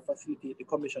commit or facilitate the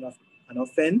commission of an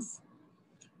offense.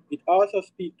 It also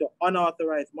speaks to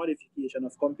unauthorized modification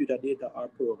of computer data or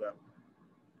program,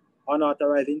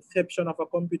 unauthorized inception of a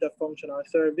computer function or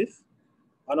service,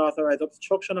 unauthorized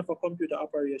obstruction of a computer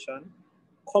operation,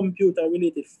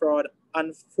 computer-related fraud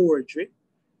and forgery,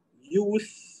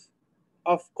 use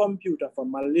of computer for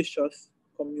malicious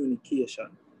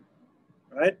communication,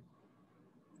 right?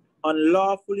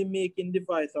 Unlawfully making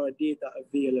device or data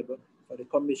available for the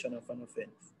commission of an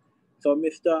offense. So,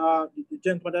 the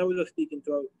gentleman that I was just speaking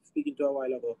to a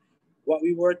while ago, what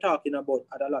we were talking about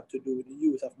had a lot to do with the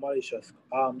use of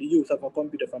the use of a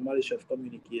computer for malicious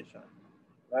communication,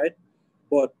 right?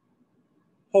 But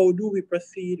how do we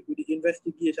proceed with the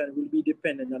investigation will be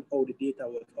dependent on how the data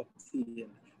was obtained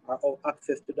or how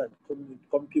access to that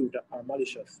computer or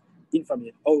malicious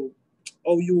information, how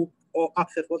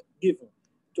access was given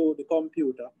to the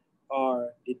computer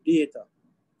or the data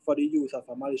for the use of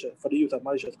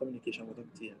malicious communication was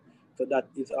obtained. So that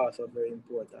is also very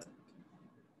important.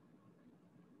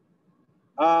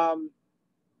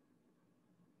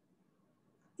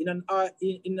 In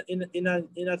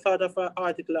a sort of an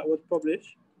article that was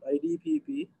published by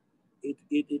DPP, it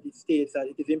states that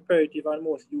it is imperative and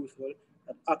most useful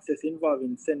that access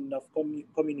involving sending of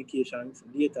communications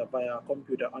data via a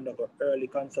computer undergo early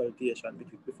consultation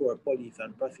before police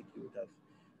and prosecutors,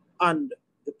 and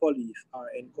the police are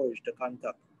encouraged to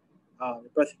contact the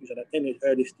prosecution at any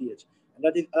early stage. And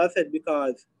that is, as I said,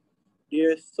 because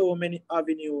there's so many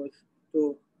avenues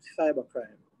to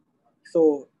cybercrime.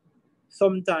 So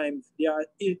sometimes there are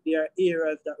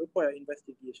areas that require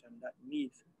investigation that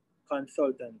needs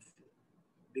consultancy,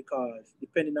 because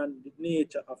depending on the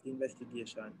nature of the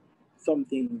investigation, some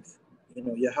things,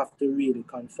 you have to really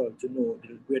consult to know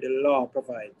where the law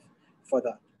provides for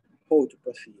that, how to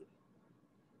proceed.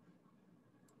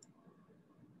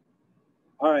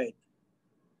 All right.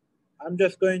 I'm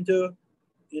just going to,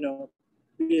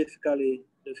 basically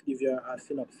just give you a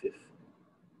synopsis.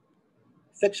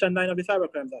 Section 9 of the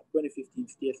Cybercrimes Act 2015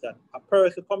 states that a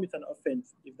person commits an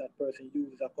offense if that person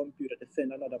uses a computer to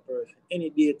send another person any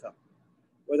data,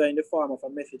 whether in the form of a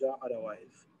message or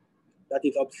otherwise, that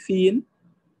is obscene,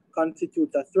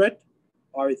 constitutes a threat,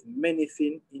 or is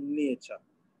menacing in nature,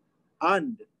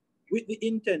 and with the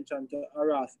intention to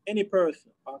harass any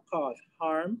person or cause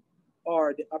harm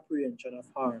or the apprehension of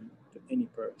harm to any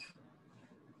person.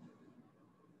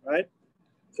 Right?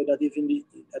 So that is in the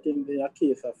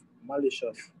case of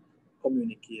malicious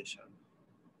communication.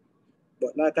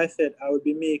 But like I said, I will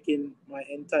be making my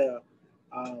entire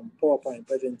PowerPoint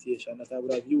presentation that I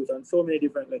would have used on so many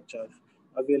different lectures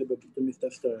available to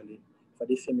Mr. Sterling for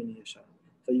dissemination.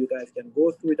 So you guys can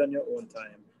go through it on your own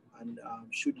time. And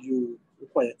should you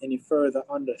require any further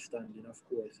understanding, of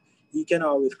course, he can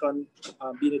always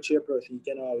be the chairperson. He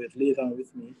can always liaison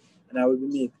with me, and I'll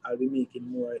be making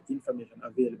more information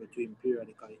available to him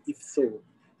periodically, if so,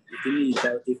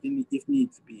 if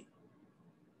needs be.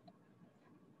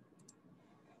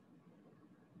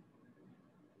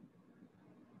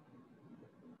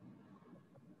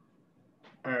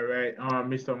 All right,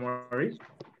 Mr. Murray,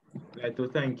 I'd like to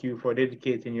thank you for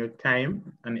dedicating your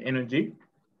time and energy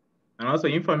and also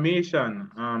information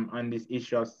on this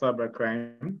issue of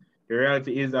cybercrime. The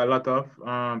reality is a lot of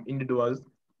individuals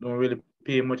don't really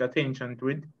pay much attention to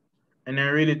it. And I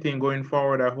really think going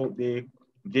forward, I hope the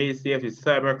JCF, the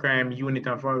Cybercrime Unit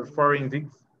and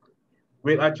Forensics,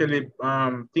 will actually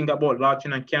think about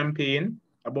launching a campaign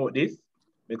about this,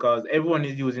 because everyone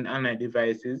is using online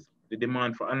devices. The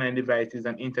demand for online devices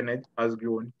and internet has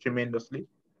grown tremendously.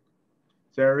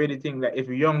 So I really think that if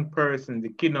a young person, the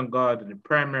kindergarten, the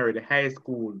primary, the high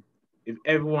school, if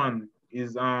everyone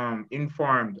is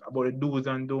informed about the do's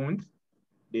and don'ts,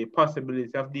 the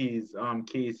possibility of these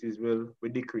cases will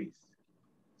decrease.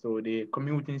 So the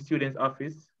Commuting Students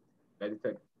Office,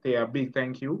 say a big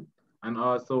thank you, and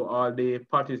also all the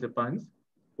participants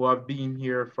who have been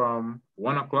here from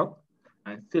 1 o'clock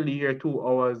and still here 2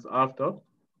 hours after.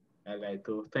 I'd like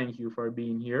to thank you for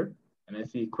being here, and I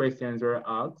see questions were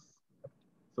asked.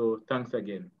 So thanks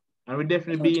again. And we'll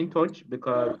definitely be in touch,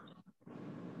 because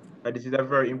this is a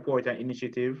very important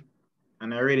initiative.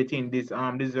 And I really think this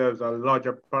deserves a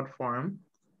larger platform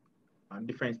and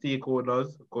different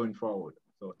stakeholders going forward.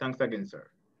 So thanks again, sir.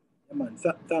 Yeah, man.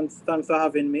 Thanks for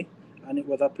having me, and it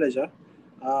was a pleasure.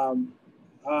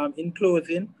 In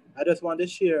closing, I just want to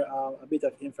share a bit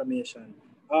of information.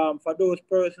 For those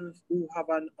persons who have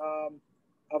the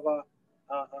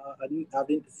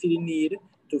need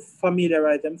to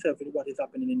familiarize themselves with what is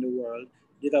happening in the world,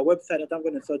 there's a website that I'm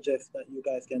going to suggest that you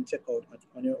guys can check out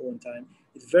on your own time.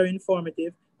 It's very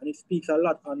informative, and it speaks a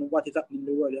lot on what is happening in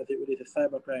the world as it relates to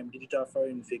cybercrime, digital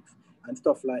forensics, and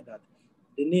stuff like that.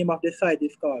 The name of the site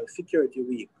is called Security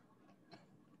Week.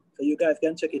 So you guys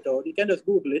can check it out. You can just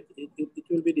Google it. It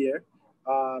will be there.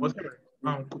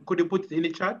 Could you put it in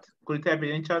the chat? Could you type it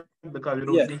in the chat? Because we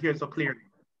don't hear so clearly.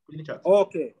 Put it in the chat.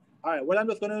 Okay. All right. Well, I'm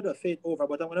just going to say it over,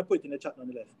 but I'm going to put it in the chat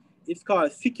nonetheless. It's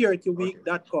called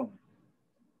securityweek.com.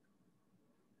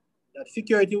 That's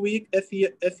Security Week,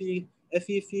 SECURITY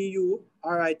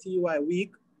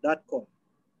week.com.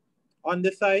 On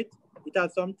the site, it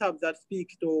has some tabs that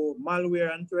speak to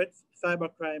malware and threats,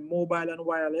 cybercrime, mobile and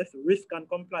wireless, risk and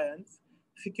compliance,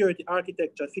 security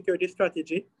architecture, security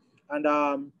strategy, and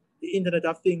the Internet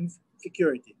of Things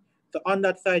security. So on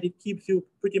that side, it keeps you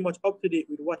pretty much up to date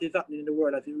with what is happening in the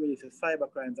world as it relates to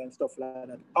cybercrimes and stuff like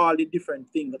that, all the different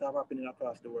things that are happening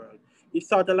across the world. It's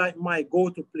sort of like my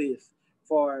go-to place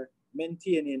for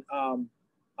maintaining a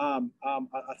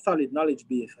solid knowledge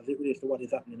base as it relates to what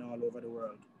is happening all over the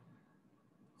world.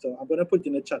 So I'm going to put it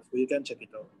in the chat so you can check it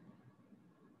out.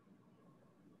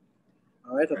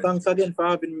 All right, so thanks again for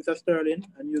having me, Mr. Sterling,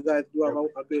 and you guys do have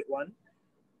a great one.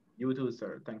 You too,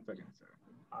 sir. Thanks again, sir.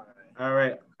 All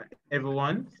right,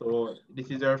 everyone. So this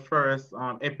is our first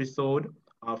episode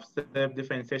of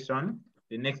self-defense session.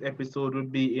 The next episode will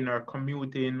be in our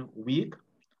commuting week.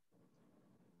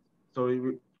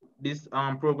 So this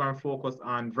program focused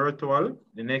on virtual.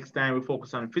 The next time we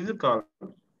focus on physical,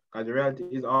 because the reality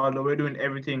is, although we're doing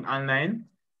everything online,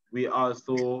 we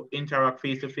also interact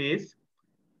face-to-face.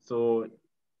 So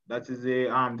that is the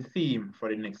theme for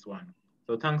the next one.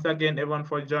 So thanks again, everyone,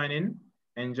 for joining.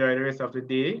 Enjoy the rest of the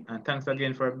day. And thanks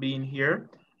again for being here.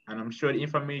 And I'm sure the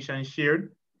information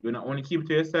shared, you not only keep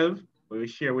to yourself, but you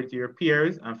share with your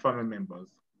peers and family members.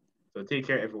 So take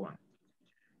care, everyone.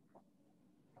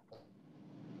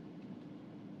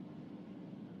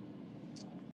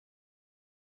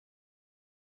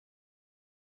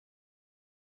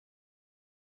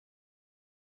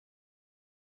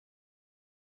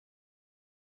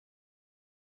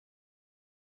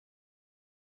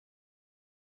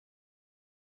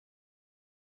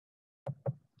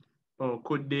 Oh,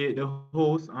 could the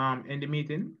host end the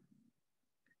meeting?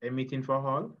 A meeting for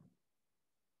all?